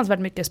fruktansvärt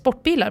mycket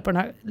sportbilar på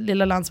den här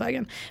lilla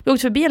landsvägen. Vi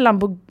åkte förbi en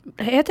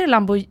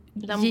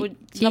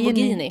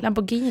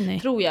Lamborghini.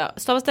 Tror jag.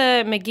 Stavas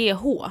det med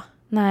GH?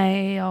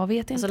 Nej, jag vet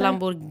inte. Alltså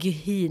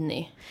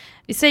Lamborghini.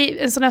 Vi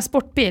säger en sån här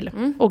sportbil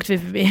åkte vi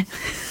förbi.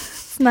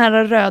 Sån här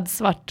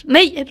röd-svart.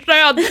 Nej,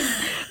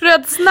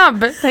 röd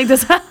snabb tänkte jag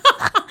så här.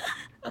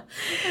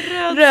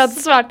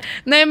 Röd-svart.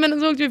 Nej,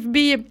 men så åkte vi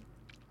förbi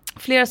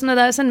flera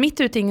sådana där. Sen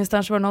mitt ute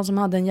ingenstans var det någon som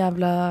hade en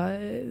jävla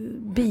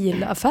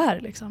bilaffär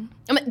liksom.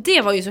 Ja, men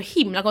det var ju så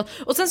himla gott.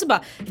 Och sen så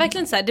bara,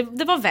 verkligen så här,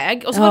 det var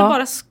väg. Och så var det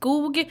bara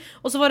skog.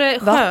 Och så var det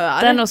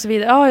vatten och så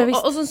vidare. Ja, jag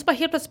visste. Och så bara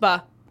helt plötsligt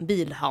bara,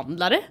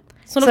 bilhandlare.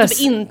 Som de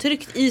typ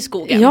intryckt i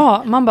skogen.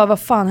 Ja, man bara,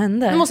 vad fan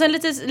hände? Men sen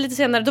lite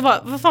senare, då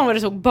var, vad fan var det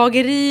så?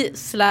 Bageri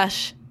 /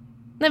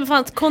 nej, vad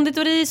fan,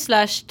 konditori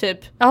 / typ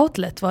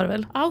outlet var det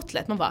väl?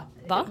 Outlet, man bara,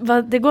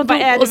 va? Det går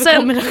inte.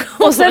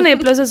 Och sen är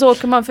plötsligt så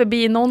åker man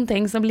förbi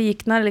någonting som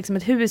liknar liksom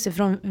ett hus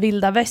ifrån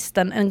vilda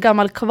västern, en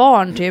gammal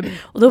kvarn typ.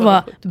 Och då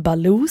var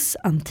Balus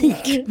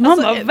antik. Man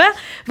bara, va?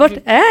 Vart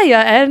är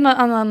jag? Är det någon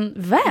annan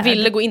värld?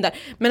 Ville gå in där.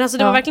 Men alltså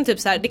det var verkligen typ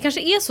så här, det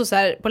kanske är så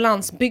här på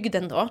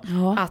landsbygden då,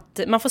 att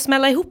man får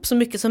smälla ihop så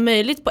mycket som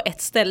möjligt på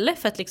ett ställe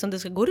för att liksom det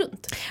ska gå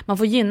runt. Man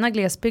får gynna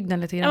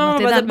glesbygden lite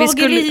grann. Ja,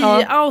 bageri,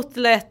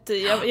 outlet,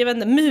 jag vet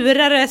inte,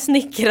 murare,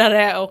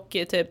 snickrare och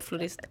typ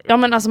florist. Ja,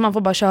 men alltså man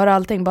får bara köra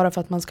allting bara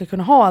för att man ska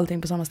kunna ha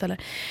allting på samma ställe.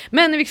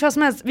 Men i vilket fall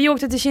som helst, vi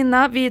åkte till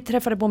Kina, vi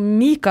träffade på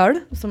Mikael,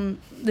 som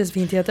det så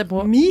fint heter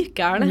på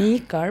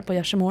Mikael på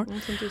Gärsemål,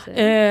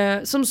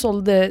 som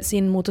sålde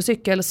sin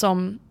motorcykel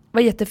som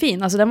var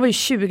jättefin. Alltså den var ju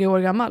 20 år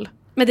gammal.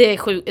 Men det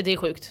är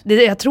sjukt.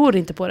 Jag tror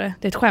inte på det.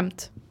 Det är ett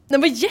skämt.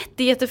 Den var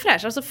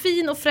jättefräsch, alltså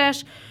fin och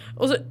fräsch.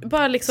 Och så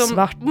bara liksom,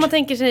 svart. Man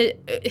tänker sig,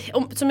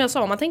 som jag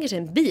sa, man tänker sig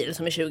en bil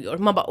som är 20 år.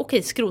 Man bara,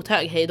 okej,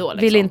 skrothög, hej då. Liksom.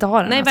 Vill inte ha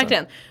den. Nej, alltså.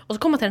 verkligen. Och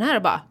så kommer man till den här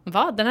och bara,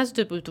 va? Den här ser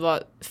typ ut att vara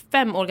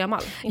 5 år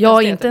gammal.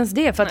 Inte ens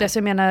det. För att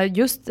jag menar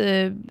just...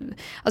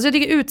 alltså jag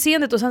tycker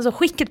utseendet och sen så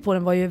skicket på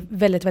den var ju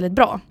väldigt, väldigt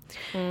bra.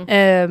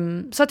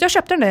 Så att jag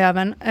köpte den där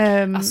även.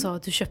 Alltså,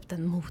 du köpte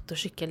en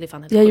motorcykel. Det är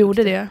fan helt jag sjukt.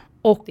 gjorde det.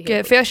 Och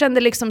för jag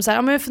kände liksom så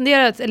här, men jag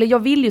funderat, eller jag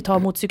vill ju ta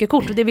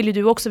motorcykelkort och det vill ju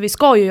du också, vi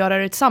ska ju göra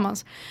det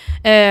tillsammans.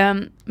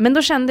 Men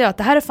då kände jag att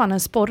det här är fan en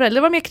sporre.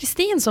 Det var mer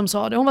Kristin som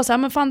sa det. Hon var så här,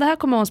 men fan det här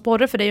kommer vara en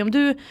sporre för dig. Om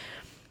du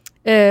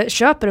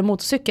köper en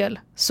motorcykel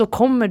så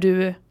kommer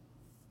du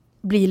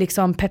bli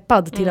liksom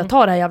peppad till att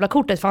ta det här jävla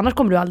kortet, för annars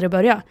kommer du aldrig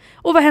börja.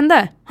 Och vad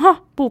hände?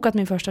 Bokat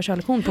min första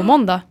körlektion på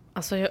måndag.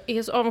 Alltså jag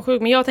är så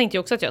avundsjuk, men jag tänkte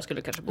ju också att jag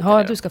skulle kanske boka det.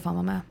 Ja, du ska fan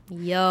vara med.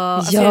 Ja,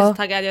 alltså jag är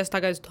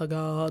så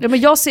taggad. Ja, men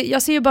jag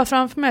ser ju bara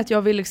framför mig att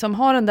jag vill liksom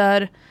ha den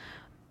där...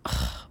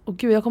 Och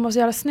gud, jag kommer att vara så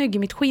jävla snygg i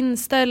mitt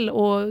skinnställ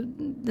och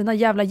den där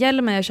jävla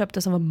hjälmen jag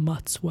köpte som var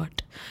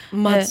mattsvart.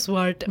 Men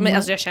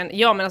alltså jag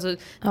känner, men alltså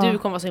du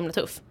kommer vara så himla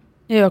tuff.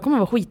 Ja, jag kommer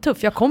vara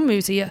skittuff. Jag kommer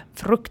ju se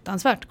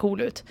fruktansvärt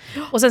cool ut.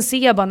 Och sen ser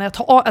jag bara när jag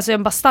tar av, alltså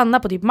jag bara stannar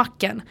på typ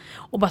macken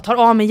och bara tar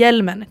av mig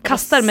hjälmen,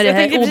 kastar med det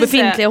här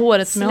obefintliga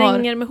håret som jag har.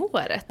 Slänger med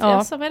håret? Ja.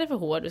 Alltså, vad är det för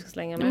hår du ska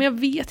slänga med? Men jag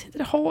vet inte,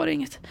 det har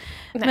inget.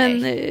 Nej.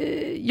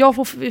 Men jag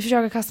får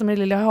försöka kasta med det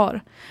lilla jag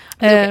har.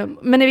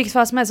 Men i vilket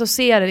fall som helst så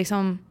ser det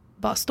liksom,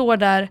 bara står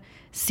där,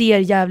 ser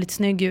jävligt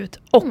snygg ut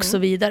och så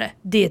vidare.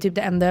 Det är typ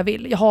det enda jag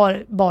vill. Jag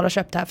har bara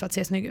köpt det här för att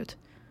se snygg ut.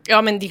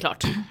 Ja, men det är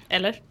klart.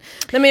 Eller?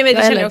 Nej, men jag vet,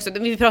 det känner jag också.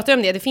 Vi pratade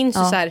om det. Det finns ju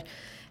så här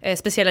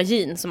speciella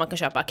jeans som man kan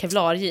köpa.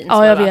 Kevlar-jeans.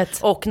 Ja, jag vet.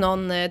 Och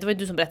det var ju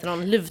du som berättade,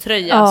 någon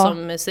luvtröja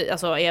som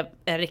alltså, är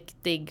en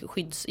riktig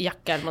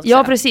skyddsjacka. Ja,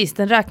 säga. Precis.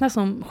 Den räknas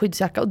som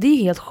skyddsjacka. Och det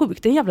är helt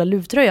sjukt. Det är en jävla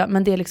luvtröja,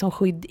 men det är liksom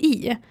skydd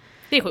i.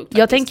 Det är sjukt, faktiskt.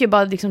 Jag tänker ju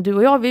bara, liksom, du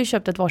och jag, vi har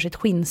köpt ett varsitt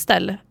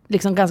skinnställ.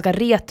 Liksom ganska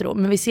retro.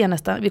 Men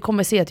vi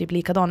kommer se typ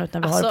likadan ut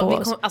när vi har det på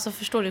oss. Alltså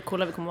förstår du hur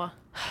coola vi kommer vara?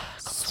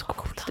 Så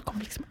coolt. Det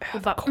kommer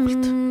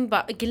liksom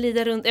bara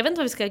glida runt. Jag vet inte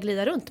vad vi ska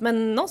glida runt,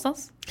 men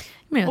någonstans.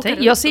 Men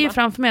jag ser ju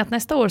framför mig att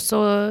nästa år så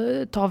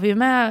tar vi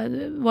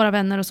med våra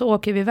vänner och så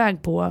åker vi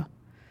iväg på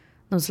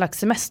någon slags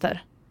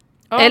semester.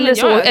 Ja,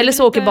 eller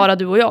så åker bara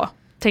du och jag.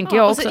 Tänker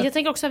jag också. Jag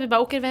tänker också att vi bara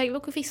åker iväg, vi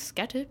åker och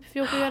fiskar typ.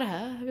 Vi åker och gör det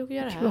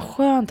här, Vad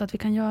skönt att vi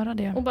kan göra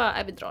det. Och bara,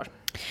 vi drar.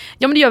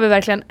 Ja, men det gör vi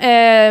verkligen.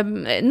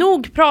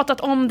 Nog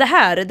pratat om det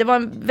här. Det var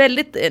en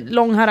väldigt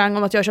lång harang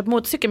om att jag har köpt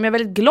motorcykel, men jag är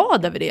väldigt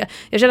glad över det.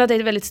 Jag känner att det är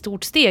ett väldigt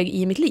stort steg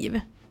i mitt liv.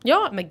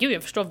 Ja, men gud,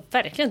 jag förstår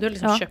verkligen. Du har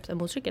liksom köpt en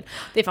motorcykel.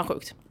 Det är fan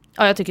sjukt.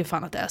 Ja, jag tycker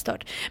fan att det är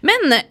stört.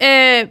 Men,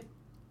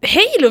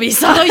 hej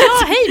Lovisa!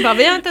 Ja, hej bara,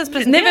 vi har inte ens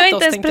presenterat oss. Nej, vi har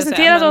inte ens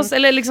presenterat oss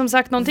eller liksom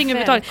sagt någonting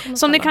överhuvudtaget.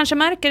 Som ni kanske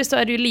märker så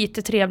är det ju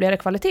lite trevligare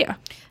kvalitet.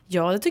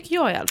 Ja, det tycker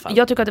jag i alla fall.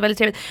 Jag tycker att det är väldigt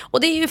trevligt.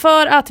 Och det är ju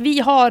för att vi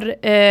har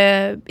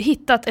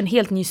hittat en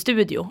helt ny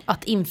studio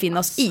att infinna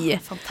oss i.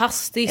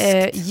 Fantastiskt.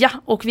 Ja,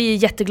 och vi är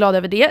jätteglada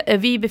över det.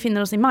 Vi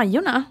befinner oss i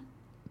Majorna.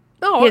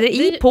 Ja,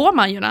 på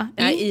Majorna?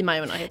 Nej, i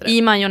Majorna heter det.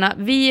 I Majorna.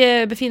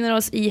 Vi befinner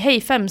oss i Hej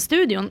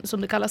 5-studion,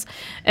 som det kallas.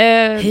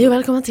 Hej och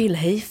välkomna till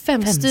Hej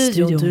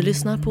 5-studion. Du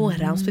lyssnar på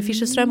Ramsby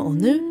Fischerström och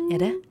nu är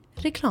det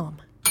reklam.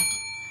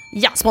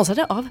 Ja,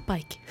 sponsrade av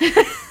Bike.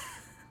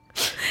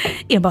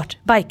 Enbart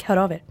Bike, hör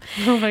av er.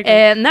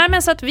 Nej,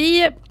 men så att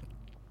vi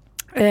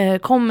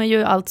kommer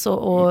ju alltså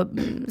att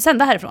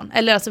sända härifrån.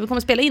 Eller alltså vi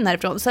kommer spela in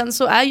härifrån. Sen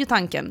så är ju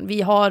tanken,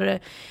 vi har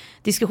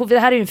diskussion, för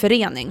det här är ju en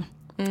förening.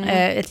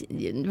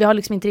 Vi har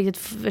liksom inte riktigt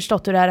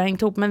förstått hur det här har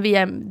hängt ihop, men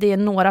det är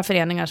några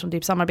föreningar som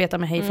typ samarbetar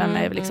med Hej 5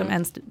 är liksom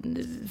en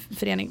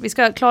förening. Vi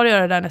ska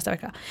klargöra det där nästa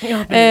vecka.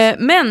 Ja,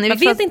 men vi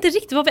vet inte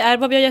riktigt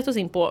vad vi har gett oss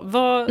in på.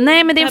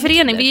 Nej, men det är en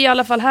förening. Vi är i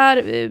alla fall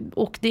här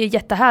och det är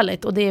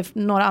jättehärligt, och det är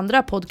några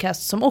andra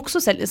podcasts som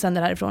också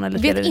sänder härifrån. Eller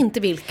vet inte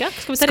vilka.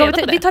 Ska vi ta reda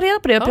på det? Vi tar reda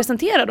på det och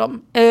presentera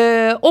dem.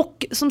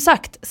 Och som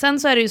sagt, sen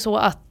så är det ju så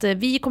att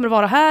vi kommer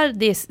vara här.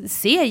 Det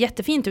ser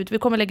jättefint ut. Vi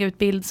kommer lägga ut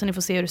bild så ni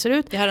får se hur det ser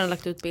ut. Jag har redan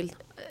lagt ut bild.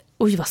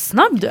 Oj, vad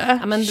snabb du är.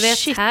 Ja, men du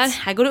vet,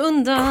 här går det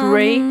undan.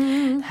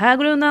 Här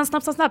går det undan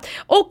snabbt.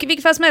 Och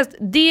vilket fall som helst,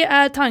 det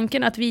är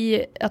tanken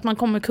att man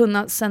kommer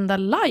kunna sända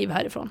live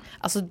härifrån.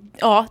 Alltså,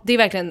 ja, det är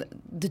verkligen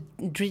the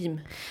dream.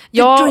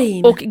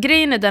 Dream. Och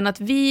grejen är den att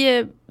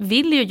vi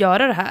vill ju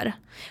göra det här.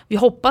 Vi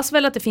hoppas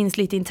väl att det finns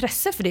lite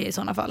intresse för det i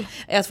sådana fall.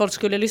 Att folk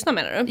skulle lyssna,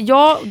 menar du?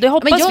 Ja, det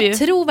hoppas vi. Men jag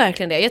tror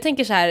verkligen det. Jag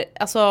tänker så här,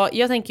 alltså,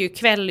 jag tänker ju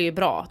kväll är ju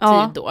bra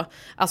tid då.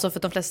 Alltså för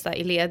att de flesta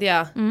är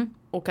lediga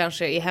och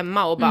kanske är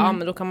hemma och bara,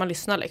 men då kan man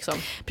lyssna liksom.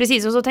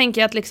 Precis, och så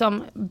tänker jag att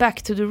liksom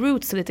back to the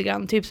roots lite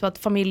grann. Typ så att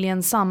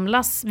familjen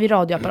samlas vid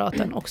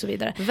radioapparaten och så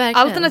vidare. Verkligen.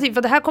 Alternativt,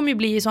 för det här kommer ju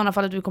bli i sådana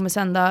fall att vi kommer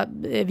sända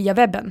via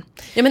webben.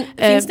 Ja, men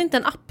finns det inte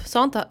en app? Sa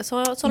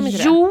de inte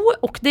det? Jo,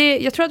 och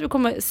jag tror att vi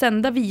kommer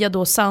sända via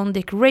då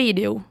Soundic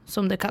Radio,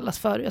 som det kallas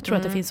för. Jag tror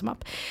att det finns som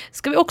app.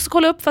 Ska vi också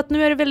kolla upp, för att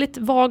nu är det väldigt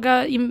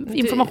vaga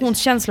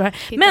informationskänslor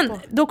här. Men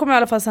då kommer jag i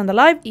alla fall sända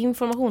live.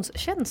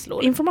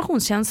 Informationskänslor?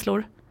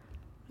 Informationskänslor.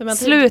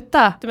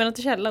 Sluta! Du menar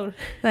inte källor?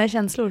 Nej,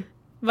 känslor.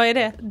 Vad är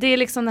det? Det är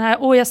liksom det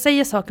här, jag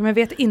säger saker men jag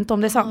vet inte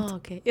om det är sant.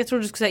 Okay. Jag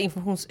trodde du skulle säga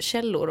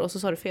informationskällor och så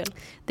sa du fel.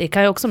 Det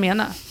kan jag också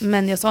mena,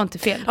 men jag sa inte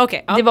fel.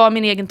 Okay, ja. Det var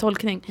min egen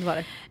tolkning. Det var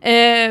det.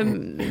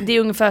 Det är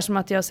ungefär som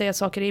att jag säger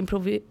saker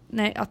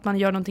att man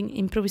gör någonting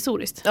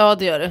improvisoriskt. Ja,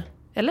 det gör du.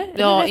 Eller?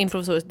 Ja,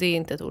 improvisoriskt, det är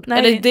inte ett ord. Nej.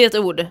 Eller det är ett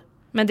ord.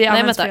 Men det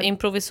Nej, vänta,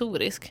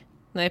 improvisorisk.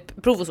 Nej,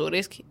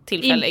 provosorisk,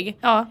 tillfällig.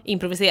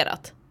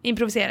 Improviserat.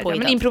 Improviserat,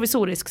 men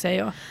improvisorisk säger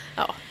jag.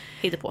 Ja,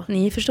 hittar på.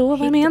 Ni förstår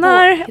vad jag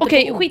menar.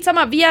 Okej,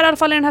 skitsamma. Vi är i alla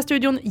fall i den här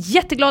studion.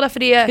 Jätteglada för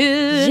det.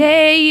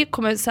 Yay!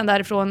 Kommer sen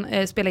därifrån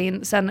spela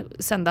in, sen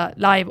sända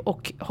live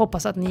och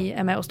hoppas att ni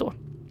är med oss då.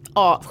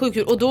 Ja, sjukt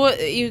kul. Och då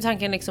är ju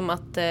tanken liksom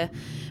att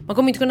man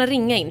kommer inte kunna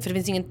ringa in för det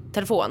finns ingen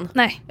telefon.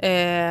 Nej.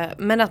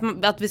 Men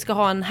att vi ska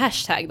ha en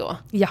hashtag då.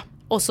 Ja.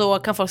 Och så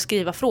kan folk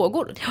skriva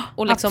frågor.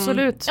 Och liksom,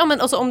 absolut. Ja,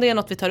 men också om det är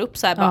något vi tar upp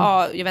så här,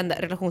 jag vet inte,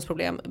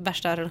 relationsproblem,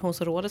 värsta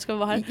relationsrådet ska vi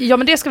vara här. Ja,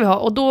 men det ska vi ha.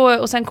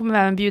 Och sen kommer vi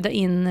även bjuda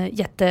in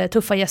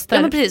jättetuffa gäster.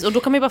 Ja, men precis. Och då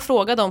kan vi bara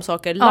fråga de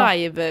saker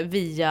live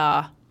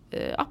via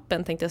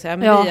appen tänkte jag säga,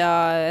 men via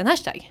en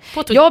hashtag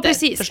på Twitter. Ja,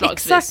 precis.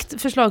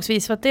 Exakt,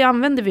 förslagsvis. För att det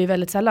använder vi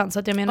väldigt sällan. Så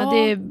att jag menar,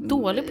 det är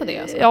dålig på det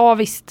alltså. Ja,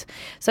 visst.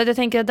 Så att jag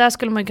tänker att där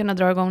skulle man kunna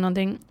dra igång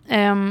någonting.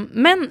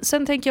 Men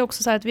sen tänker jag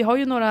också så här att vi har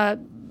ju några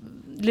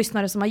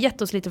lyssnare som har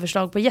gett oss lite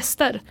förslag på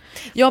gäster.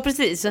 Ja,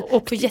 precis.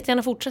 Och får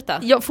jättegärna fortsätta.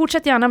 Ja,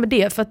 fortsätt gärna med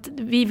det för att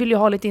vi vill ju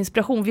ha lite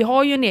inspiration. Vi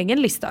har ju en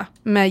egen lista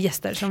med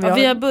gäster som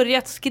vi har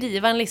börjat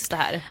skriva en lista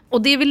här.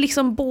 Och det är väl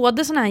liksom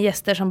både såna här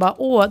gäster som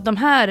bara, de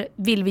här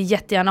vill vi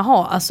jättegärna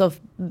ha, alltså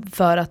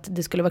för att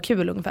det skulle vara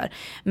kul ungefär.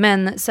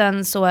 Men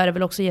sen så är det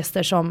väl också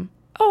gäster som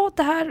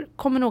det här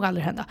kommer nog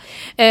aldrig hända.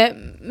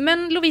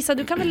 Men Lovisa,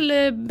 du kan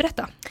väl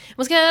berätta?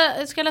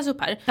 Ska jag läsa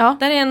upp här? Ja.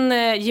 Det här är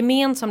en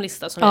gemensam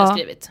lista som vi har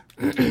skrivit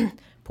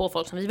på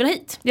folk som vi vill ha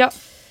hit. Ja.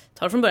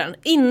 Ta det från början.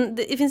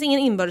 Det finns ingen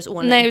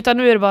inbördesordning. Nej, utan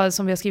nu är det bara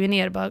som vi har skrivit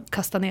ner, bara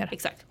kasta ner.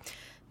 Exakt.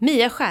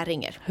 Mia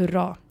Skäringer.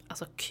 Hurra.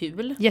 Alltså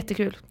kul.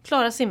 Jättekul.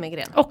 Klara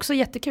Simmergren. Också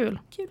jättekul.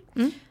 Kul.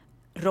 Mm.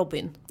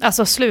 Robin.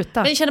 Alltså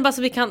sluta. Men jag känner bara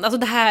så vi kan, alltså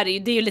det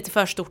är ju lite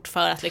för stort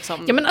för att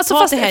liksom. Ja, men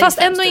alltså fast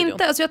ändå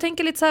inte. Alltså jag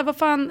tänker lite så här, vad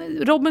fan,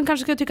 Robin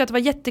kanske skulle tycka att det var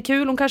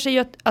jättekul. Hon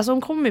kanske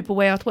hon kommer ju på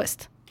Way Out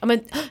West. Ja, men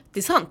det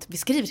är sant. Vi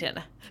skriver till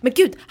henne. Men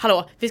gud,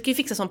 hallå, vi ska ju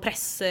fixa sån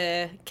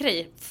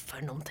pressgrej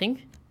för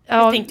någonting.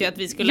 Jag tänkte ju att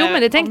vi skulle. Jo,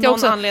 men det tänkte jag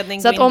också.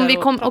 Så att om vi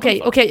kom,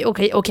 okej.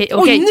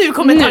 Oj, nu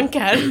kommer en tanke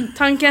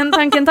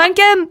här.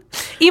 Tanken.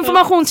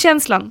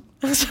 Informationskänslan.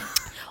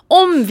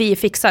 Om vi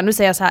fixar, nu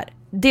säger jag så här,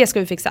 det ska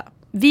vi fixa.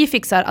 Vi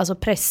fixar alltså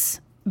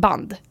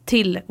pressband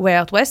till Way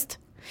Out West.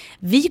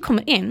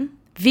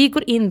 Vi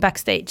går in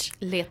backstage.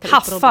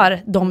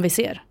 Haffar de vi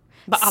ser.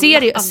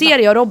 Ser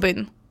jag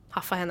Robin?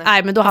 Haffa henne.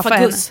 Nej, men då haffar jag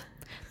henne.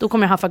 Då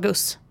kommer jag haffa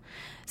Gus.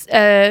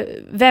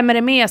 Vem är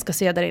det med jag ska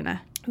se där inne?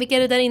 Vilka är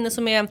det där inne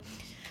som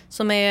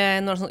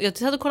är några som,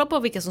 jag hade kollat på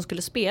vilka som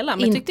skulle spela,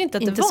 men jag tyckte inte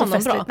att det var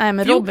någon bra. Nej,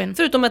 men Robin.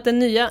 Förutom att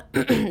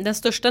den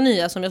största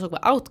nya som jag såg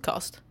var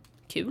Outcast.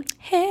 Kul.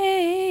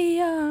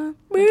 Heja.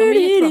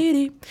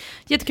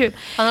 Jättekul.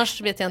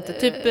 Annars vet jag inte.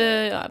 Typ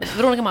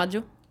Veronica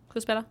Maggio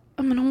ska spela.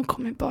 Ja, men hon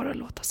kommer bara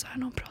låta så här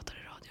när hon pratar i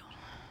radion.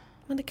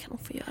 Men det kan hon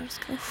få göra.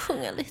 Ska hon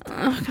sjunga lite?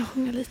 Ja, kan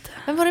sjunga lite.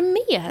 Men var det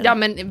mer? Ja,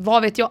 men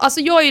vad vet jag. Alltså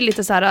jag är ju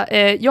lite så här.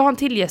 Jag har en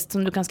till gäst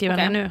som du kan skriva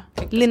med nu.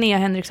 Linnea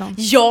Henriksson.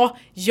 Ja.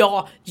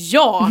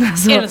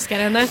 Alltså. Älskar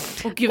henne.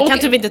 Och gud, kan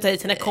typ inte ta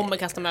hit henne. Kommer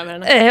kasta mig över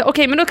henne.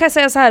 Okej, men då kan jag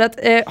säga så här att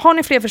har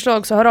ni fler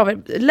förslag så hör av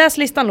er. Läs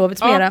listan,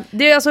 lovets mera.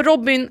 Det är alltså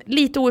Robin,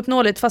 lite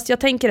ouppnåeligt, fast jag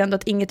tänker ändå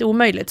att inget är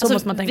omöjligt. Så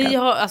måste man tänka.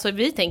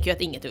 Vi tänker ju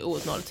att inget är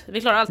ouppnåeligt.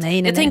 Vi klarar allt.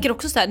 Nej. Jag tänker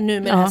också så här nu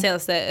med den här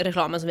senaste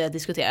reklamen som vi har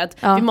diskuterat.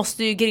 Vi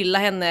måste ju grilla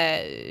henne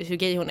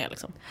hur gay hon är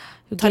liksom.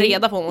 Ta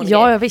reda på hon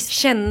ja, visst.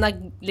 Känna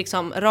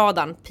liksom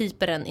radarn,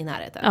 piperen i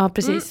närheten. Ja,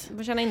 precis.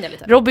 Får känna in det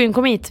lite. Robin,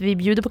 kom hit, vi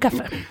bjuder på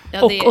kaffe.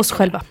 Och oss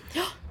själva.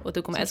 Ja, och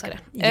du kommer älska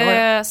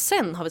det.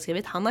 Sen har vi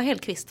skrivit Hanna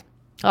Hellqvist.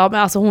 Ja, men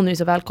alltså hon är ju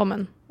så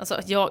välkommen. Alltså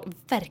jag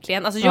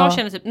verkligen, alltså jag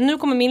känner typ, nu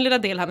kommer min lilla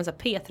del här med så här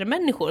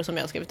P3-människor som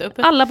jag har skrivit upp.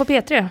 Alla på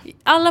P3.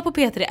 Alla på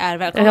P3 är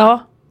välkomna.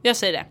 Ja. Jag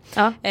säger det.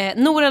 Ja.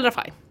 Nour El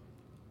Rafai.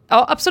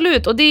 Ja,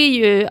 absolut. Och det är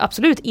ju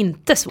absolut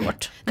inte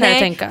svårt, kan jag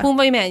tänka. Hon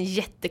var ju med en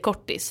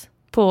jättekortis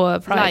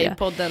på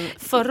livepodden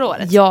förra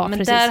året. Ja, men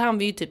precis. där hann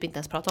vi ju typ inte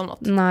ens prata om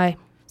något. Nej,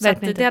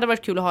 verkligen inte. Det hade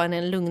varit kul att ha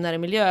en lugnare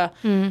miljö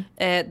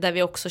där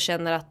vi också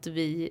känner att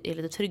vi är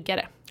lite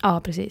tryggare.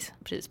 Ja, precis.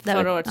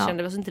 Förra året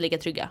kände vi oss inte lika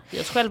trygga i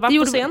oss själva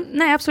på scen.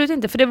 Nej, absolut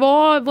inte. För det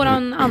var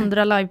våran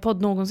andra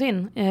livepodd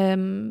någonsin.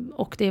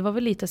 Och det var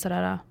väl lite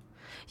sådär.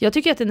 Jag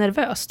tycker att det är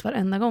nervöst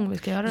varenda gång vi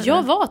ska göra det.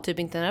 Jag var typ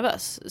inte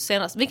nervös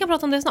senast. Vi kan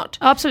prata om det snart.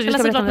 Ja, absolut. Vi ska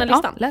läsa klart den här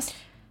listan. Läs.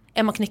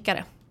 Emma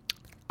Knyckare.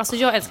 Alltså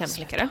jag älskar Emma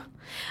Knyckare.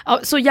 Ja,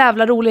 så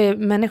jävla rolig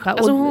människa.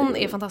 Alltså hon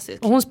är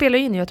fantastisk. Och hon spelar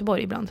in i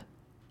Göteborg ibland.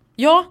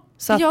 Ja,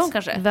 så ja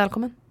kanske.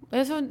 Välkommen.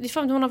 Jag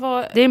tror hon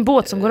var. Det är en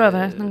båt som går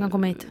över när hon kan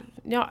komma hit.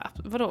 Ja,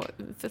 vadå?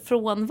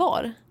 Från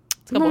var?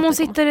 Hon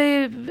sitter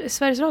i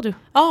Sveriges Radio.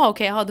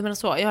 Okej, du menar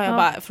så. Jag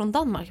bara från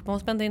Danmark. Hon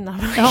spände in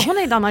Danmark. Ja, hon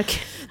är i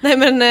Danmark. Nej,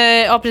 men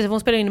precis, hon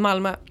spelar in i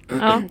Malmö.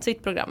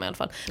 Sitt program i alla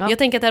fall. Ja. Jag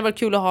tänker att det hade varit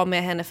kul att ha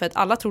med henne för att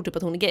alla tror typ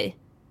att hon är gay.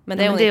 Men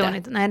det är hon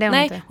inte. Nej, det är hon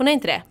inte. Hon är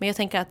inte det. Men jag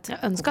tänker att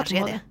jag önskar kanske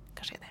att hon är var det.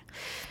 Kanske är det.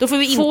 Då får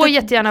vi får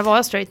jättegärna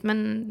vara straight,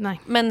 men nej.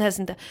 Men helst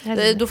inte.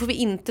 Då får vi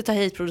inte ta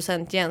hit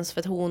producent Jens för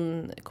att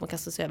hon kommer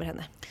kasta sig över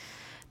henne.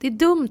 Det är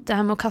dumt det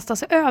här med att kasta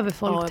sig över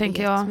folk,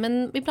 tänker jag.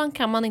 Men ibland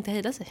kan man inte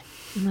hejda sig.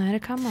 Nej, det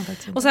kan man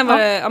faktiskt inte. Och sen var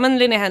det, men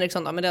Linnea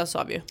Henriksson då, men det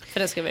sa vi ju. För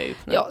det ska vi upp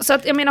nu. Ja, så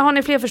att jag menar, har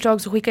ni fler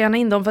förslag så skicka gärna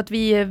in dem. För att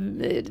det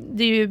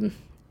är ju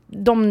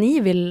de ni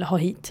vill ha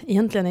hit.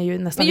 Egentligen är ju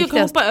nästan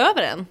viktigast. Men jag kan hoppa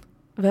över en.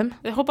 Vem?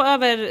 Jag hoppar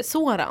över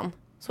Soran.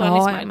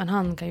 Ja, men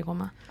han kan ju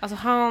komma. Alltså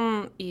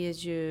han är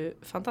ju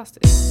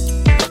fantastisk.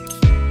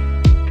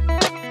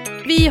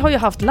 Vi har ju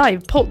haft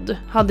livepodd,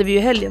 hade vi ju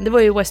helgen. Det var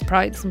ju West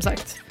Pride som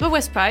sagt. Det var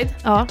West Pride.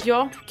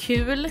 Ja,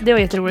 kul. Det var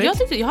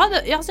jätteroligt.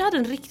 Jag hade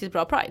en riktigt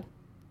bra Pride.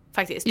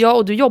 Faktiskt. Ja,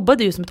 och du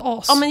jobbade ju som ett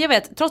as. Ja, men jag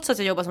vet, trots att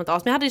jag jobbade som ett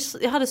as. Men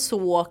jag hade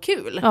så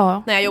kul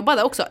när jag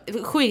jobbade också.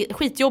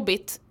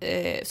 Skitjobbigt.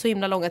 Så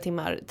himla långa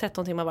timmar.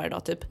 13 timmar varje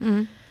dag typ.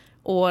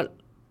 Och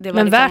det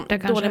var värt det,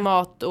 dålig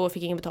mat och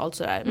fick inget betalt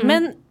sådär.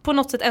 Men på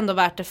något sätt ändå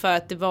värt det för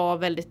att det var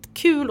väldigt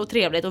kul och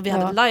trevligt. Och vi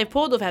hade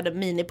livepodd och vi hade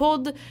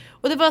minipodd.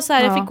 Och det var så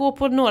här, jag fick gå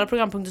på några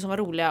programpunkter som var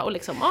roliga och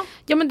liksom,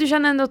 Ja, men du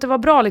känner ändå att det var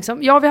bra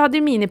liksom. Ja, vi hade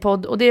ju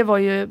minipodd och det var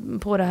ju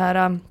på det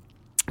här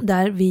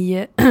där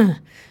vi...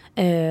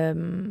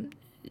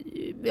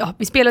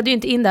 vi spelade ju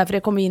inte in där för det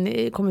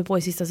kom på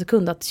i sista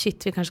sekund att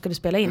shit, vi kanske skulle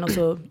spela in och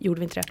så gjorde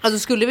vi inte det. Alltså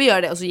skulle vi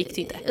göra det och så gick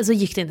det inte? Så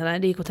gick det inte, nej,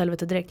 det gick åt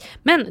helvete direkt.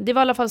 Men det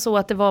var i alla fall så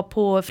att det var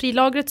på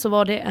frilagret så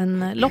var det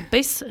en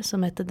loppis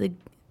som hette The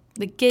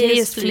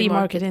Gayest Flea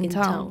Market in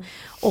Town.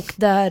 Och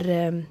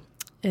där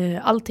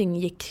allting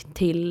gick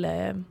till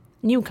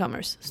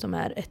Newcomers som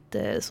är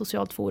ett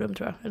socialt forum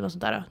tror jag, eller något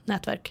sånt där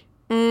nätverk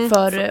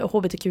för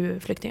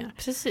hbtq-flyktingar.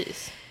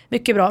 Precis.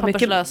 Mycket bra.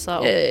 Papperslösa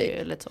och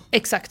lite så.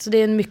 Exakt, så det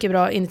är en mycket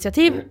bra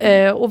initiativ.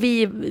 Och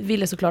vi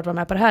ville såklart vara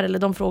med på det här. Eller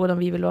de frågade om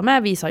vi ville vara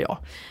med, vi sa ja.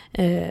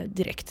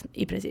 Direkt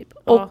i princip.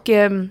 Ja. Och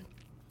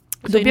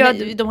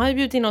de har ju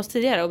bjudit in oss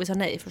tidigare och vi sa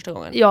nej första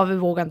gången. Ja, vi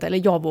vågade inte.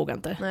 Eller jag vågade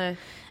inte.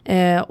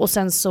 Nej. Och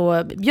sen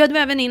så bjöd vi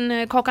även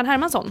in Kakan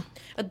Hermansson.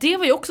 Ja, det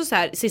var ju också så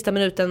här sista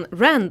minuten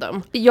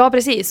random. Ja,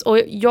 precis. Och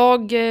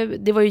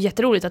det var ju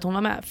jätteroligt att hon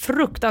var med.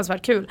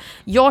 Fruktansvärt kul.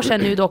 Jag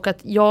känner ju dock att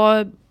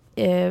jag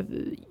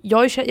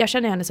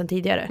känner henne sedan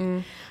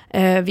tidigare.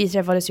 Vi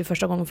träffades ju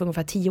första gången för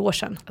ungefär 10 år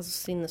sedan. Alltså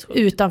sinnessjukt.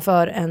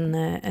 Utanför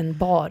en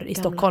bar i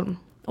Stockholm.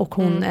 Och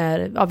hon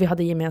vi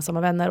hade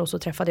gemensamma vänner och så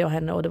träffade jag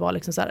henne och det var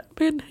liksom så här,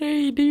 men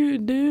hej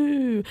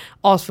du.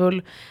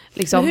 Asfull.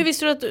 Liksom. Men hur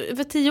visste du att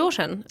för 10 år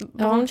sedan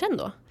var hon känd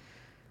då?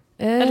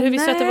 Eller hur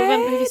visste du att det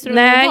var hur visste du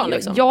att det var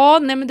liksom? Ja,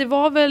 nej men det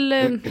var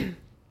väl...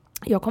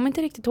 Jag kommer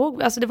inte riktigt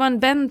ihåg. Alltså det var en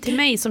vän till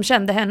mig som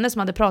kände henne som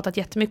hade pratat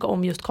jättemycket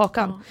om just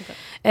Kakan.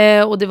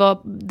 Och det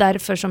var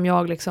därför som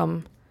jag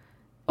liksom...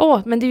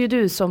 men det är ju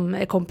du som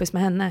är kompis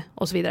med henne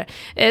och så vidare.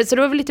 Så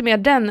det var väl lite mer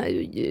den.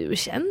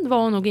 Känd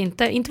var hon nog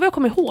inte. Inte vad jag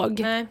kommer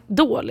ihåg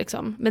då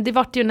liksom. Men det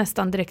var ju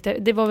nästan direkt.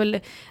 Det var väl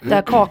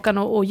där Kakan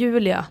och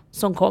Julia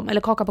som kom.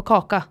 Eller Kaka på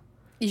Kaka.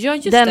 Ja,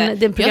 just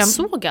det. Jag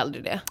såg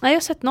aldrig det. Nej, jag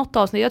har sett något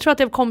avsnitt. Jag tror att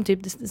det kom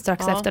typ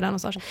strax efter den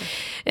någonstans.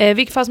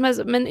 Vilket fast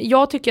men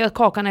jag tycker att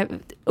Kakan är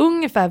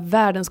ungefär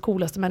världens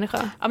coolaste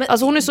människa. Ja, men,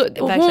 alltså hon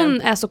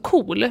är så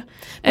cool.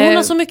 Hon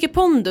har så mycket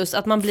pondus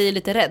att man blir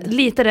lite rädd.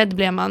 Lite rädd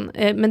blev man.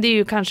 Men det är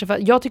ju kanske för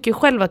jag tycker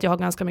själv att jag har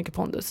ganska mycket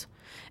pondus.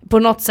 På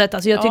något sätt.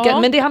 Alltså jag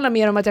tycker, men det handlar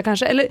mer om att jag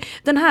kanske... Eller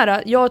den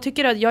här, jag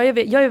tycker att jag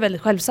är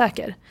väldigt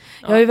självsäker.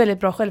 Jag har ju väldigt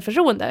bra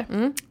självförtroende.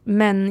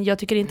 Men jag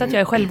tycker inte att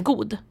jag är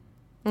självgod.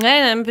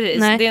 Nej, men precis.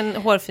 Nej. Det är en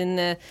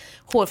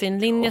hårfin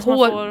linje som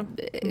man får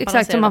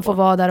exakt, som man får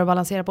vara där och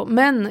balansera på.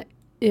 Men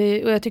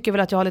och jag tycker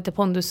väl att jag har lite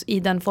pondus i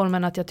den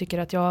formen att jag tycker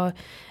att jag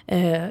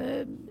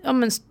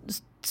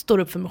står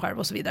upp för mig själv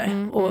och så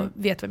vidare. Och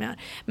vet vem jag är.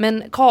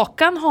 Men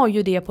Kakan har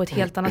ju det på ett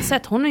helt annat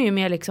sätt. Hon är ju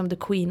mer liksom the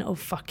queen of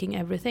fucking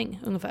everything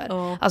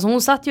ungefär. Alltså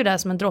hon satt ju där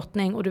som en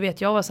drottning och du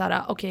vet, jag var så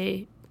här,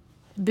 okej,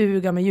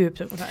 buga med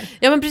djupt ungefär.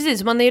 Ja, men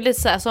precis. Man är ju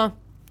lite så här,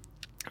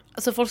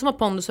 alltså folk som har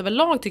pondus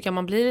överlag tycker jag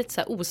man blir lite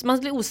så här man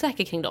blir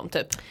osäker kring dem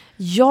typ.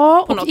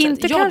 Ja, och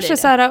inte kanske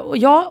så här,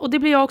 och det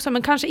blir jag också,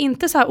 men kanske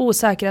inte så här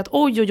osäker att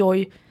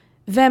oj,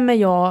 vem är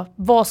jag?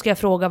 Vad ska jag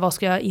fråga? Vad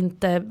ska jag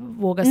inte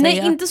våga säga?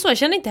 Nej, inte så. Jag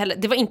känner inte heller.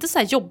 Det var inte så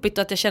här jobbigt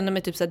att jag kände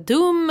mig typ så här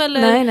dum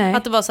eller nej.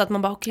 Att det var så att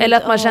man bara eller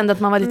att man kände att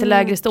man var lite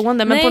lägre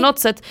stående, men på något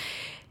sätt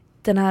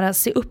den här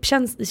se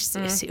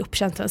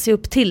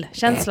upp till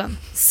känslan.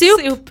 Se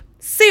upp.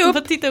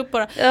 Titta upp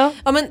bara.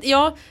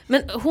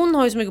 Men hon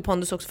har ju så mycket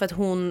pondus också för att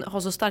hon har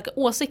så starka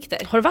åsikter.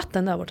 Har du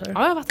vatten där borta?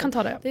 Ja, jag vatten. Kan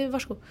ta det. Det är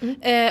varsågod.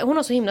 Hon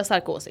har så himla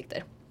starka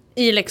åsikter.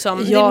 I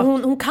liksom,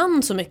 hon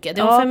kan så mycket.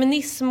 Det är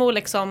feminism och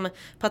liksom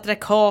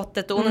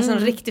patriarkatet och hon är en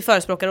riktig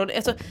förespråkare. Och,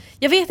 alltså,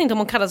 jag vet inte om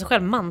hon kallar sig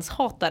själv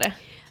manshatare.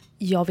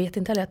 Jag vet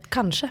inte heller.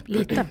 Kanske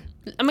lite.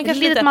 Ja, men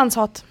kanske lite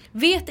manshat.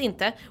 Vet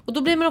inte. Och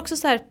då blir man också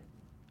så här,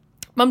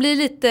 man blir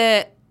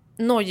lite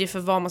nojig för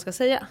vad man ska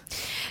säga.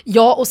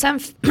 Ja, och sen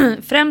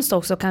främst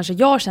också kanske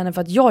jag känner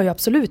för att jag är ju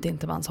absolut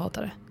inte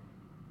manshatare.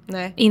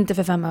 Nej. Inte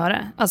för 5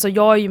 öre. Alltså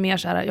jag är ju mer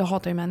så här, jag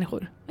hatar ju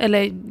människor.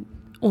 Eller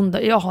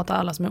onda. Jag hatar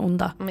alla som är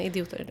onda. Men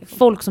idioter.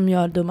 Folk som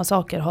gör dumma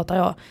saker hatar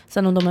jag.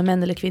 Sen om de är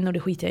män eller kvinnor, det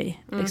skiter jag i.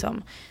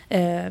 Liksom.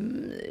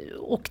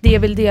 Och det är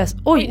väl det...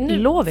 Oj, nu,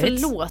 lovet.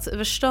 Förlåt,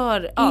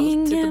 förstör allt.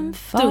 Ingen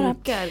typ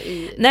dunkar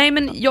i... Nej,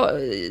 men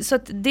så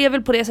att det är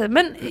väl på det sättet.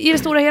 Men i det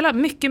stora hela,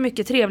 mycket,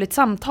 mycket trevligt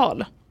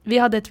samtal. Vi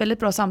hade ett väldigt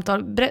bra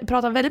samtal.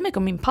 Pratade väldigt mycket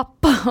om min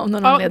pappa. Om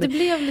någon anledning. Det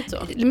blev lite så.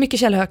 Mycket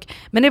källhök.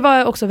 Men det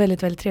var också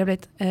väldigt, väldigt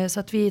trevligt. Så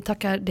att vi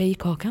tackar dig,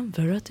 Kakan,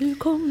 för att du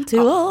kom till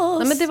oss.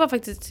 Nej, men det var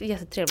faktiskt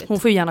jättetrevligt. Hon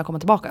får ju gärna komma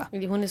tillbaka.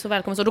 Hon är så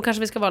välkommen. Så då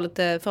kanske vi ska vara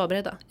lite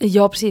förberedda.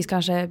 Ja, precis.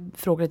 Kanske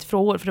fråga lite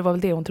frågor. För det var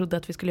väl det hon trodde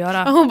att vi skulle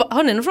göra. Hon bara,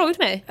 har ni några frågor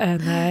till mig?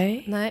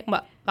 Nej. Nej. Hon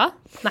bara, va?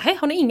 Nej,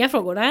 har ni inga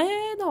frågor? Nej,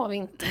 det har vi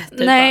inte.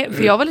 Typ. Nej,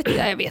 för jag var lite,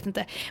 jag vet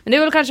inte. Men det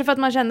var väl kanske för att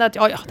man kände att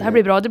ja, det här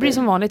blir bra. Det blir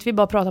som vanligt, vi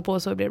bara pratar på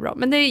så blir det bra.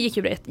 Men det gick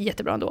ju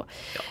jättebra ändå.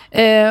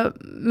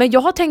 Men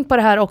jag har tänkt på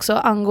det här också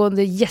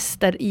angående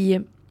gäster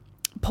i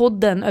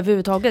podden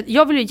överhuvudtaget.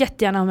 Jag vill ju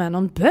jättegärna ha med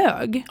någon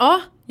bög.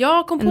 Ja,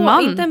 jag kom en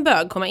på, inte en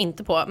bög kom jag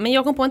inte på. Men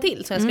jag kom på en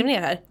till som jag skrev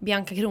ner här.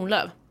 Bianca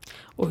Kronlöf.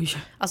 Oj.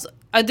 Alltså,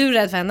 är du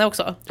rädd för henne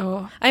också?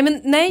 Ja.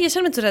 Nej, jag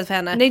känner mig inte så rädd för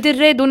henne. Nej, inte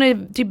rädd. Hon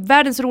är typ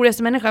världens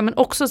roligaste människa. Men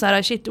också så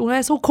här, shit, hon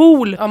är så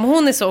cool. Ja, men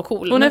hon är så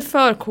cool. Hon är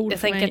för cool jag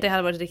för tänker mig. att det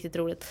hade varit riktigt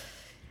roligt.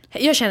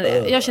 Jag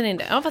känner in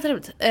det. Ja, vad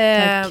trevligt.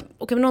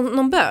 Okej, men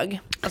någon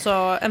bög. Alltså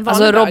en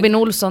vanlig bög. Robin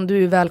Olsson,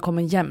 du är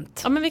välkommen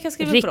jämt. Ja, men vi kan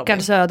skriva upp på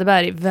Rickard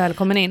Söderberg,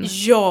 välkommen in.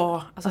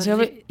 Ja, alltså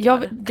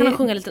kan han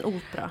sjunga en liten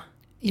opera?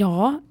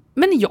 Ja,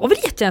 men jag vill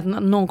jättegärna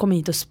att någon kommer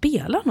hit och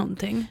spelar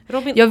någonting.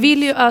 Robin... Jag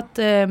vill ju att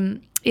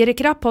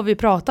Erik Rapp har vi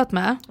pratat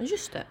med.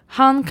 Just det.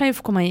 Han kan ju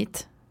få komma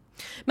hit.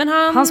 Men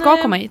han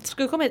ska komma hit.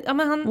 Ska komma hit. Ja,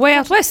 men han... Way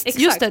Out West,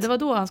 exakt. just det var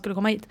då han skulle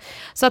komma hit.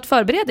 Så att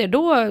förbered er,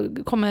 då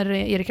kommer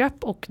Erik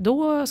Rapp och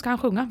då ska han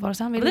sjunga vare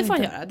sig han vill. Det får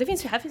han göra.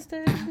 Här finns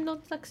det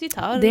någon slags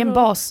gitarr. Det är en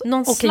bas.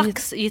 Någon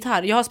slags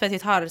gitarr. Jag har spelat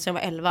gitarr sedan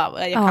jag var 11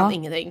 och jag kan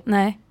ingenting.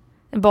 Nej.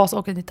 En bas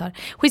och en gitarr.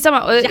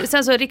 Skitsamma. Ja.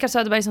 Sen så Rickard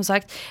Söderberg som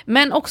sagt.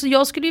 Men också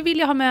jag skulle ju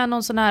vilja ha med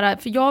någon sån här.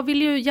 För jag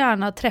vill ju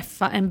gärna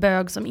träffa en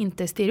bög som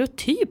inte är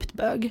stereotypt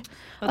bög.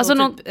 Alltså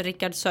någon... typ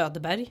Rickard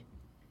Söderberg?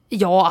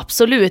 Ja,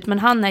 absolut. Men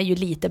han är ju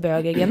lite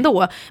bögig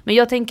ändå. Men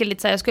jag tänker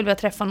lite så här, jag skulle vilja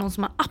träffa någon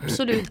som man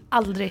absolut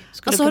aldrig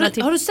skulle kunna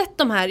titta. Har du sett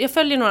de här? Jag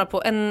följer några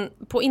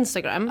på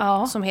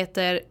Instagram som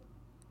heter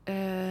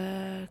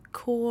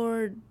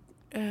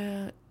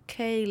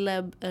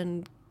Caleb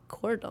and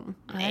Cordon.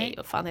 Nej,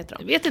 vad fan heter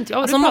de? Jag vet inte,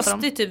 jag alltså måste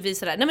ju typ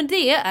visa det här. Nej, men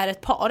det är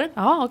ett par.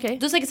 Ja, okej.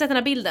 Du har säkert sett den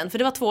här bilden. För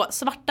det var 2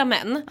 svarta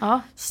män.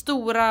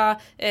 Stora...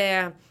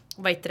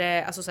 vad heter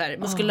det, alltså så här,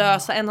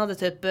 muskulösa. En hade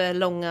typ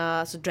långa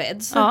alltså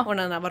dreads och den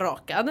andra var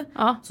rakad.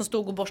 Som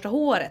stod och borstade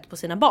håret på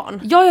sina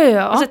barn. Ja.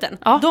 Har du sett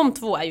den? De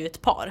 2 är ju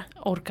ett par.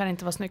 Orkar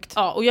inte vara snyggt.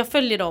 Ja, och jag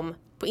följer dem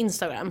på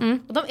Instagram.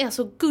 Och de är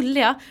så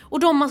gulliga.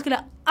 Och man skulle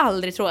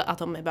aldrig tro att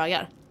de är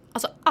bögar.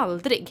 Alltså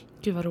aldrig.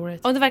 Gud vad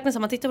roligt. Och det är verkligen så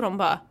man tittar på dem och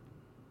bara...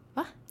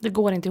 Va? Det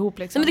går inte ihop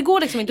liksom. Nej, men det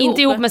går liksom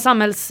inte ihop med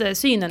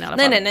samhällssynen i alla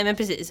fall. Nej, men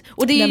precis.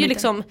 Och det är ju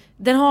liksom,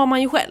 den har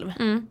man ju själv.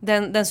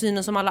 Den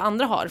synen som alla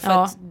andra har.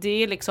 För att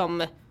det är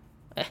liksom...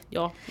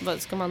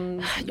 vad ska man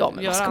men göra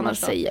vad ska man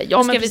säga?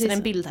 Ja, ska jag visa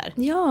en bild här?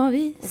 Ja,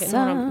 visa. Okej, nu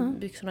har de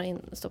byxorna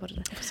instoppade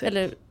där.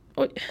 Eller,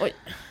 oj.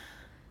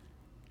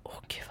 Åh,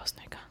 gud vad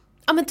snygga.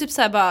 Ja, men typ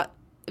så här bara,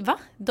 va?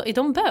 Är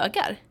de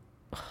bögar?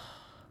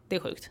 Det är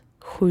sjukt.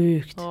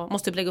 Sjukt. Ja,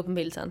 måste typ lägga upp en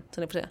bild sen,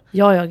 så ni får se.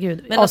 Ja,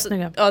 gud. Men alltså,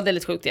 det är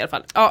lite sjukt i alla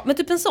fall. Ja, men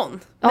typ en sån.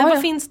 Men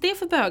vad finns det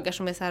för bögar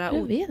som är så här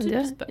jag vet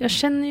inte. Jag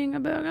känner ju inga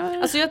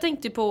bögar. Alltså jag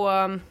tänkte ju på...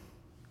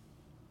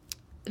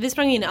 vi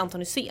sprang in i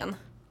Anton Hysén.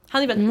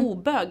 Han är väldigt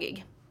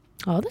obögig.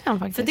 Ja, det är han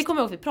faktiskt. För det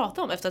kommer jag ihåg att vi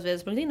pratade om efter att vi hade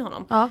sprungit in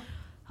honom. Ja.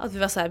 Att vi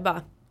var så här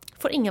bara,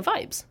 får inga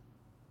vibes.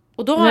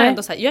 Och då har jag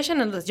ändå så här, jag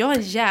känner ändå att jag har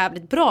en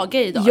jävligt bra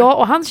grej idag. Ja,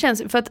 och han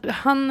känns, för att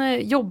han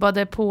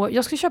jobbade på,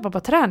 jag skulle köpa på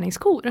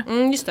träningsskor.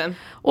 Just det.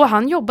 Och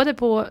han jobbade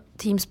på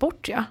Team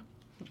Sport, ja.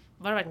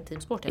 Var det verkligen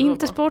Team Sport?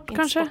 Inte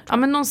kanske? Sport, ja,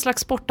 men någon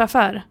slags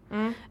sportaffär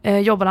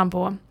jobbade han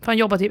på. För han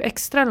jobbade typ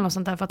extra eller något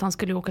sånt där för att han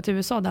skulle åka till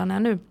USA där han är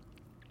nu.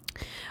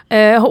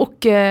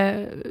 Och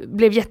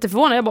blev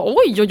jätteförvånad. Jag bara,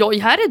 oj,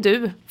 här är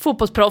du,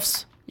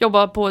 fotbollsproffs.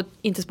 Jobbar på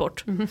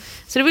Intersport.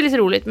 Så det var lite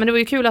roligt. Men det var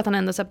ju kul att han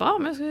ändå sa,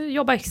 men jag ska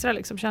jobba extra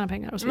liksom, tjäna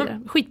pengar och så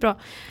vidare. Skitbra.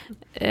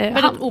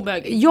 Väldigt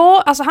obögig.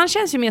 Ja, alltså han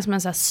känns ju mer som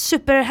en så här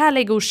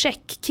superhärlig och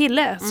check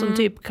kille som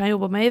typ kan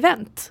jobba med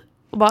event.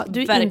 Och bara,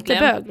 du är verkligen inte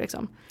bög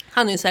liksom.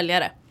 Han är ju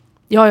säljare.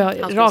 Ja,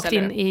 rakt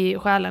in i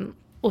själen.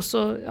 Och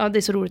så, det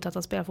är så roligt att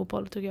han spelar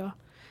fotboll tycker jag.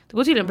 Det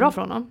går tydligen bra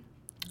för honom.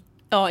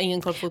 Ja,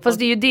 ingen koll på fotboll. Fast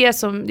det är ju det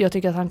som jag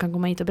tycker att han kan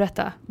komma hit och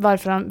berätta.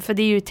 Varför för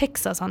det är ju i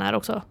Texas han är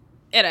också.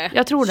 Är det?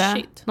 Jag tror det.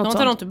 Shit. De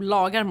tar typ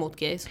lagar mot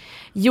gays.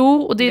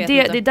 Jo, och det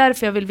är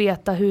därför jag vill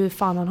veta hur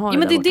fan han har men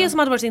det är borta. det som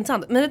hade varit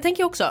intressant. Men jag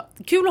tänker också,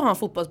 kul att ha en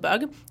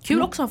fotbollsbög.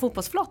 Kul också att ha en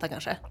fotbollsflata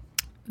kanske.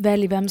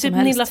 Välj vem som typ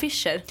helst. Nilla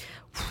Fischer.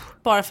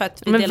 Bara för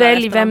att vi men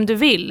välj vem du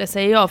vill,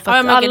 säger jag. För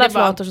att alla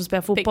flator som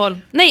spelar fotboll.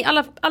 Nej,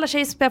 alla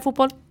tjejer som spelar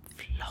fotboll.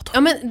 Flator.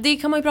 Ja, men det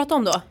kan man ju prata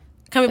om då.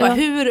 Kan vi bara,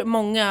 hur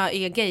många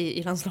är gay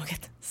i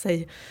landslaget?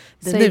 Säg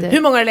det.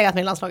 Hur många har legat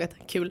med i landslaget?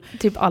 Kul.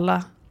 Typ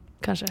alla,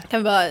 kanske. Kan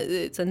vi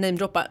bara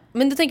namedroppa.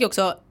 Men det tänker jag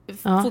också,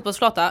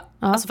 fotbollsflata.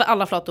 Alltså för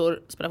alla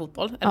flator spelar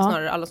fotboll. Eller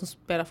snarare alla som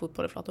spelar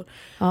fotboll är flator.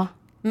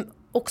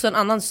 Också en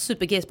annan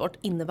supergay-sport,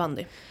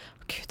 innebandy.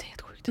 Gud, det är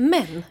helt sjukt.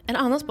 Men en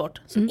annan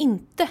sport som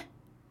inte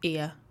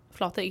är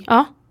flatig.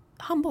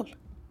 Handboll.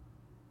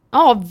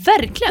 Ja,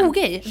 verkligen.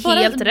 Okej,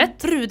 helt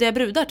rätt. Brudiga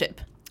brudar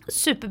typ.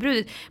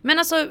 Superbrudigt. Men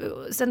alltså,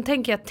 sen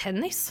tänker jag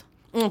tennis.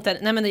 Nej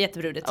men det är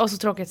jättebrudigt. Och så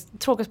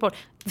tråkig sport.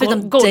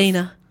 Förutom golf.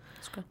 Dana.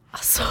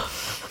 Alltså,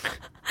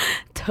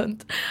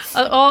 tönt.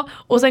 Ja,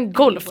 och sen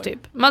golf typ.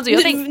 Men alltså,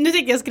 nu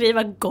tänker jag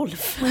skriva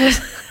golf.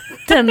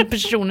 Den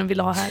personen vill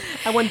ha här.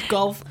 I went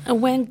golf. I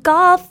went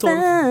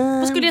golfing.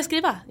 Vad skulle jag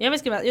skriva? Jag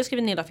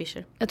skriver Nilla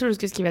Fischer. Jag tror du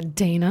skulle skriva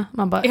Dana.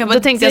 Då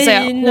tänkte jag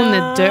säga hon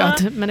är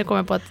död. Men det kom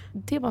jag på att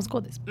det var en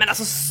skådis. Men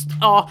alltså,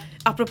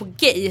 apropå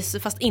gays,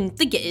 fast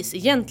inte gays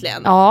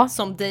egentligen.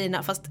 Som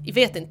Dana, fast jag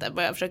vet inte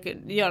vad jag försöker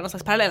göra någon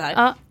slags parallell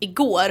här.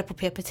 Igår på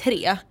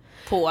PP3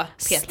 på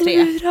P3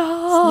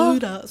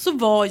 Snurra. Så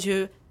var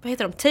ju, vad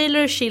heter de?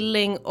 Taylor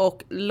Schilling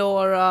och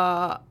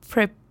Laura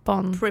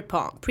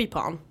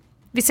Prepon.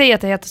 Vi säger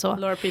att det heter så.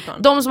 Laura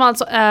Prepon. De som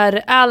alltså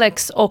är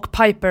Alex och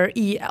Piper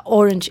i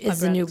Orange is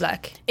the New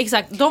Black.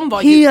 Exakt, de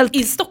var ju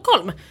i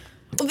Stockholm.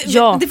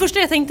 Och det första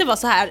jag tänkte var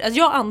så här, att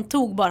jag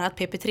antog bara att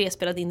PP3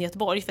 spelade in i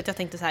Göteborg, för att jag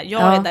tänkte så här,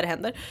 jag är där det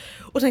händer.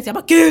 Och så tänkte jag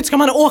bara, gud, ska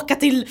man åka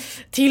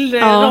till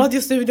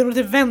radiostudion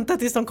och vänta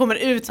tills de kommer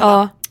ut? Så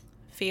bara,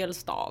 fel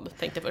stad,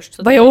 tänkte jag först.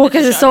 Så jag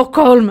åker till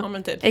Stockholm.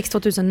 Ja, typ.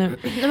 X2000 nu.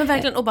 Nej men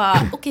verkligen, och bara,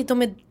 okej,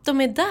 de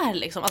är där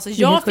liksom. Alltså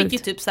jag fick ju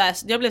typ så här,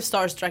 jag blev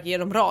starstruck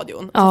genom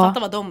radion. Så fatta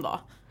vad de var.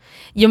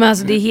 Jo men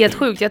alltså det är helt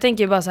sjukt. Jag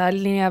tänker ju bara så här,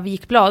 Linnea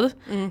Wikblad.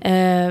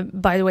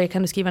 By the way,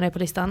 kan du skriva ner på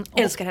listan?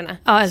 Älskar henne.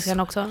 Ja, älskar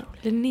henne också.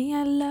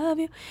 Linnea,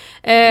 love you.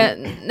 Nej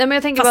men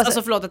jag tänker bara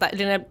alltså förlåt detta,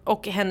 Linnea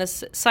och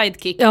hennes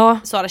sidekick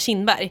Sara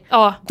Kindberg.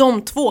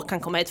 De två kan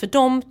komma hit, för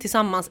de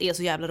tillsammans är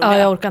så jävla roliga. Ja,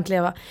 jag orkar inte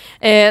leva.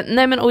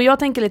 Nej men, och jag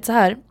tänker lite så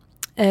här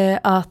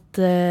att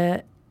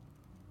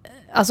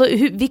alltså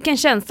vilken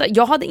känsla.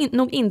 Jag hade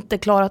nog inte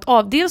klarat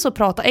av dels att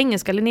prata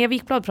engelska. Linnea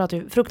Wikblad pratar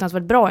ju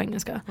fruktansvärt bra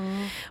engelska.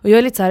 Och jag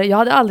är lite så här, jag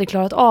hade aldrig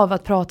klarat av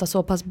att prata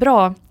så pass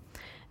bra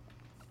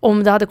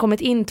om det hade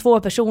kommit in 2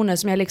 personer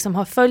som jag liksom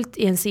har följt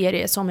i en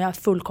serie som jag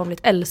fullkomligt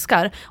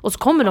älskar. Och så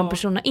kommer de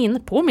personerna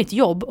in på mitt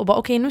jobb och bara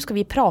okej, nu ska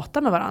vi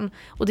prata med varandra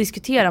och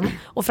diskutera.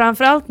 Och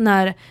framförallt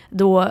när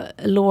då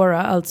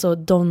Laura, alltså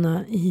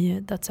Donna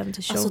i That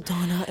 70 Show, alltså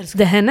Donna,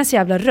 det är hennes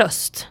jävla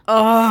röst.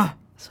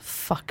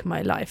 Fuck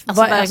my life.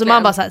 Alltså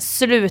man bara så här,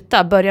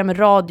 sluta börja med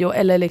radio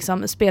eller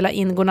liksom spela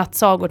in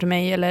godnattsagor till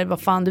mig eller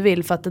vad fan du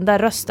vill, för att den där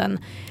rösten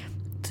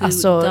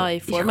alltså,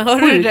 men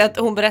hörde du det?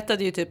 Hon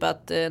berättade ju typ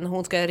att när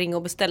hon ska ringa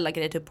och beställa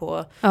grejer typ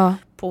på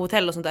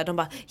hotell och sånt där, de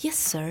bara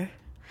yes sir.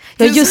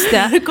 Ja just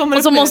det.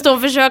 Och så måste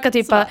hon försöka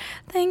typ bara,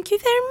 thank you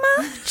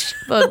very much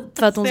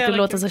för att hon skulle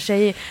låta så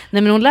tjejig.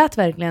 Nej men hon lät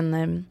verkligen,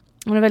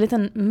 hon är väldigt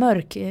en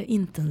mörk,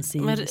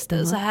 intensiv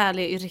stämma. Så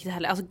härlig, riktigt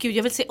härlig. Alltså gud,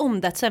 jag vill se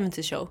om That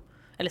 70 Show.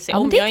 Eller se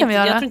om, jag tror inte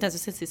ens jag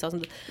sett sista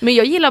avsnittet. Men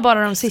jag gillar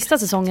bara de sista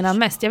säsongerna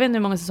mest. Jag vet inte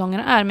hur många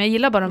säsongerna är, men jag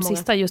gillar bara de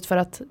sista just för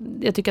att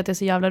jag tycker att det är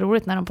så jävla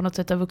roligt när de på något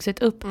sätt har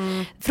vuxit upp.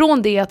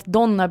 Från det att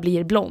Donna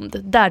blir blond.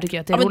 Där tycker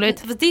jag att det är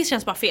roligt. Men det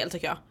känns bara fel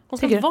tycker jag. Hon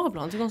ska inte vara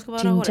blond, hon ska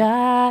vara hårig.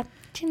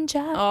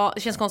 Ja,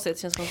 det känns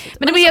konstigt.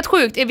 Men det var helt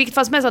sjukt, i vilket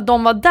fall som helst att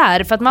de var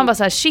där. För att man var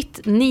så här,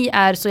 shit, ni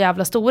är så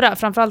jävla stora.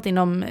 Framförallt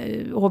inom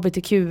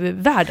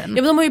HBTQ-världen. Ja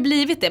men de har ju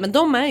blivit det, men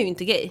de är ju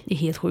inte gay. Det är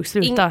helt sjukt,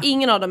 sluta.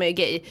 Ingen av dem är ju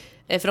gay.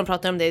 För de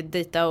pratar om det,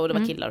 dejta och det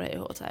var killar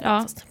och så här.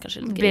 Ja, fast kanske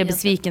lite blev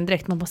besviken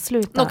direkt, man bara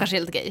sluta. De kanske är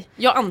lite gay.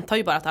 Jag antar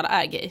ju bara att alla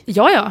är gay.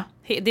 Ja.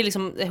 Det är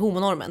liksom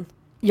homonormen.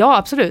 Ja,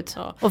 absolut.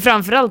 Ja. Och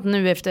framförallt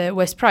nu efter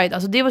West Pride.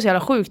 Alltså det var så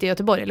jävla sjukt i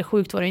Göteborg. Eller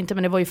sjukt var det inte,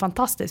 men det var ju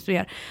fantastiskt för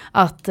er.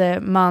 Att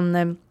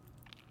man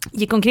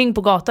gick omkring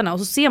på gatorna och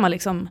så ser man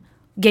liksom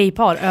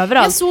gaypar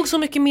överallt. Jag såg så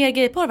mycket mer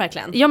gaypar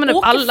verkligen. Ja men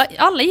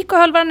alla gick och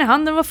höll varandra i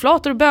handen. Det var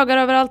flator och bögar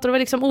överallt. Och det var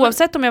liksom,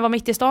 oavsett om jag var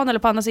mitt i stan eller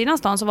på andra sidan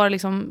stan, så var det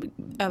liksom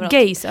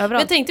gays överallt. Men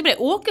jag tänkte på det,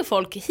 åker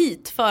folk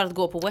hit för att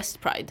gå på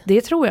West Pride?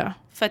 Det tror jag.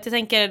 För att jag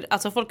tänker,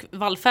 alltså folk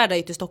vallfärdar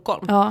ju till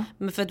Stockholm. Ja.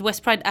 Men för att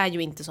West Pride är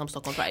ju inte som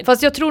Stockholm Pride.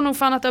 Fast jag tror nog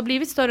fan att det har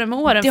blivit större med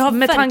åren. Det har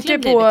med tanke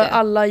på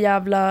alla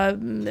jävla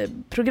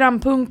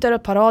programpunkter,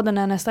 och paraden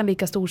är nästan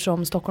lika stor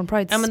som Stockholm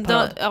Prides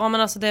parad.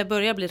 Men alltså det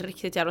börjar bli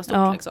riktigt jävla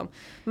stort liksom.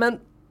 Men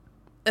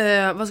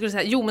vad skulle jag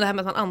säga? Jo, men det här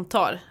med att man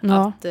antar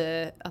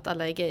att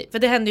alla är gay. För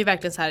det hände ju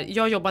verkligen så här.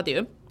 Jag jobbade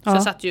ju, så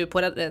jag satt ju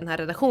på den här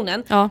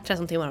redaktionen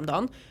 13 timmar om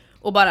dagen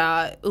och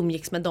bara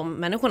umgicks med de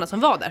människorna som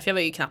var där. För jag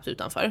var ju knappt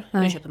utanför.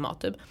 Jag köpte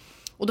mat typ.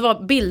 Och det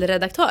var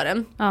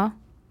bildredaktören.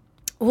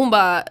 Och hon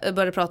bara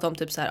började prata om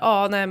typ så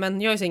här, nej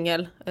men jag är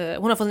singel.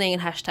 Hon har fått en egen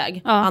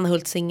hashtag, Anna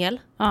Hult singel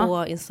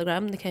på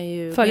Instagram. Det kan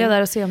ju följa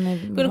där och se om ni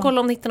vill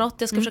kolla om ni hittar något.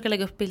 Jag ska försöka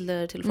lägga upp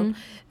bilder till folk.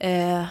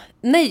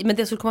 Nej, men det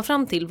jag skulle komma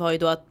fram till var ju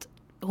då att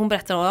hon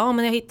berättade om,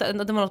 men jag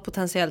hittade, det var något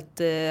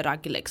potentiellt ragg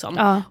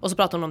liksom. Och så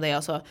pratade hon om det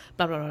och så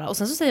bla bla bla. Och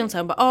sen så säger hon så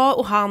här,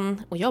 och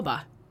han, och jag bara,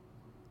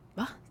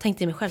 va?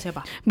 Tänkte i mig själv, så jag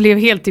bara blev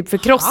helt typ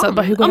förkrossad.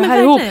 Bara, hur går det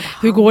här ihop?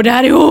 Hur går det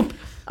här ihop?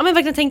 Ja men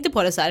verkligen tänkte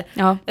på det så här.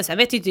 Ja. Sen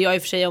vet ju inte jag i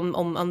och för sig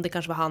om det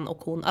kanske var han och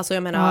hon. Alltså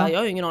jag menar, jag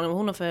har ju ingen aning om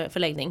hon har för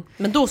förläggning.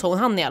 Men då sa hon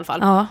han i alla fall.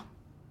 Ja.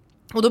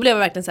 Och då blev jag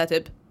verkligen så här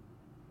typ,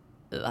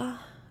 va?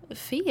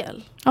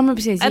 Fel. Ja men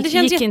precis, det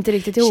gick inte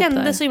riktigt ihop.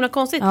 Kändes så himla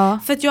konstigt.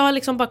 För att jag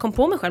liksom bara kom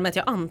på mig själv med att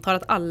jag antar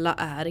att alla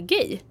är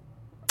gay.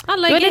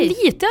 Alla är gay. Eller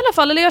lite i alla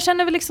fall. Eller jag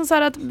känner väl liksom så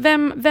här att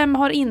vem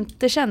har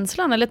inte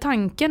känslan eller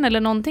tanken eller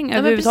någonting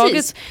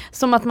överhuvudtaget.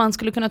 Som att man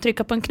skulle kunna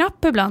trycka på en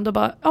knapp ibland och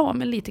bara, ja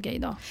men lite gay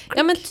då.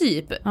 Ja men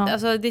typ.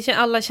 Alltså,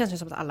 alla känns ju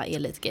som att alla är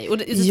lite gay. Och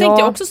så tänkte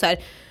jag också så här,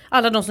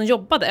 alla de som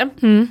jobbade.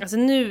 Alltså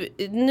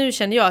nu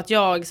känner jag att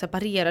jag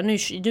separerar. Nu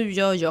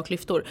gör jag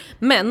klyftor.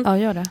 Men ja,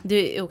 gör det.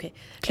 Det är okej.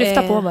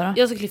 Klyfta på bara.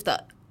 Jag ska klyfta.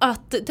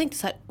 Tänkte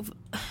så här,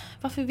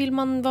 varför vill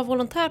man vara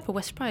volontär på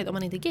West Pride om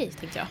man inte är gay,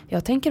 tänkte jag.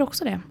 Jag tänker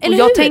också det.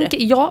 Eller och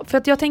hur? För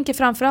att jag tänker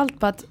framförallt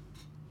på att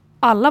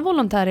alla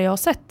volontärer jag har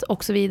sett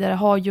och så vidare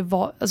har ju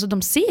alltså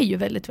de ser ju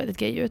väldigt, väldigt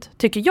gay ut,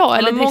 tycker jag.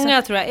 Eller många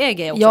liksom, tror jag är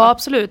gay också. Ja,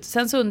 absolut.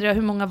 Sen så undrar jag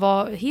hur många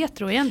var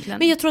hetero egentligen.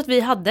 Men jag tror att vi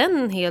hade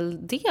en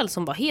hel del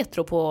som var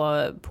hetero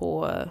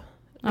på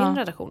min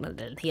redaktion.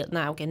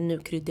 Nej, okej, nu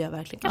kryddar jag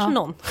verkligen. Kanske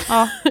någon.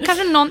 Ja,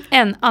 kanske någon,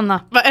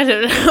 Anna.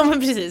 Eller, ja, men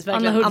precis,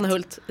 verkligen. Anna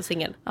Hult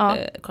singel.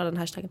 Kolla den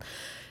hashtaggen.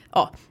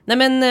 Ja, nej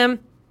men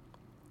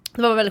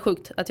det var väldigt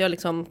sjukt att jag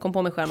liksom kom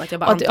på mig själv att jag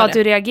bara att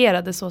du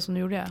reagerade så som du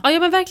gjorde. Ja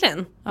men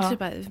verkligen. Ja. Så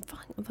bara,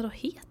 vadå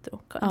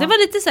hetero? Ja. Det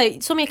var lite så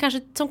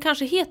här, som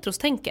kanske heteros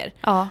tänker.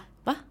 Ja.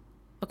 Va?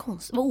 Vad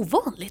konstigt, vad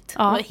ovanligt.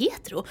 Ja. Vad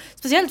hetero?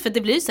 Speciellt för att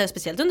det blir så här,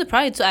 speciellt under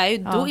Pride så är ju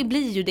då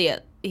blir ju det,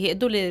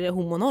 då blir det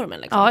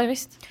homonormen liksom. Ja,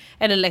 visst.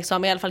 Eller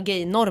liksom i alla fall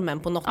gay-normen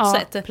på något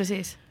sätt.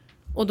 Precis.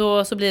 Och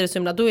då så blir det så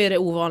himla, då är det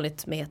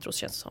ovanligt med heteros,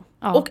 känns det som.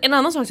 Ja. Och en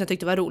annan sak som jag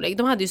tyckte var rolig,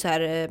 de hade ju så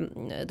här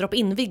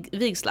drop-in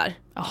vigslar.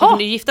 De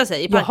kunde gifta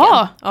sig i parken.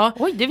 Jaha. Ja.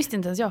 Oj, det visste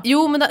inte ens jag.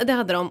 Jo, men det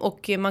hade de.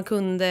 Och man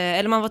kunde,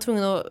 eller man var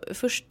tvungen att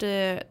först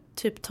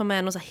typ ta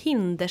med någon så här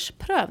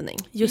hindersprövning.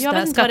 Just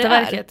det,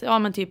 Skatteverket. Ja,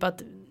 men typ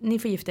att ni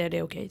får gifta er, det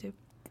är okej typ.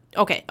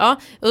 Okej, ja.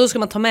 Och då ska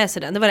man ta med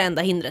sig den. Det var det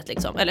enda hindret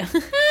liksom. Eller,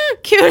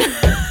 kul!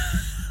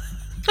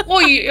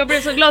 Oj, jag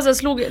blev så glad så jag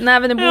slog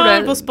näven i bordet. Jag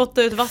höll på att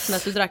spotta ut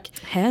vattnet du drack.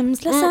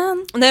 Hemskt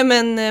ledsen. Nej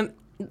men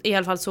i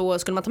alla fall så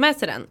skulle man ta med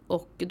sig den.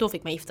 Och då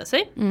fick man gifta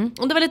sig.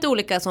 Och det var lite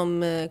olika som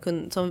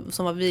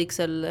var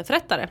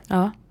vigselförrättare.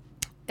 Ja.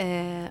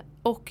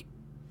 Och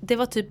det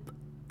var typ,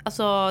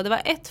 alltså det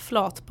var ett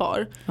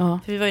flatpar. Ja.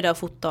 För vi var ju där och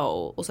fotade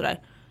och sådär.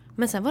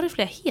 Men sen var det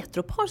flera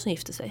heteropar som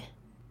gifte sig.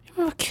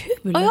 Men vad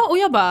kul. Och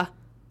jag bara,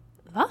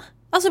 va?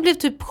 Alltså jag blev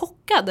typ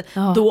chockad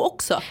då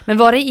också. Men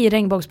var det i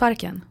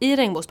Regnbågsparken? I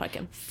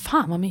Regnbågsparken.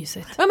 Fan vad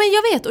mysigt. Ja men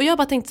jag vet, och jag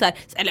bara tänkte så här,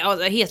 eller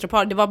alltså,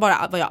 heteropar, det var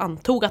bara vad jag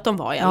antog att de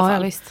var i alla fall. Ja,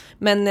 visst.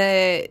 Men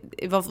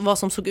vad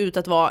som såg ut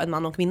att vara en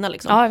man och kvinna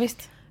liksom. Ja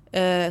visst.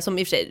 Som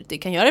i och för sig det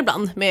kan göra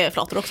ibland med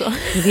flator också.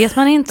 Det vet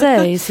man inte,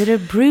 is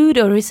it a brood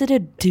or is it a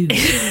dude?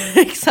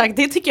 Exakt,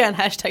 det tycker jag är en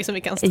hashtag som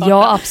vi kan starta.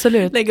 Ja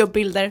absolut. Lägga upp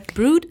bilder,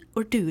 brood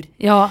or dude.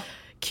 Ja.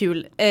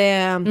 Kul.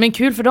 Men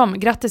kul för dem,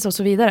 grattis och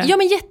så vidare. Ja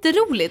men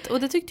jätteroligt, och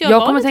det tyckte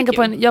jag kommer tänka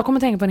på jag kommer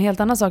tänka på en helt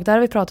annan sak. Det här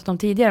har vi pratat om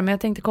tidigare, men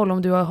jag tänkte kolla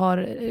om du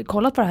har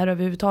kollat på det här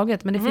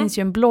överhuvudtaget. Men det finns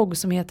ju en blogg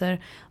som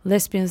heter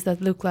Lesbians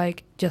that look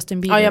like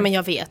Justin Bieber. Ja men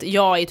jag vet,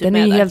 jag är typ den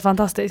med där. Den är helt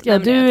fantastisk. Ja,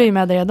 du är ju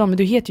med där redan, men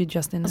du heter ju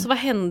Justin nu. Alltså vad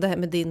hände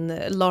med din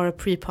Lara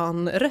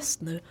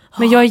Prepon-röst nu?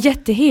 Men jag är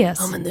jättehes.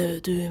 Ja men nu,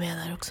 du är med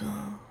där också.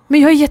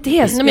 Men jag är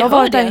jättehes, Nej, jag har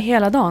varit där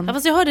hela dagen. Ja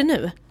fast jag hör det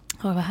nu.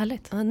 Ja vad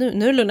härligt. Ja, nu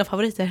är det lugna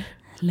favoriter.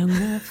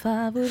 Lugna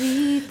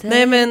favoriter.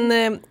 Nej men,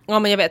 ja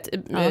men jag vet,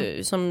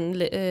 som,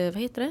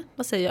 vad heter det?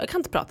 Vad säger jag? Jag kan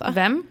inte prata.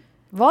 Vem?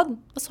 Vad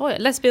sa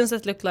jag? Lesbians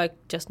that look like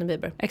Justin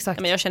Bieber. Exakt.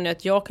 Ja, men jag känner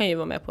att jag kan ju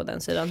vara med på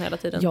den sidan hela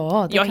tiden.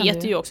 Ja, jag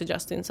heter ju också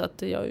Justin, så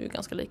att jag är ju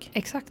ganska lik.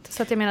 Exakt,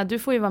 så att jag menar, du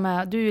får ju vara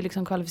med, du är ju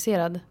liksom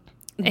kvalificerad.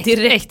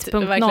 Direkt,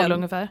 1.0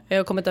 ungefär. Jag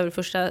har kommit över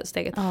första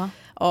steget.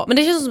 Ja, men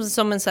det känns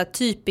som en så här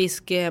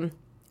typisk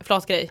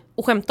flatgrej.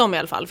 Och skämta om i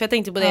alla fall, för jag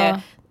tänkte på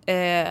det...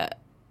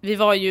 Vi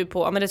var ju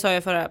på, men det sa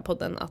jag förra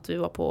podden, att vi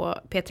var på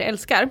P3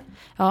 Älskar.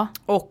 Ja.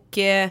 Och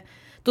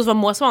då var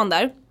Moa Svan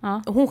där.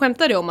 Ja. Och hon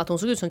skämtade om att hon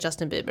såg ut som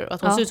Justin Bieber. Och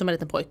att hon såg ut som en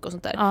liten pojke och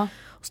sånt där. Ja.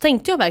 Och så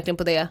tänkte jag verkligen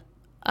på det.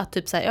 Att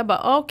typ såhär, jag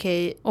bara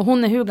okej. Och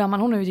hon är hur gammal?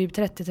 Hon är ju typ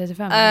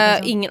 30-35.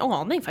 Ingen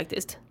aning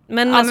faktiskt.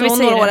 Men alltså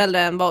hon är några år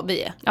äldre än vad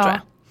vi är, tror jag.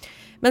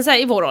 Men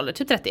såhär i vår ålder,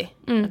 typ 30.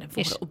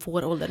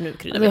 Vår ålder nu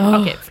kryddar vi.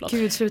 Okej, förlåt.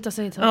 Gud, sluta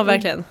säga så. Ja,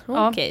 verkligen.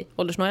 Okej,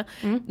 åldersnöja.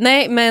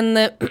 Nej,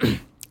 men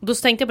då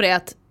tänkte jag på det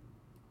att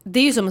det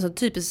är ju som en sån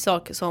typisk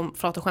sak som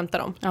Frater skämtar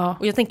om. Ja.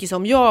 Och jag tänker ju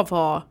som jag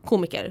var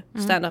komiker,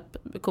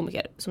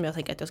 stand-up-komiker, som jag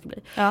tänker att jag ska bli.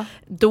 Ja.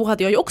 Då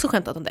hade jag ju också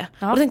skämtat om det.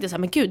 Ja. Och då tänkte jag så här,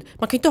 men gud,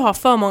 man kan ju inte ha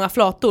för många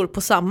flator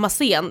på samma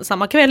scen,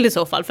 samma kväll i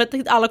så fall. För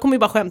att alla kommer ju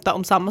bara skämta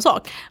om samma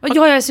sak. Och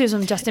jag ser ju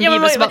som Justin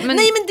Bieber. Nej, men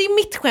det är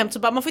mitt skämt, så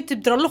bara, man får ju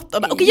typ dra lott.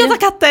 Okej, jag tar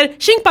katter,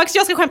 tjingpax,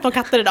 jag ska skämta om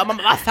katter idag. Man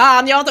bara, vad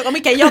fan, jag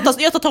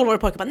tar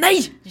 12-årig pojke. Bara,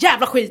 nej,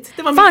 jävla skit.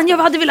 Det var fan, jag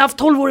hade velat haft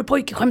 12-årig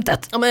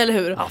pojke-skämtet. Ja, men eller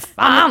hur? Ja,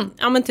 fan.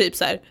 Ja, men typ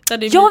så här.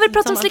 Jag vill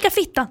prata om slicka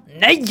fitta.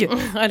 Nej!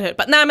 Eller hur?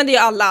 Nej men det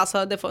är alla,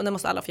 alltså, det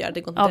måste alla få göra.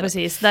 Det går inte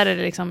precis. Där är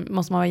det liksom,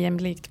 måste man vara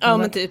jämlikt. Ja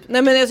men typ.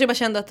 Nej men jag bara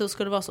kände att det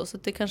skulle vara så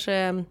det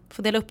kanske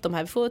får dela upp de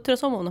här. Vi får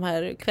turas om de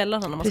här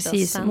kvällarna. När man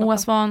precis. Moa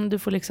Svan, du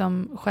får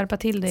liksom skärpa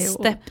till dig.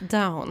 Step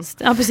down.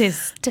 Ja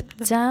precis. Step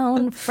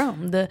down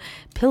from the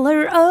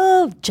pillar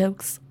of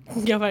jokes.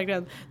 Ja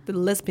verkligen. The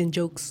lesbian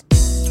jokes.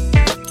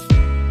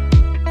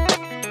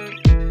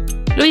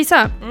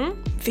 Louisa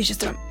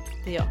Fischerström.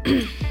 Det är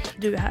jag.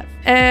 Du är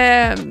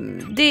här.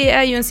 Det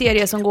är ju en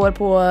serie som går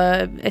på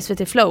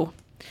SVT Flow.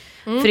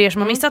 För er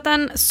som har missat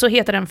den så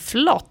heter den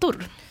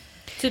Flator.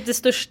 Typ det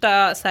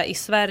största så här, i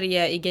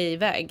Sverige i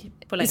gayväg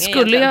på länge. Skulle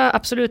egentligen. Jag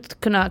absolut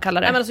kunna kalla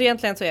det. Nej men alltså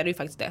egentligen så är det ju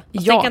faktiskt det. Alltså,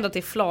 ja. Tänk ändå att det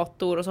är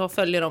flator och så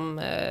följer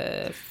de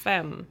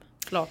 5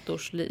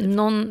 flators liv.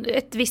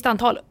 Ett visst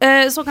antal.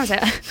 Så kan jag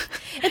säga.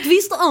 Ett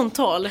visst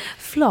antal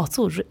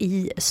flator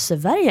i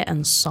Sverige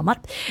en sommar.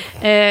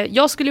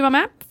 Jag skulle ju vara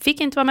med.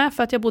 Fick inte vara med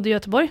för att jag bodde i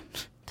Göteborg.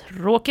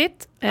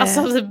 Tråkigt.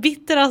 Alltså det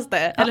bitteraste.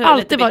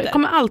 Eller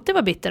kommer alltid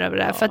vara bitter över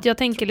det här. För att jag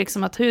tänker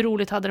liksom att hur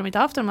roligt hade de inte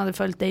haft om de hade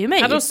följt dig och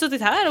mig. Hade de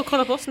suttit här och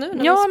kollat på oss nu?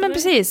 Ja men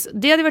precis.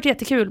 Det hade varit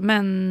jättekul.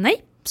 Men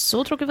nej.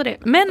 Så tråkigt var det.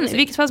 Men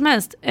vilket fall som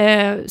helst.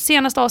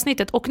 Senaste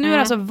avsnittet. Och nu är det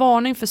alltså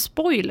varning för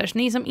spoilers.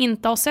 Ni som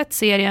inte har sett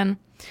serien.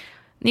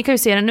 Ni kan ju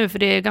se den nu för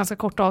det är ganska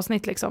kort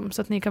avsnitt liksom.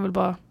 Så att ni kan väl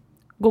bara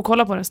gå och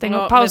kolla på den.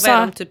 Stänga och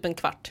pausa. Om typ en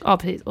kvart. Ja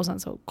precis. Och sen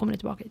så kommer ni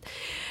tillbaka hit.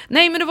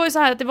 Nej men det var ju så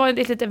här att det var ett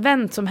litet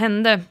event som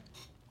hände.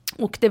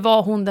 Och det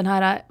var hon den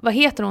här, vad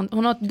heter hon?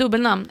 Hon har ett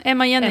dubbelnamn.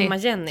 Emma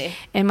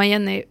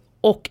Jenny.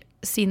 Och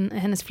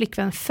hennes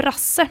flickvän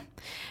Frasse.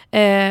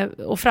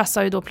 Och Frasse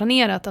har ju då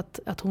planerat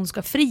att hon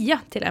ska fria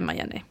till Emma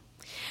Jenny.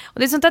 Och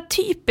det är sånt där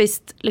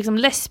typiskt liksom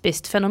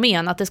lesbiskt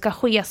fenomen att det ska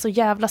ske så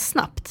jävla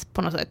snabbt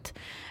på något sätt.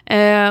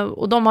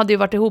 Och de hade ju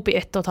varit ihop i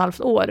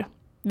 1,5 år.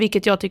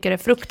 Vilket jag tycker är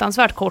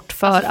fruktansvärt kort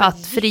för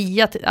att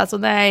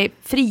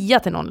fria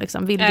till någon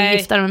liksom. Vill du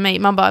gifta dig med mig?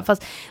 Man bara,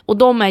 och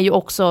de är ju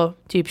också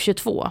typ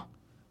 22.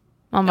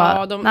 Man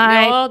bara, de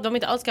är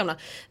inte alls gamla.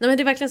 Nej men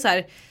det är verkligen så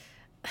här.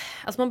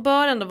 Alltså man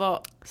bör ändå vara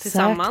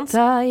tillsammans.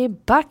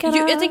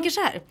 Jag tänker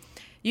så här.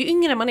 Ju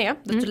yngre man är,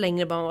 desto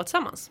längre bör man vara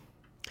tillsammans.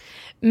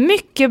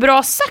 Mycket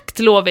bra sagt,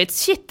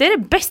 Lovits. Shit, det är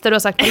det bästa du har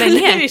sagt på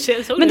länge.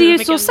 Men det är ju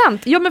så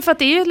sant. Ja, men för att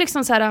det är ju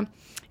liksom så här.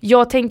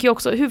 Jag tänker ju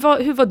också, hur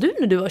var du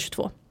när du var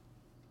 22?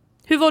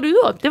 Hur var du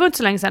då? Det var inte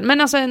så länge sedan.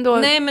 Men alltså ändå...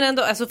 Nej, men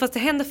ändå. Alltså, fast det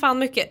hände fan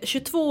mycket.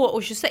 22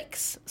 och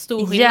 26. Stor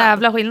skillnad.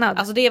 Jävla skillnad.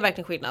 Alltså det är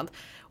verkligen skillnad.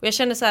 Och jag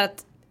känner så här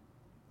att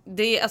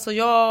det är, alltså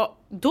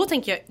då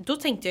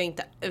tänkte jag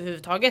inte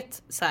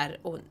överhuvudtaget så här,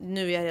 och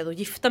nu är jag redo att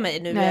gifta mig,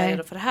 nu är jag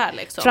redo för det här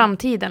liksom.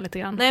 Framtiden lite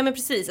grann. Nej men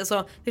precis,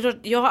 alltså, det är klart,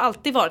 jag har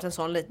alltid varit en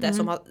sån lite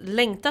som har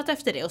längtat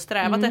efter det och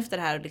strävat efter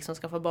det här och liksom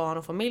skaffa barn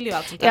och familj och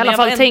allt sånt där. I alla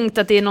fall tänkt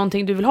att det är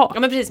någonting du vill ha. Ja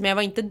men precis, men jag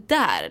var inte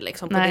där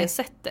liksom på det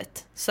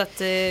sättet. Så att,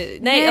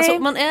 nej alltså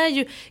man är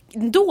ju,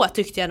 då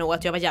tyckte jag nog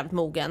att jag var jävligt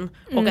mogen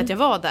och att jag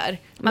var där.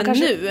 Men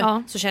nu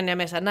så känner jag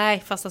mig så här,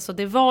 nej fast alltså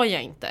det var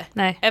jag inte.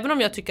 Nej. Även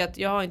om jag tycker att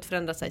jag har inte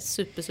förändrat sig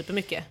super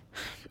mycket.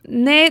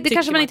 Nej, det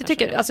kanske man inte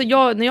tycker. Alltså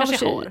när jag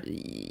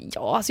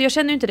alltså jag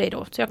känner ju inte dig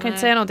då. Så jag kan inte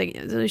säga någonting.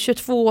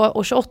 22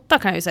 och 28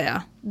 kan jag ju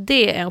säga.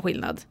 Det är en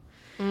skillnad.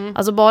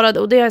 Alltså bara,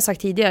 och det har jag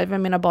sagt tidigare.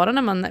 Jag menar bara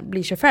när man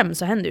blir 25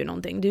 så händer ju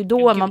någonting. Det är ju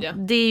då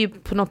det är ju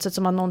på något sätt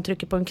som att någon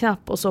trycker på en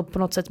knapp. Och så på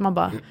något sätt man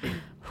bara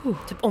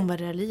typ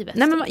omvärderar livet.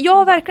 Nej, men,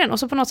 ja, verkligen. Och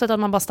så på något sätt att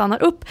man bara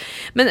stannar upp.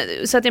 Men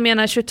så att jag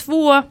menar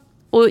 22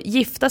 och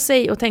gifta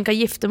sig och tänka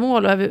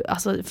giftermål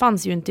alltså det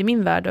fanns ju inte i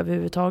min värld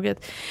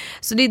överhuvudtaget.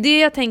 Så det är det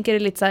jag tänker är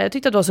lite så här, jag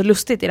tyckte att det var så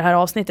lustigt i det här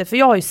avsnittet för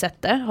jag har ju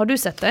sett det. Har du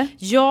sett det?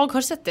 Jag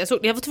har sett det.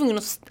 Jag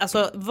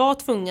var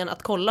tvungen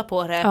att kolla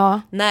på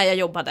det när jag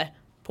jobbade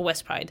på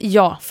West Pride.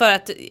 Ja. För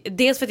att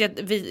dels för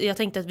att jag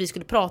tänkte att vi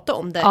skulle prata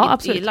om det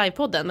i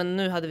livepodden, men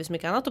nu hade vi så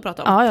mycket annat att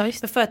prata om. Ja,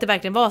 men för att det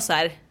verkligen var så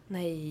här.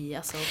 Nej,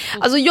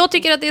 alltså jag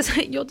tycker att det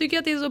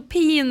är så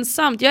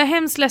pinsamt. Jag är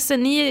hemskt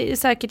ledsen. Ni är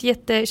säkert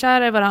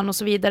jättekära i varandra och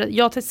så vidare.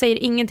 Jag säger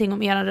ingenting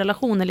om er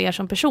relation eller er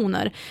som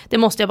personer. Det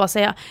måste jag bara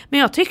säga. Men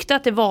jag tyckte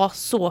att det var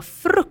så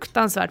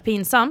fruktansvärt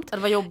pinsamt. Det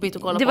var jobbigt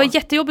att kolla på. Det var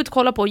jättejobbigt att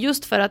kolla på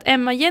just för att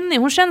Emma Jenny,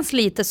 hon känns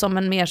lite som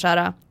en mer så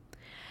här.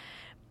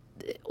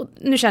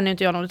 Nu känner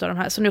inte jag någon av de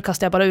här, så nu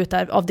kastar jag bara ut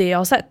där av det jag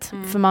har sett.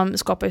 För man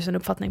skapar ju sin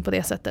uppfattning på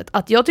det sättet.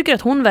 Att jag tycker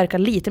att hon verkar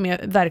lite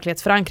mer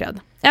verklighetsförankrad.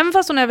 Även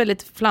fast hon är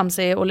väldigt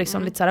flamsig och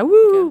liksom lite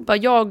såhär, bara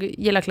jag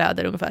gillar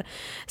kläder ungefär.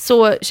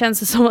 Så känns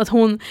det som att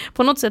hon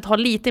på något sätt har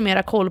lite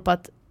mera koll på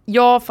att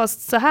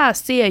fast så här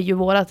ser ju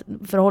vårat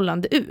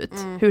förhållande ut.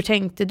 Hur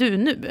tänkte du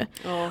nu?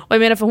 Och jag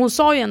menar, för hon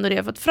sa ju ändå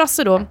det, för att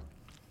Frasse då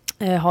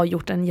har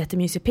gjort en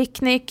jättemysig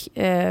picknick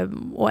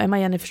och Emma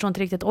Jenny förstår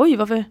inte riktigt,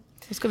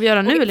 vad ska vi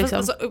göra nu liksom?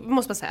 Alltså,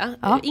 måste man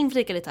säga,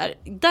 inflika lite här.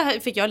 Där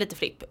fick jag lite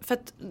flipp. För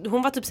att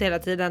hon var typ så hela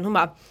tiden, hon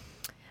bara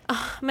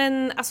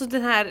men alltså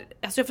den här,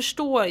 alltså jag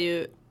förstår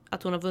ju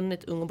att hon har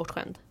vunnit ung och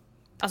bortskämd.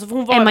 Alltså för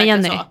hon var Emma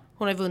Jenny. Så,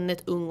 hon har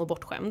vunnit ung och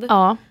bortskämd.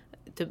 Ja.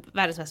 Typ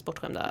världens mest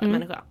bortskämda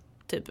människa.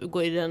 Typ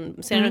går ju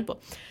den serien ut på.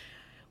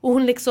 Och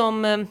hon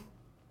liksom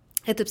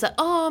är typ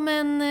såhär,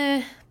 men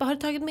vad har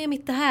du tagit med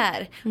mitt det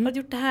här? Har du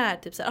gjort det här?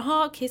 Typ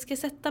såhär, okej, ska jag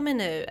sätta mig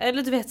nu?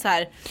 Eller du vet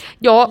såhär.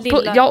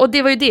 Ja, och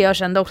det var ju det jag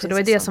kände också. Det var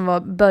ju det som var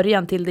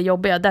början till det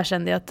jobbiga. Där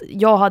kände jag att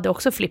jag hade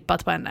också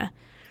flippat på henne.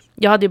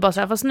 Jag hade ju bara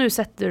såhär, fast nu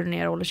sätter du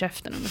ner och håller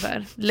käften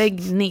ungefär.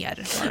 Lägg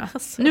ner bara.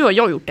 Alltså. Nu har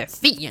jag gjort det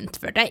fint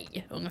för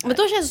dig ungefär. Men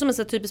då känns det som en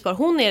sån typisk par.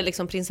 Hon är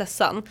liksom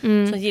prinsessan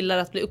som gillar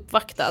att bli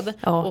uppvaktad.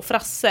 Ja. Och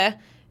Frasse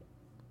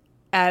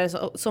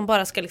är som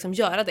bara ska liksom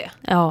göra det.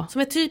 Ja.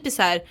 Som är typiskt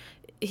så här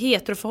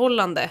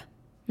heteroförhållande.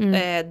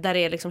 Där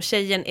är liksom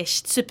tjejen är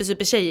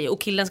super tjej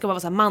och killen ska bara vara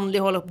så här manlig,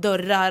 hålla upp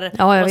dörrar,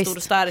 vara stor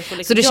och stark och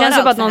liksom. Så det känns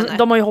som att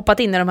de har ju hoppat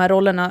in i de här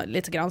rollerna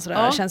lite grann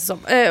sådär. Ja. Känns som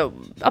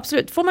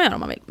absolut, får man göra om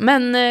man vill.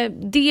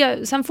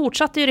 Men sen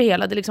fortsatte ju det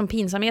hela. Det liksom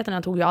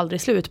pinsamheterna tog ju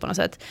aldrig slut på något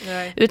sätt.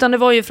 Nej. Utan det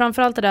var ju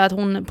framförallt det där att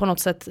hon på något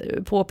sätt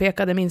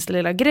påpekade minsta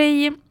lilla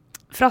grej.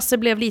 Frasse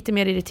blev lite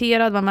mer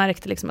irriterad. Man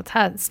märkte liksom att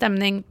här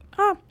stämning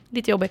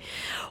lite jobbig.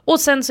 Och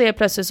sen så är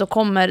plötsligt så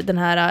kommer den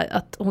här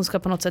att hon ska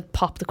på något sätt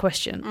pop the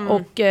question.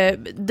 Och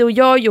då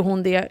gör ju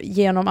hon det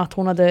genom att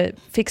hon hade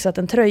fixat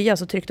en tröja,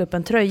 så tryckt upp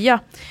en tröja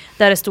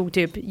där det stod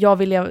typ, jag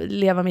vill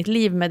leva mitt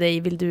liv med dig,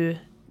 vill du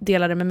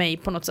dela det med mig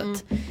på något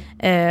sätt.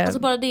 Alltså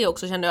bara det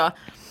också kände jag,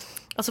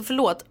 alltså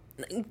förlåt,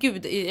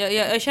 gud,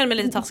 jag känner mig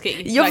lite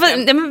taskig.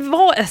 Men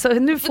vad, alltså,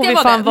 nu får vi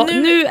fan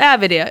nu är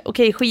vi det.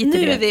 Okej, skit i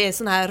det. Nu är vi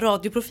såna här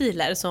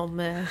radioprofiler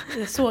som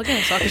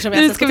sågar saker som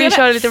jag. Nu ska vi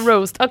köra lite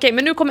roast. Okej,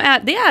 men nu kommer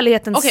det är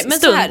ärlighetens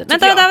stund.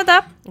 Här,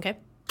 vänta. Okej.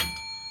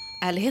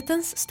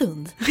 Ärlighetens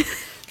stund.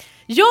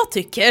 Jag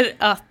tycker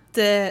att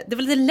det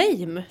var lite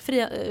lame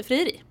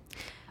frieri.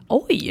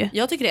 Oj.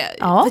 Jag tycker det.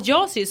 Ja. För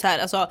jag ser så här,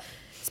 alltså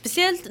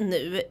speciellt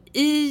nu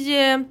i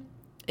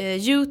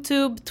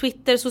YouTube,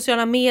 Twitter,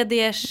 sociala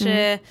mediers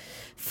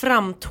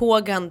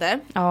framtågande.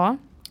 Ja.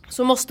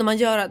 Så måste man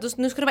göra,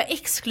 nu ska det vara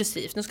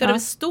exklusivt, nu ska det vara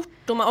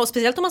stort och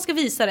speciellt om man ska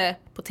visa det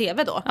på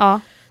TV då. Ja.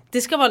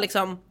 Det ska vara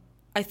liksom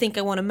I think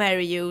I wanna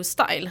marry you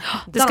style.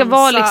 Det ska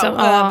vara liksom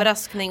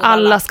överraskning och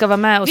alla ska vara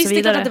med och så vidare.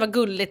 Visst, det är klart att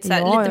det var gulligt så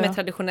här, lite mer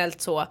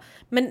traditionellt så.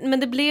 Men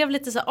det blev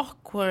lite så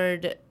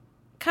awkward.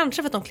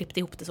 Kanske för att de klippte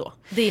ihop det så.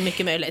 Det är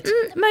mycket möjligt.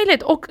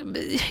 Möjligt. Och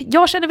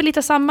jag känner väl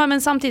lite samma.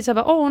 Men samtidigt så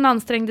bara, hon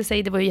ansträngde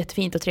sig. Det var ju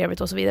jättefint och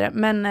trevligt och så vidare.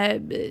 Men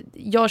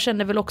jag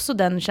kände väl också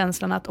den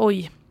känslan att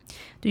oj,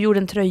 du gjorde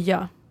en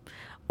tröja.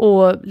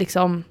 Och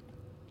liksom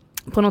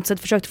på något sätt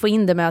försökte få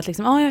in det med att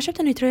liksom, jag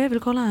köpte en ny tröja, jag vill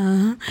kolla.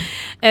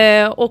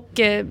 Och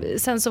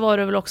sen så var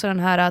det väl också den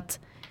här att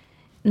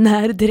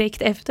när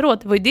direkt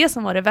efteråt, det var ju det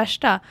som var det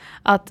värsta.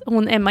 Att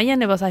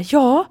Emma-Jenny var så här,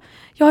 ja,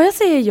 jag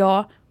säger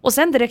ja. Och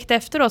sen direkt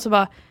efteråt så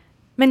bara,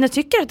 men jag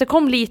tycker att det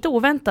kom lite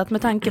oväntat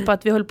med tanke på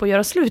att vi höll på att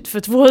göra slut för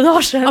 2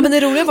 dagar sedan. Ja, men det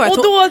roliga var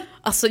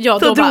att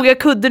då drog jag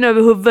kudden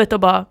över huvudet och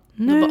bara,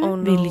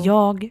 nu vill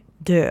jag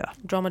dö.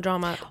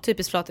 Drama,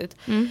 typiskt flatigt.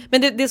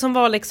 Men det som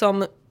var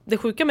liksom, det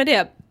sjuka med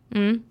det,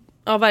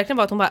 ja verkligen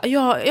var att hon bara,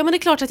 ja men det är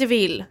klart att jag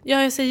vill.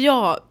 Ja, jag säger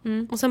ja.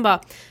 Och sen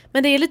bara,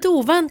 men det är lite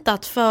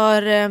oväntat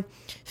för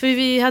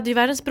vi hade ju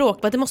världens bråk.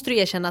 Det måste du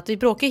erkänna att vi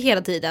bråkar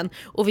hela tiden.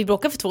 Och vi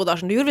bråkade för 2 dagar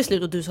sedan. Då gjorde vi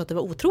slut och du sa att det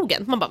var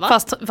otrogen. Man bara, va?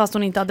 Fast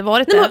hon inte hade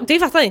varit det. Nej, det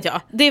fattade inte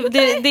jag.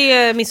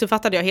 Det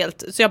missuppfattade jag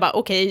helt. Så jag bara,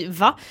 okej,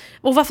 va?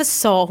 Och varför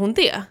sa hon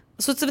det?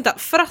 Så vänta,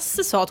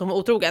 Frasse sa att hon var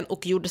otrogen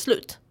och gjorde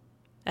slut.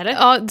 Eller?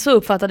 Ja, så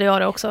uppfattade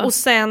jag det också. Och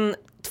sen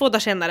 2 dagar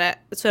senare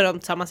så är de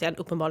tillsammans igen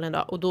uppenbarligen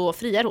då. Och då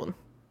friar hon.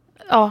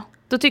 Ja,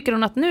 då tycker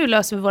hon att nu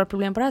löser vi våra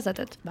problem på det här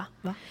sättet. Va?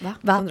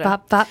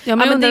 Ja,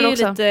 men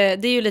det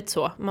är ju lite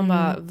så. Man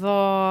bara,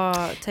 vad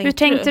tänkte du? Hur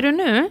tänkte du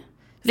nu?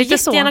 Lite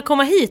så. Gärna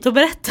komma hit och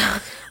berätta.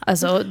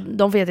 Alltså,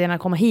 de får gärna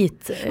komma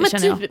hit, men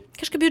känner jag.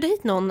 Kanske ska bjuda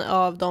hit någon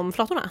av de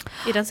flatorna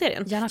i den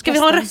serien. Ska vi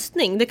ha en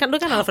röstning? Då kan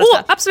alla få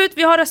rösta. Absolut,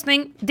 vi har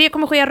röstning. Det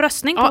kommer ske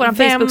röstning på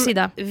vår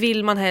Facebook-sida.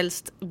 Vill man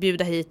helst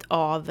bjuda hit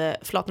av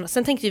flatorna?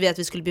 Sen tänkte vi att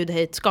vi skulle bjuda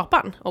hit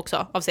skaparen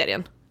också av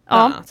serien.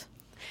 Ja,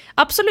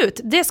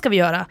 absolut. Det ska vi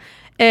göra.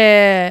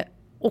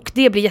 Och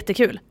det blir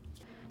jättekul.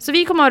 Så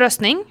vi kommer ha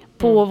röstning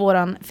på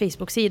våran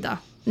Facebook-sida.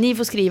 Ni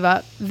får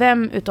skriva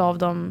vem utav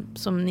dem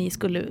som ni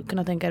skulle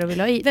kunna tänka er att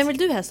vilja ha hit. Vem vill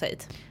du hälsa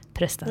hit?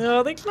 Prästen.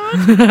 Ja, det är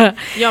klart.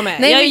 Jag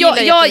med. Nej,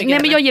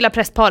 men jag gillar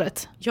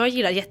prästparet. Jag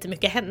gillar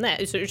jättemycket henne.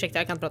 Ursäkta,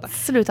 jag kan inte prata.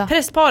 Sluta.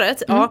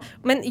 Prästparet, ja.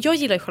 Men jag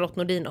gillar Charlotte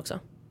Nordin också.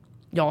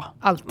 Ja,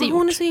 alltid gjort.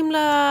 Hon är så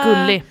himla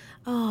gullig.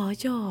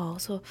 Ja,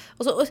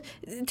 och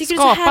tycker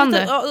skapande.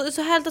 Det är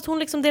så härligt att hon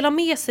liksom delar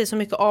med sig så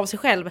mycket av sig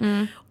själv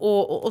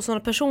och sådana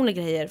personliga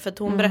grejer, för att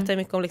hon berättar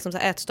mycket om liksom så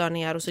här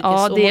ätstörningar och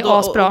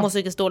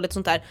psykiskt dåligt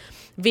sånt där,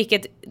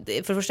 vilket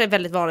för det första är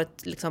väldigt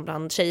vanligt liksom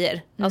bland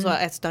tjejer, alltså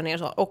ätstörningar och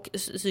så, och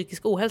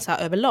psykisk ohälsa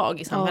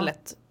överlag i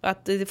samhället,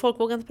 att folk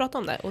vågar inte prata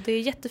om det, och det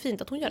är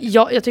jättefint att hon gör det.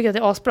 Ja, jag tycker att det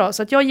är asbra,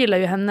 så att jag gillar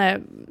ju henne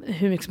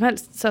hur mycket som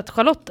helst, så att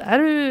Charlotte, är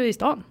du i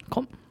stan?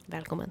 Kom.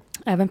 Välkommen.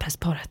 Även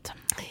prästparet.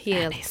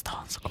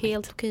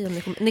 Helt okej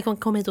om ni kommer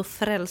komma hit och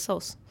frälsa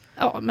oss.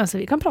 Ja, men alltså,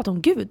 vi kan prata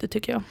om Gud, det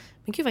tycker jag.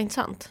 Men gud vad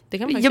intressant. Det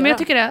kan man men jag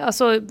tycker det.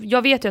 Alltså,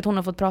 jag vet ju att hon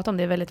har fått prata om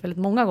det väldigt, väldigt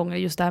många gånger.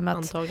 Just det här med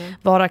att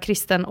vara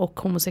kristen och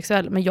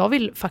homosexuell. Men jag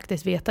vill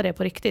faktiskt veta det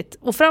på riktigt.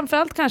 Och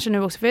framförallt kanske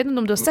nu också, för jag vet inte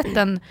om du har sett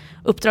en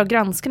Uppdrag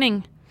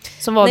granskning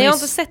Som var Nej, jag har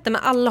inte sett det,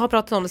 men alla har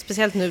pratat om det,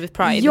 speciellt nu vid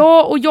Pride.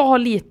 Ja, och jag har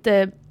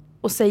lite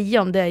att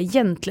säga om det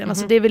egentligen.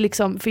 Alltså det är väl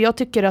liksom, för jag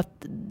tycker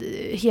att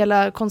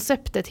hela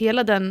konceptet,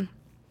 hela den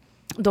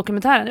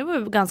dokumentären, det var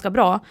ganska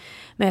bra.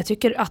 Men jag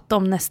tycker att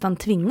de nästan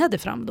tvingade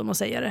fram dem att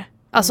säga det.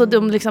 Alltså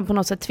de liksom på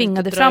något sätt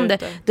tvingade fram det,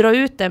 dra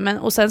ut det. Men,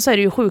 och sen så är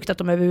det ju sjukt att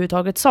de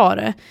överhuvudtaget sa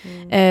det.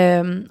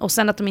 Och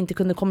sen att de inte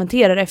kunde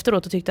kommentera det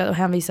efteråt och tyckte att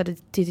hänvisade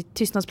till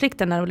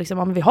tystnadsplikten när de liksom,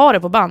 ja, men vi har det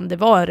på band, det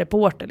var en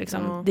reporter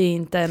liksom. Det är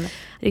inte en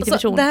riktig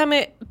person. Det här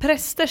med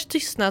prästers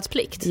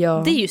tystnadsplikt,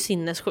 det är ju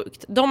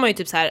sinnessjukt. De har ju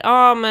typ så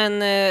här,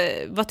 men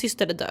vad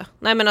tyst är det dö?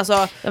 Nej men alltså...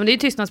 Ja men det är ju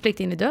tystnadsplikt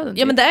in i döden.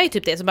 Ja men det är ju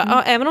typ det. Så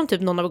bara, även om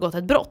typ någon har begått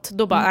ett brott,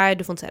 då bara, nej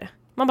du får inte säga det.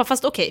 Man bara,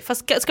 fast okej,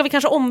 ska vi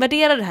kanske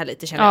omvärdera det här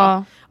lite, känner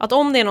jag. Att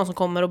om det är någon som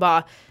kommer och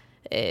bara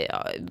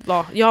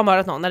jag har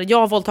mördat någon, eller jag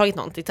har våldtagit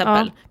någon till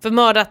exempel. För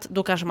mördat,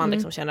 då kanske man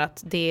liksom känner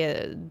att det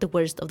är the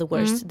worst of the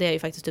worst. Det är ju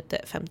faktiskt typ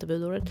det 5:e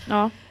budordet.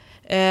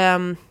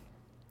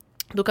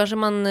 Då kanske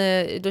man,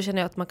 då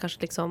känner jag att man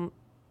kanske liksom,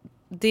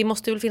 det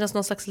måste väl finnas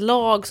någon slags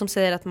lag som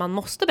säger att man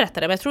måste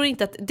berätta det. Men jag tror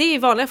inte att, det är i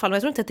vanliga fall, men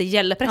jag tror inte att det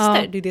gäller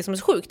präster. Det är det som är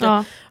så sjukt.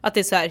 Att det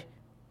är så här,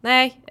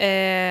 nej,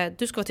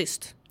 du ska vara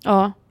tyst.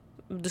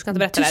 Du ska inte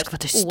berätta det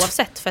här,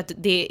 oavsett, för att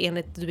det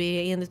är du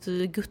är enligt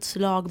Guds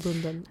lag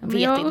bunden.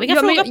 Vi kan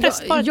fråga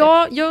prästparet.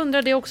 Jag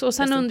undrar det också. Och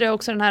sen undrar jag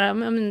också den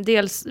här,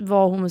 dels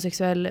var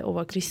homosexuell och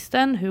var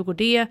kristen, hur går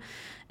det?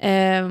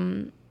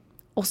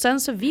 Och sen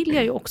så vill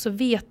jag ju också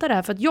veta det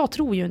här, för att jag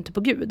tror ju inte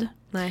på Gud.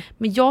 Nej.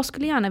 Men jag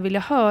skulle gärna vilja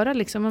höra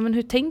liksom, men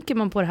hur tänker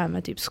man på det här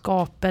med typ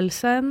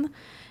skapelsen?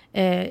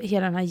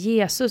 Hela den här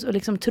Jesus och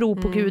liksom tro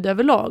på Gud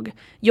överlag.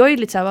 Jag är ju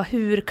lite så här,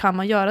 hur kan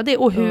man göra det?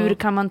 Och hur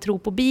kan man tro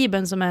på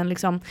Bibeln som en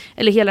liksom,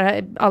 eller hela det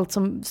här, allt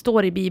som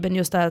står i Bibeln,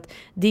 just det här att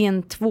det är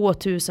en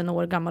 2000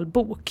 år gammal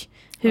bok.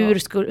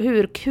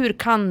 Hur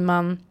kan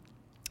man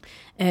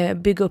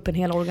bygga upp en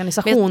hel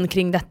organisation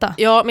kring detta?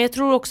 Ja, men jag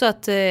tror också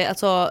att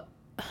alltså,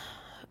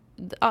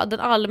 den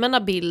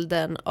allmänna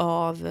bilden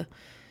av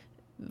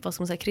vad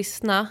ska man säga,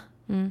 kristna,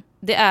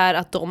 det är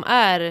att de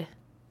är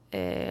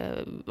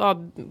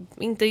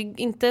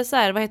inte så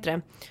här, vad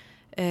heter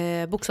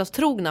det,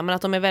 bokstavstrogna, men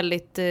att de är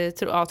väldigt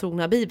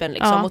trogna Bibeln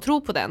liksom, och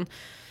tror på den.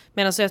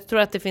 Men alltså jag tror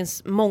att det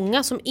finns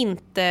många som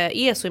inte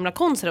är så himla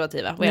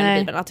konservativa vad gäller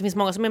Bibeln. Att det finns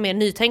många som är mer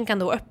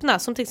nytänkande och öppna,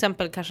 som till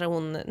exempel kanske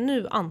hon,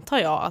 nu antar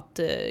jag att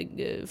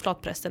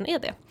flatprästen är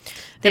det.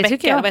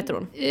 Rebecka, vet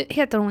hon?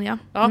 Heter hon, ja.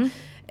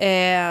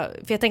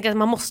 För jag tänker att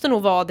man måste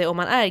nog vara det om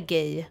man är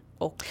gay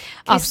och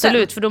kristen.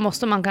 Absolut, för då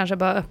måste man kanske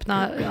bara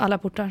öppna alla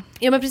portar.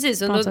 Ja men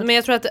precis, men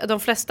jag tror att de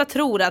flesta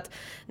tror att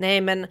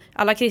nej men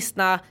alla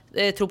kristna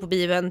tror på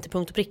Bibeln till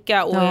punkt och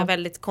pricka och är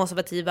väldigt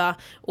konservativa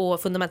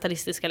och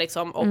fundamentalistiska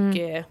liksom, och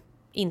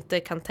inte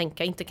kan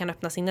tänka, inte kan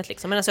öppna sinnet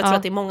liksom. Men alltså jag tror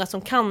att det är många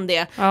som kan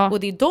det, och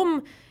det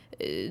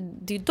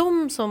är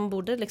de som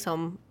borde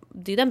liksom,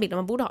 det är den bilden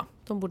man borde ha.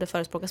 De borde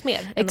förespråkas mer.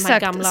 Exakt, än de här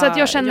gamla, så att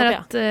jag känner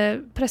att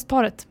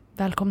prästparet,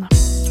 välkomna.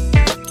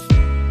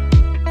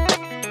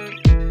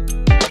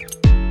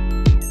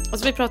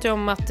 Alltså vi pratar ju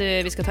om att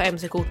vi ska ta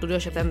MC-kort och du har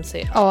köpt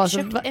MC.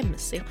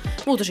 MC?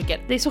 Motorcykel.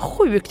 Det är så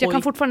sjukt, jag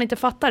kan fortfarande inte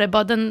fatta det.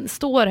 Bara den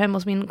står hemma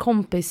hos min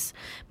kompis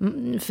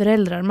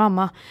föräldrar,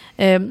 mamma,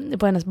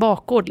 på hennes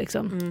bakgård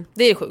liksom.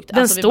 Det är sjukt.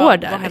 Den alltså, står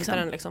där liksom.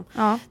 Den, liksom.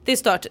 Det är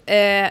stört.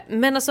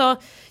 Men alltså,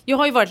 jag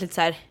har ju varit lite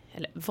så här,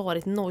 eller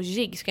varit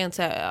nojig, ska jag inte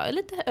säga,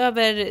 lite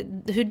över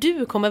hur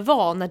du kommer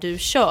vara när du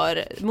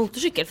kör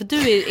motorcykel. För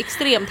du är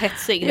extremt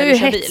hetsig när du kör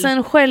bil. Jag är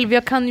hetsen själv,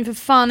 jag kan ju för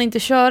fan inte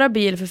köra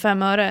bil för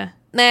 5 öre.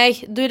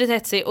 Nej, du är lite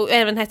hetsig, och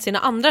även hetsig när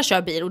andra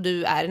kör bil och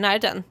du är i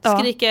närheten.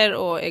 Skriker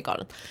och är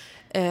galen.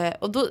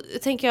 Och då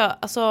tänker jag,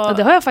 alltså... Och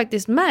det har jag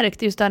faktiskt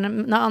märkt just där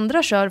när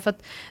andra kör, för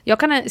att jag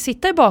kan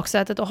sitta i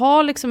baksätet och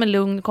ha liksom en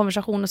lugn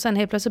konversation och sen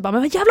helt plötsligt bara,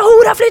 men vad jävla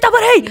hora, flytta på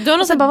dig! Du har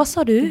något sen bara, vad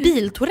sa du?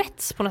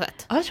 Biltourettes på något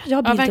sätt. Ja, jag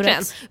har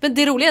biltourettes. Men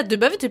det roliga är att du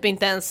behöver typ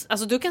inte ens,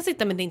 alltså du kan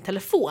sitta med din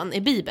telefon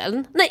i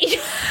Bibeln. Nej!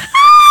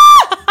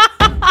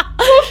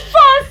 Vad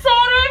fan sa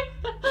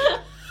du?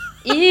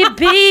 I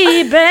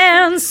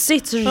Bibeln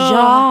sitter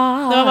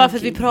jag. Det var bara för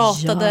att vi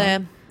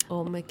pratade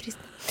om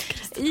kristna.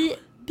 I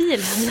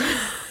bilen.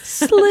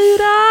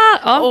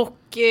 Sluta! Och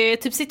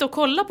typ sitta och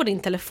kolla på din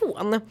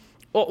telefon.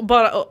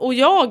 Och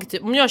jag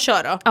typ, om jag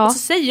kör då, och så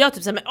säger jag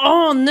typ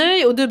såhär,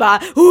 nej, och du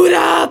bara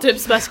hurra, typ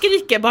så bara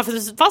skriker bara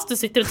fast du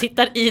sitter och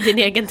tittar i din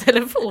egen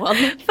telefon.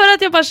 För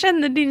att jag bara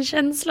känner din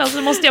känsla,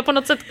 så måste jag på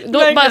något sätt då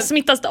bara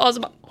smittas det av,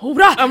 så bara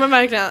hurra. Ja men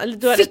verkligen,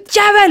 du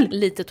har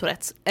lite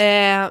Tourettes.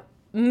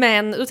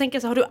 Men då tänker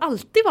jag så, har du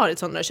alltid varit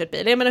sån när du kört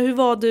bil? Jag menar, hur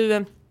var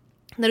du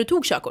när du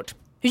tog körkort?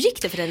 Hur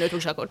gick det för dig när du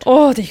tog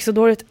körkort? Det gick så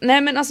dåligt.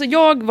 Nej men alltså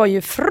jag var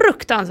ju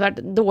fruktansvärt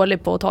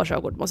dålig på att ta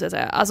körkort, måste jag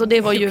säga. Alltså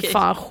det var ju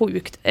fan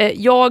sjukt.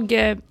 Jag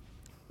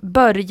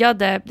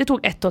började, det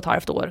tog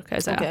 1,5 år kan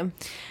jag säga.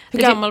 Hur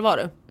gammal var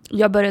du?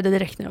 Jag började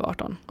direkt när jag var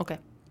 18.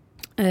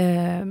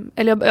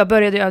 Eller jag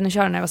började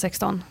övningsköra när jag var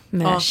 16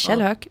 med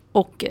källhök.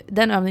 Och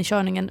den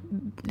övningskörningen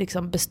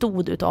liksom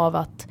bestod utav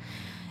att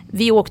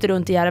vi åkte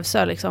runt i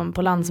Järvsö liksom,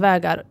 på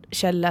landsvägar.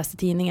 Kjell läste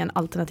tidningen,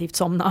 alternativt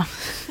somna.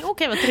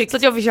 Okej, vad tryggt. Så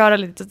att jag fick köra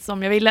lite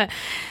som jag ville.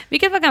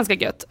 Vilket var ganska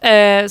gött.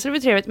 Så det var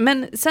trevligt.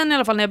 Men sen i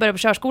alla fall när jag började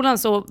på körskolan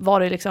så var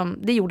det liksom,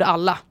 det gjorde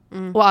alla.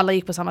 Och alla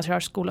gick på samma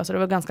körskola så det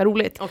var ganska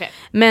roligt. Okay.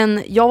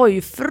 Men jag var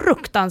ju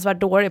fruktansvärt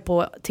dålig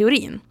på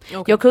teorin.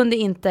 Okay. Jag kunde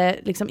inte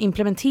liksom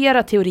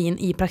implementera teorin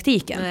i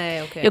praktiken.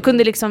 Nej, okay. Jag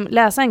kunde liksom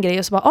läsa en grej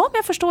och så bara, men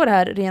jag förstår det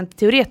här rent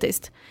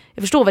teoretiskt.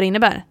 Jag förstår vad det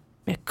innebär.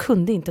 Men jag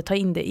kunde inte ta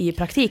in det i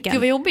praktiken.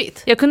 Gud vad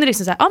jobbigt. Jag kunde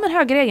liksom säga, men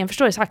högerregeln,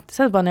 förstår jag sagt.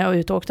 Sen bara när jag var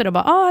ute och åkte, då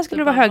bara, här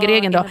skulle det vara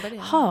högerregeln då.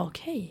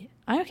 Okej,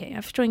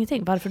 jag förstår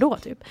ingenting. Varför då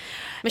typ?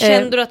 Men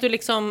kände du att du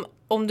liksom,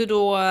 om du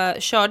då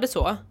körde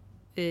så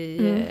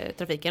i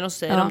trafiken och så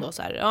säger de då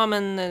så här,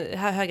 men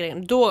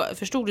högerregeln, då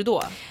förstod du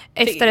då?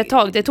 Efter ett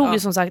tag, det tog ju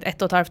som sagt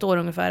 1,5 år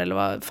ungefär, eller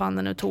vad fan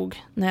det nu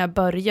tog, när jag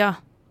började.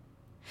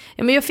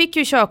 Ja, men jag fick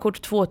ju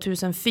körkort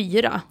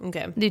 2004.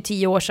 Okay. Det är ju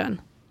 10 år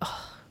sedan.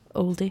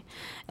 Oldie.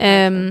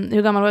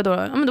 Hur gammal var jag då?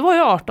 Ja, men då var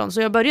jag 18,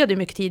 så jag började ju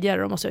mycket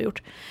tidigare, då måste jag ha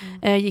gjort.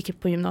 Gick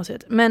på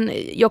gymnasiet. Men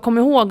jag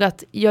kommer ihåg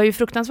att jag är ju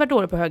fruktansvärt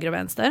dålig på höger och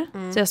vänster.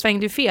 Så jag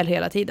svängde ju fel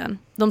hela tiden.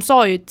 De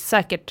sa ju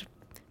säkert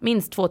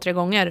minst 2-3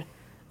 gånger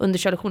under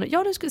körlektionen,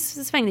 du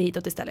svängde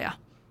hitåt istället, ja.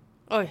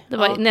 Oj, det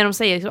var när de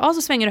säger,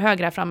 så svänger du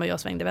höger här framme och jag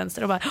svängde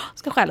vänster och bara,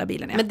 ska stjäla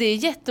bilen, ja. Men det är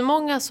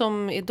jättemånga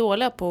som är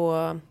dåliga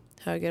på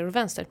höger och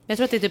vänster. Jag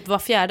tror att det är typ var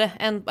fjärde,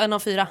 en av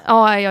 4.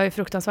 Ja, jag är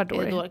fruktansvärt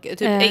dålig.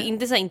 Typ,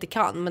 inte så inte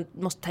kan, men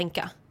måste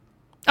tänka.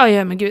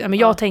 Ja, men gud, men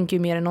jag tänker ju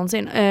mer än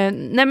någonsin.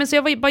 Nej, men så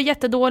jag var bara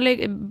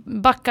jättedålig.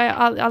 Backade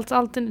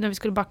alltid när vi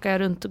skulle backa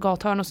runt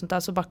gathörn och sånt där,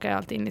 så backade jag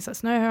alltid in i så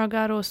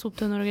snöhögar och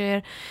soptunnor och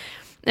grejer.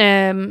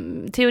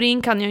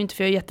 Teorin kan jag ju inte,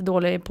 för jag är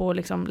jättedålig på att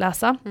liksom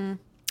läsa.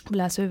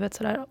 Läsa huvudet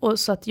sådär. Och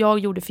så att jag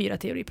gjorde 4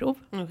 teoriprov.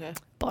 Okay.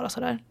 Bara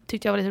sådär.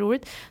 Tyckte jag var lite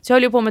roligt. Så jag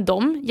höll ju på med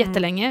dem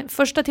jättelänge.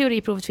 Första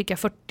teoriprovet fick jag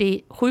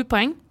 47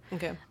 poäng.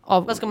 Okay.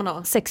 Av vad ska man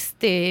ha?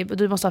 60,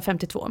 du måste ha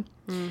 52.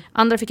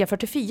 Andra fick jag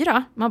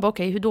 44. Man bara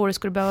okej, hur dåligt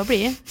skulle det behöva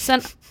bli?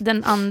 Sen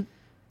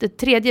det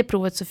tredje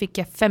provet så fick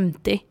jag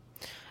 50.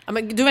 Ja,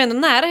 men du var ändå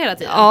nära hela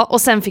tiden. Ja,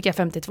 och sen fick jag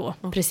 52.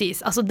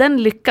 Precis. Alltså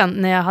den lyckan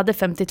när jag hade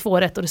 52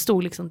 rätt och det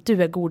stod liksom,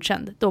 du är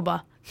godkänd. Då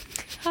bara,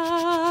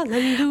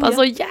 var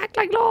så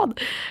jäkla glad.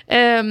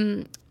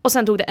 Och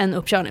sen tog det en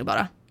uppkörning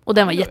bara. Och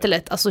den var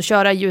jättelätt. Alltså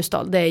köra i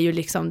Ljusdal, det är ju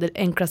liksom det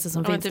enklaste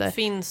som finns typ där.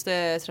 Finns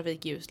det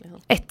trafikljus? Liksom?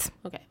 1.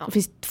 Okay, Det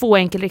finns 2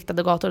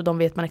 enkelriktade gator och de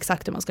vet man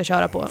exakt hur man ska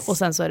köra på. Och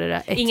sen så är det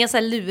 1. Inga så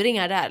här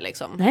luringar där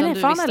liksom? Nej,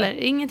 fan eller.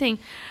 Ingenting.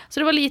 Så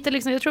det var lite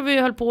liksom, jag tror vi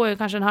höll på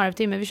kanske en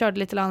halvtimme. Vi körde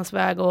lite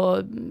landsväg och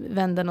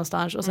vände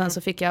någonstans. Och sen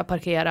så fick jag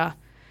parkera.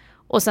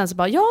 Och sen så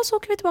bara, så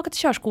åker vi tillbaka till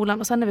körskolan.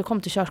 Och sen när vi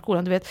kom till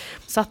körskolan, du vet,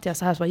 satt jag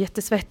så här så var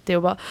jättesvettig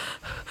och bara,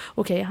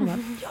 okej, han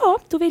bara,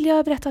 då vill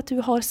jag berätta att du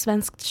har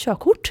svenskt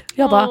körkort.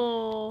 Jag bara,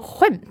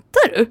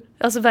 skämtar du?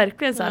 Alltså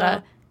verkligen så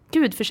här,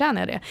 gud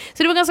förtjänar jag det.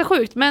 Så det var ganska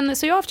sjukt, men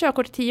så jag har haft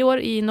körkort i 10 år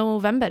i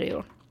november i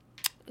år.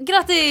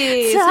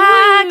 Grattis!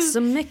 Tack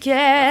så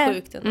mycket!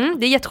 Sjukt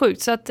det är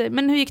jättesjukt. Så att,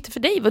 men hur gick det för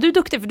dig? Var du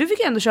duktig? För du fick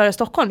ändå köra i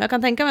Stockholm. Jag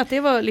kan tänka mig att det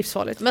var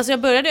livsfarligt. Men så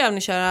jag började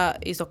övningsköra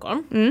i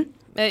Stockholm.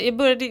 Jag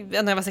började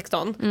när jag var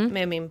 16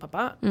 med min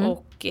pappa.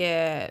 Och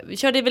vi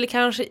körde väl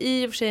kanske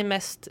i och för sig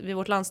mest vid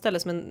vårt landställe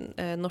som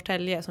en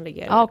Norrtälje som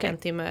ligger en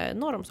timme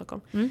norr om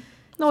Stockholm.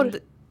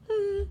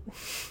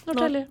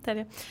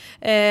 Norrtälje.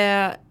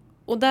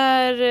 Och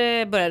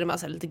där började man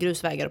lite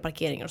grusvägar och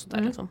parkeringar och sånt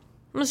där liksom.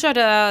 Men så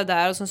körde jag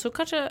där och sen så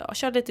kanske jag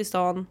körde lite i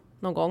stan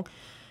någon gång.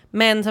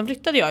 Men sen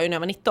flyttade jag ju när jag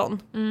var 19.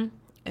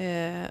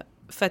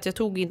 För att jag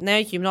tog när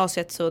jag gick i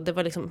gymnasiet så det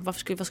var liksom, vad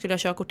skulle jag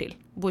körkort till?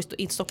 Bo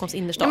i Stockholms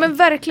innerstad. Ja men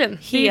verkligen,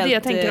 det är helt det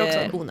jag tänker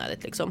också.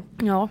 Onödigt liksom.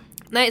 Ja.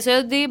 Nej, så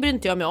det brydde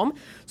inte jag mig om.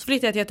 Så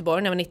flyttade jag till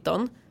Göteborg när jag var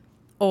 19.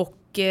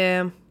 Och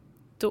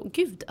då,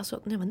 gud, alltså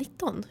när jag var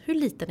 19, hur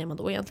liten är man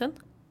då egentligen?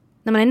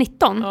 När man är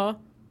 19? Ja.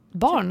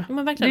 Barn. Ja,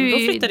 men verkligen. Då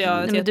flyttade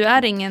jag till du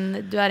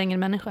är ingen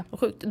människa.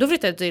 Sjukt. Då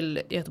flyttade jag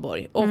till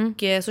Göteborg.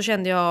 Och så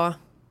kände jag,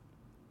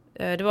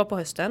 det var på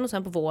hösten och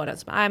sen på våren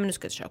så men nu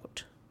ska jag till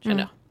körkort.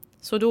 Kände jag.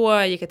 Så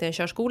då gick jag till en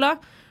körskola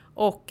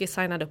och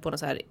signade upp på något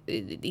så här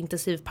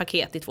intensiv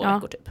paket i 2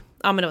 veckor typ.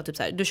 Ja men det var typ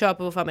så här, du kör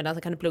på förmiddagen,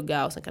 sen kan du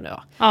plugga och sen kan du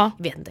jag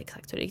vet inte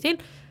exakt hur det gick till.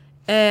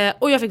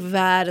 Och jag fick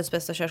världens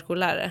bästa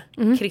körskollärare,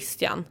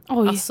 Christian.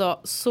 Oj. Alltså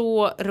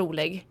så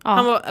rolig.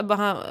 Han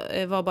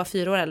var bara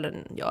 4 år äldre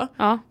än jag.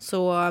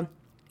 Så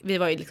vi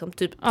var ju liksom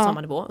typ på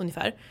samma nivå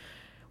ungefär.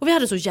 Och vi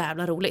hade så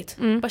jävla roligt.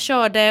 Bara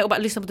körde och bara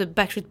lyssnade på typ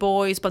Backstreet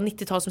Boys, bara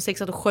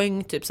 90-talsmusik och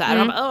sjöng typ så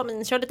här. Och bara,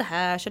 men kör lite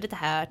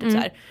här typ så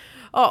här.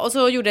 Ja, och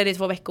så gjorde jag det i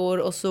 2 veckor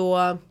och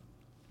så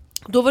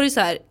då var det så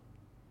här,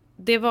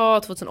 det var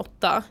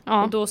 2008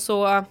 och då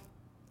så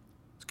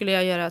skulle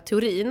jag göra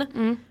teorin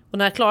och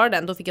när jag klarade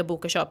den då fick jag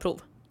boka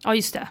körprov. Ja,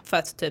 just det. För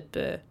att typ,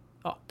 det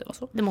var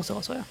så. Det måste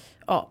vara så, ja.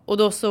 Ja, och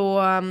då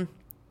så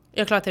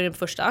jag klarade teorin på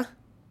första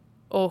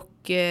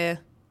och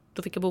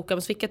då fick jag boka,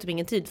 men så fick jag typ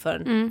ingen tid för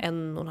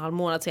 1,5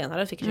 månad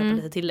senare fick jag köpa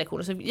lite till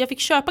lektioner. Så jag fick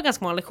köpa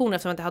ganska många lektioner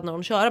eftersom jag inte hade någon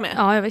att köra med.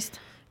 Ja, visst.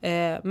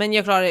 Men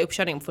jag klarade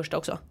uppkörningen på första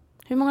också.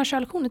 Hur många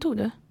körlektioner tog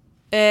du?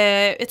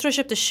 Jag tror jag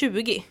köpte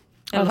 20.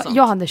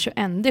 Jag hade 21,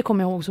 det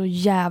kommer jag ihåg så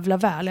jävla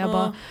väl. Jag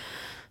bara...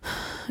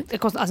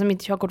 Alltså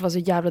mitt körkort var så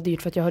jävla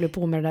dyrt för att jag höll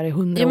på med det där i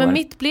 100 år. Men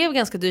mitt blev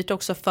ganska dyrt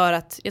också för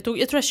att jag tror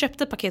jag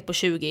köpte ett paket på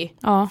 20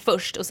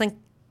 först och sen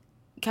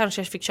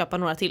kanske jag fick köpa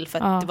några till för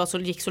att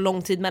det gick så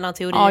lång tid mellan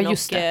teorin och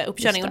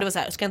uppkörning och det var så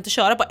här, ska jag inte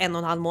köra på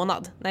 1,5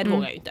 månad? Nej, det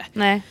vågar jag ju inte.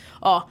 Nej.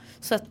 Ja,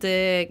 så att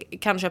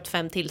kan köpt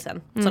 5 till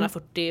sen. Sådana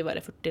 40, vad är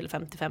det, 40 eller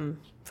 55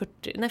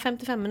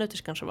 55 minuter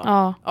kanske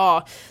var.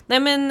 Ja. Nej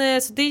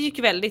men så det gick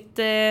väldigt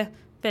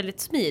väldigt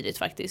smidigt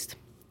faktiskt.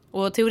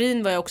 Och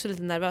teorin var jag också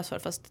lite nervös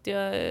för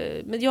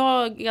men jag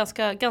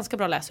har ganska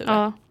bra läshuvud.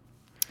 Ja.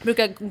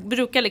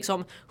 Brukar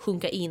liksom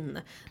sjunka in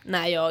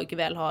när jag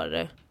väl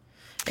har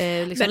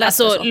liksom men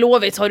alltså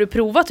Lovits, har du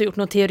provat och gjort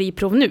något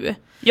teoriprov nu?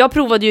 Jag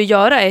provade ju att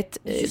göra ett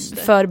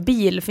för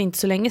bil för inte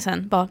så länge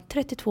sedan. Bara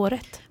 32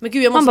 rätt. Men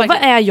gud, jag måste vad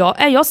är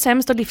jag? Är jag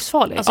sämst och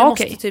livsfarlig? Alltså jag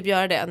måste typ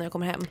göra det när jag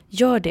kommer hem.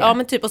 Gör det. Ja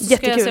men typ, och så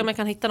ska jag se om jag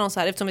kan hitta någon så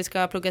här, eftersom vi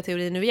ska plugga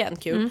teori nu igen.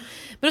 Kul. Men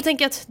då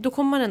tänker jag att då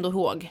kommer man ändå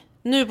ihåg.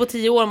 Nu på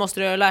 10 år måste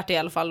du ha lärt dig i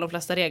alla fall de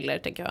flesta regler,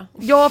 tänker jag.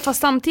 Ja,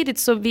 fast samtidigt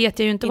så vet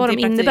jag ju inte vad de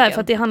innebär.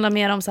 För att det handlar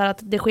mer om så här att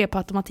det sker på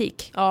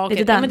automatik. Ja,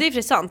 okay. Men det är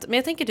intressant. Men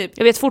jag tänker typ...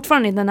 Jag vet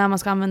fortfarande inte när man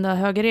ska använda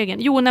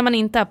högerregeln. Jo, när man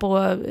inte är på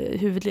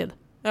huvudled.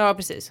 Ja,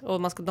 precis.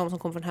 Och de som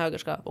kommer från höger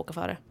ska åka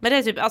före. Men det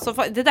är typ, alltså,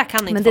 det där kan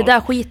inte men det folk. Där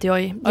skiter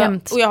jag i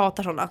jämt. Ja, och jag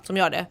hatar sådana som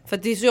gör det. För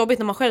det är så jobbigt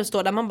när man själv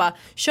står där. Man bara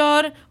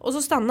kör och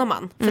så stannar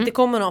man. För att det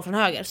kommer någon från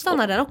höger.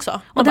 Stannar den också.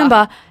 Man och den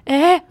bara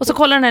och så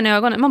kollar den i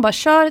ögonen. Man bara,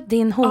 kör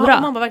din hora.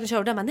 Ja, man bara verkligen kör.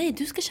 Och den bara, nej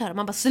du ska köra.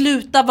 Man bara,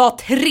 sluta vara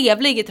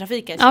trevlig i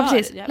trafiken. Kör. Ja,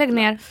 precis. Lägg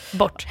ner.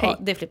 Bort. Hej. Ja,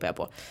 det flippar jag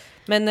på.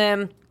 Men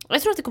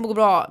jag tror att det kommer gå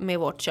bra med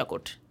vårt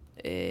körkort.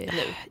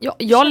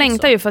 Jag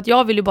längtar ju för att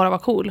jag vill ju bara vara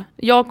cool.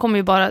 Jag kommer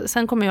ju bara,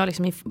 sen kommer jag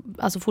liksom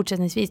alltså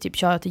fortsättningsvis typ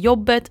köra till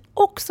jobbet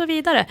och så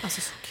vidare.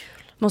 Alltså så kul.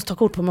 Måste ta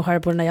kort på mig själv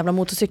på den där jävla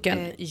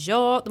motorcykeln.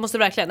 Ja, det måste du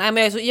verkligen. Nej,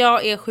 men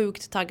jag är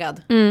sjukt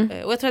taggad.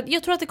 Och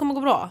jag tror att det kommer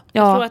gå bra.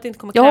 Ja. Jag tror att det inte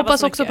kommer krävas. Jag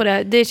hoppas också på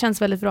det. Det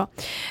känns väldigt bra.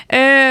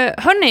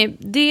 Hörni,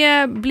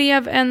 det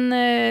blev en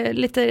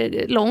lite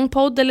lång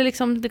podd. Eller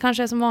liksom, det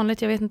kanske är som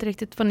vanligt. Jag vet inte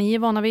riktigt vad ni är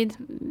vana vid.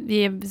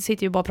 Vi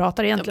sitter ju bara och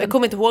pratar egentligen. Jag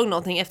kommer inte ihåg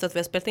någonting efter att vi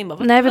har spelat in.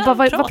 Nej,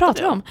 vad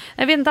pratar vi om?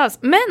 Jag vet inte alls.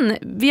 Men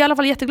vi är i alla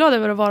fall jätteglada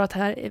över att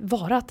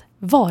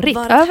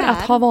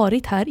ha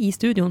varit här i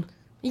studion.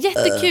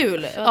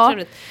 Jättekul. Ja,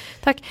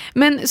 tack.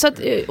 Men så att,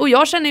 och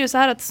jag känner ju så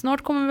här att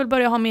snart kommer vi väl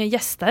börja ha mer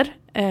gäster.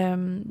 Vi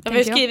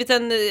har skrivit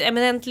en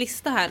eminent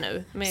lista här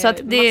nu med så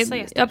att massa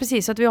gäster. Ja,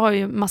 precis, så att vi har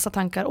ju massa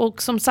tankar.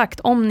 Och som sagt,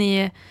 om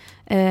ni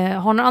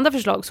har några andra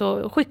förslag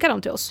så skicka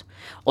dem till oss.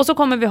 Och så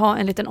kommer vi ha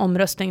en liten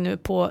omröstning nu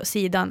på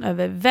sidan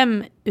över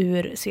vem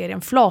ur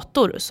serien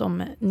Flator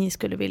som ni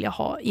skulle vilja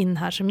ha in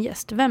här som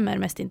gäst. Vem är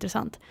mest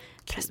intressant?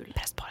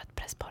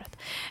 Prästparet.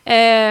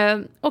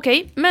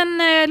 Okej,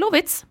 men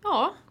Lovits.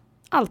 Ja.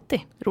 Alltid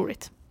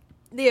roligt.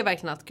 Det är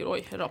verkligen alltid kul.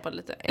 Oj, jag rapade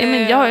lite.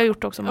 Men jag har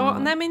gjort också. Ja,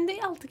 nej, men det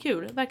är alltid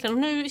kul. Verkligen.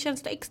 Och nu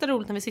känns det extra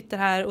roligt när vi sitter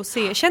här och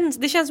ser.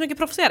 Det känns mycket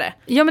proffsigare.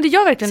 Ja, men det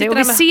gör verkligen det. Och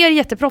vi ser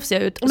jätteproffsiga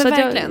ut. Och så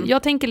att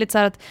jag tänker lite så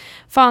här att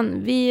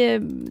fan,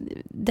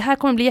 det här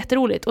kommer bli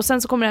jätteroligt. Och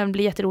sen så kommer det även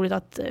bli jätteroligt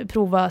att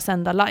prova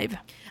sända live.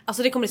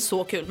 Alltså det kommer bli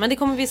så kul. Men det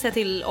kommer vi säga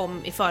till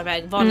om i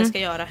förväg. Vad ni ska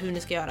göra, hur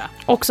ni ska göra.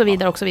 Och så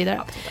vidare, och så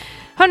vidare.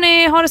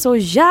 Hörrni, ha det så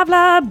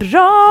jävla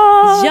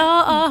bra!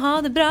 Ja,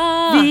 ha det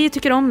bra! Vi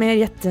tycker om er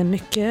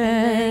jättemycket.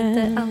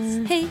 Inte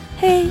alls. Hej,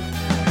 hej!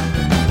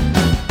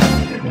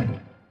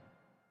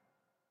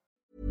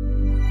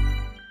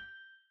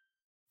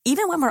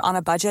 Even when we're on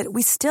a budget,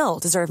 we still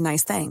deserve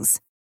nice things.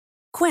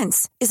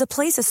 Quince is a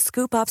place to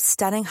scoop up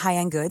stunning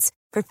high-end goods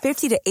for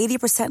 50 to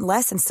 80%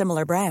 less than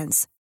similar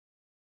brands.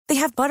 They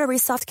have buttery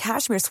soft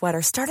cashmere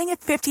sweaters starting at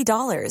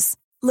 $50,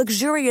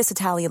 luxurious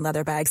Italian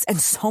leather bags, and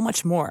so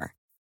much more.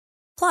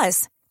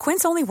 Plus,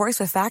 Quince only works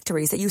with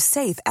factories that use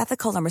safe,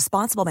 ethical, and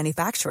responsible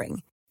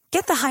manufacturing.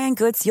 Get the high-end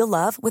goods you'll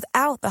love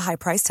without the high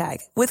price tag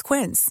with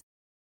Quince.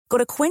 Go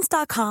to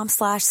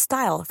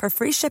quince.com/style for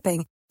free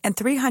shipping and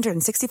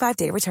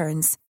 365-day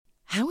returns.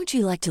 How would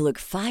you like to look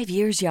 5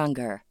 years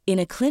younger? In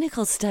a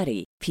clinical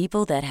study,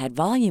 people that had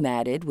volume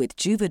added with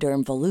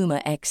Juvederm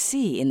Voluma XC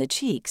in the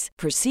cheeks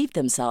perceived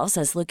themselves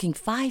as looking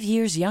 5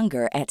 years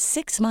younger at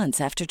 6 months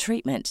after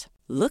treatment.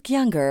 Look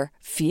younger,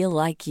 feel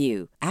like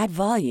you. Add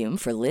volume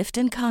for lift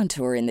and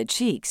contour in the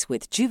cheeks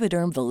with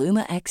Juvederm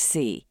Voluma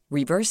XC.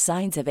 Reverse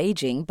signs of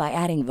aging by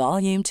adding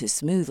volume to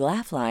smooth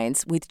laugh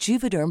lines with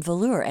Juvederm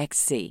Volure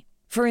XC.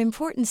 For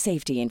important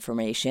safety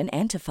information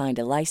and to find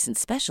a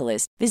licensed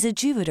specialist, visit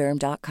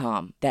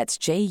Juvederm.com. That's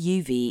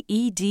JUVEDERM.com.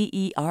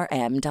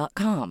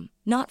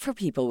 Not for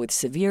people with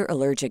severe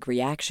allergic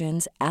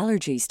reactions,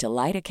 allergies to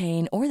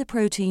lidocaine, or the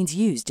proteins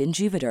used in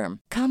Juvederm.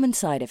 Common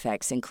side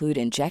effects include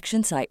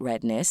injection site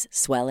redness,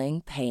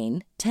 swelling,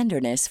 pain,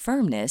 tenderness,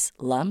 firmness,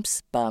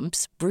 lumps,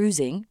 bumps,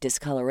 bruising,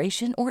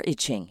 discoloration, or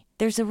itching.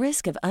 There's a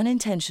risk of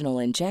unintentional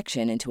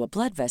injection into a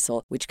blood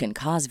vessel, which can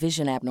cause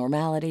vision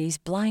abnormalities,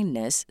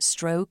 blindness,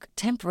 stroke,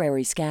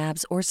 temporary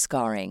scabs, or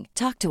scarring.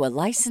 Talk to a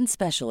licensed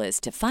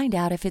specialist to find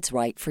out if it's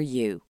right for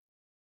you.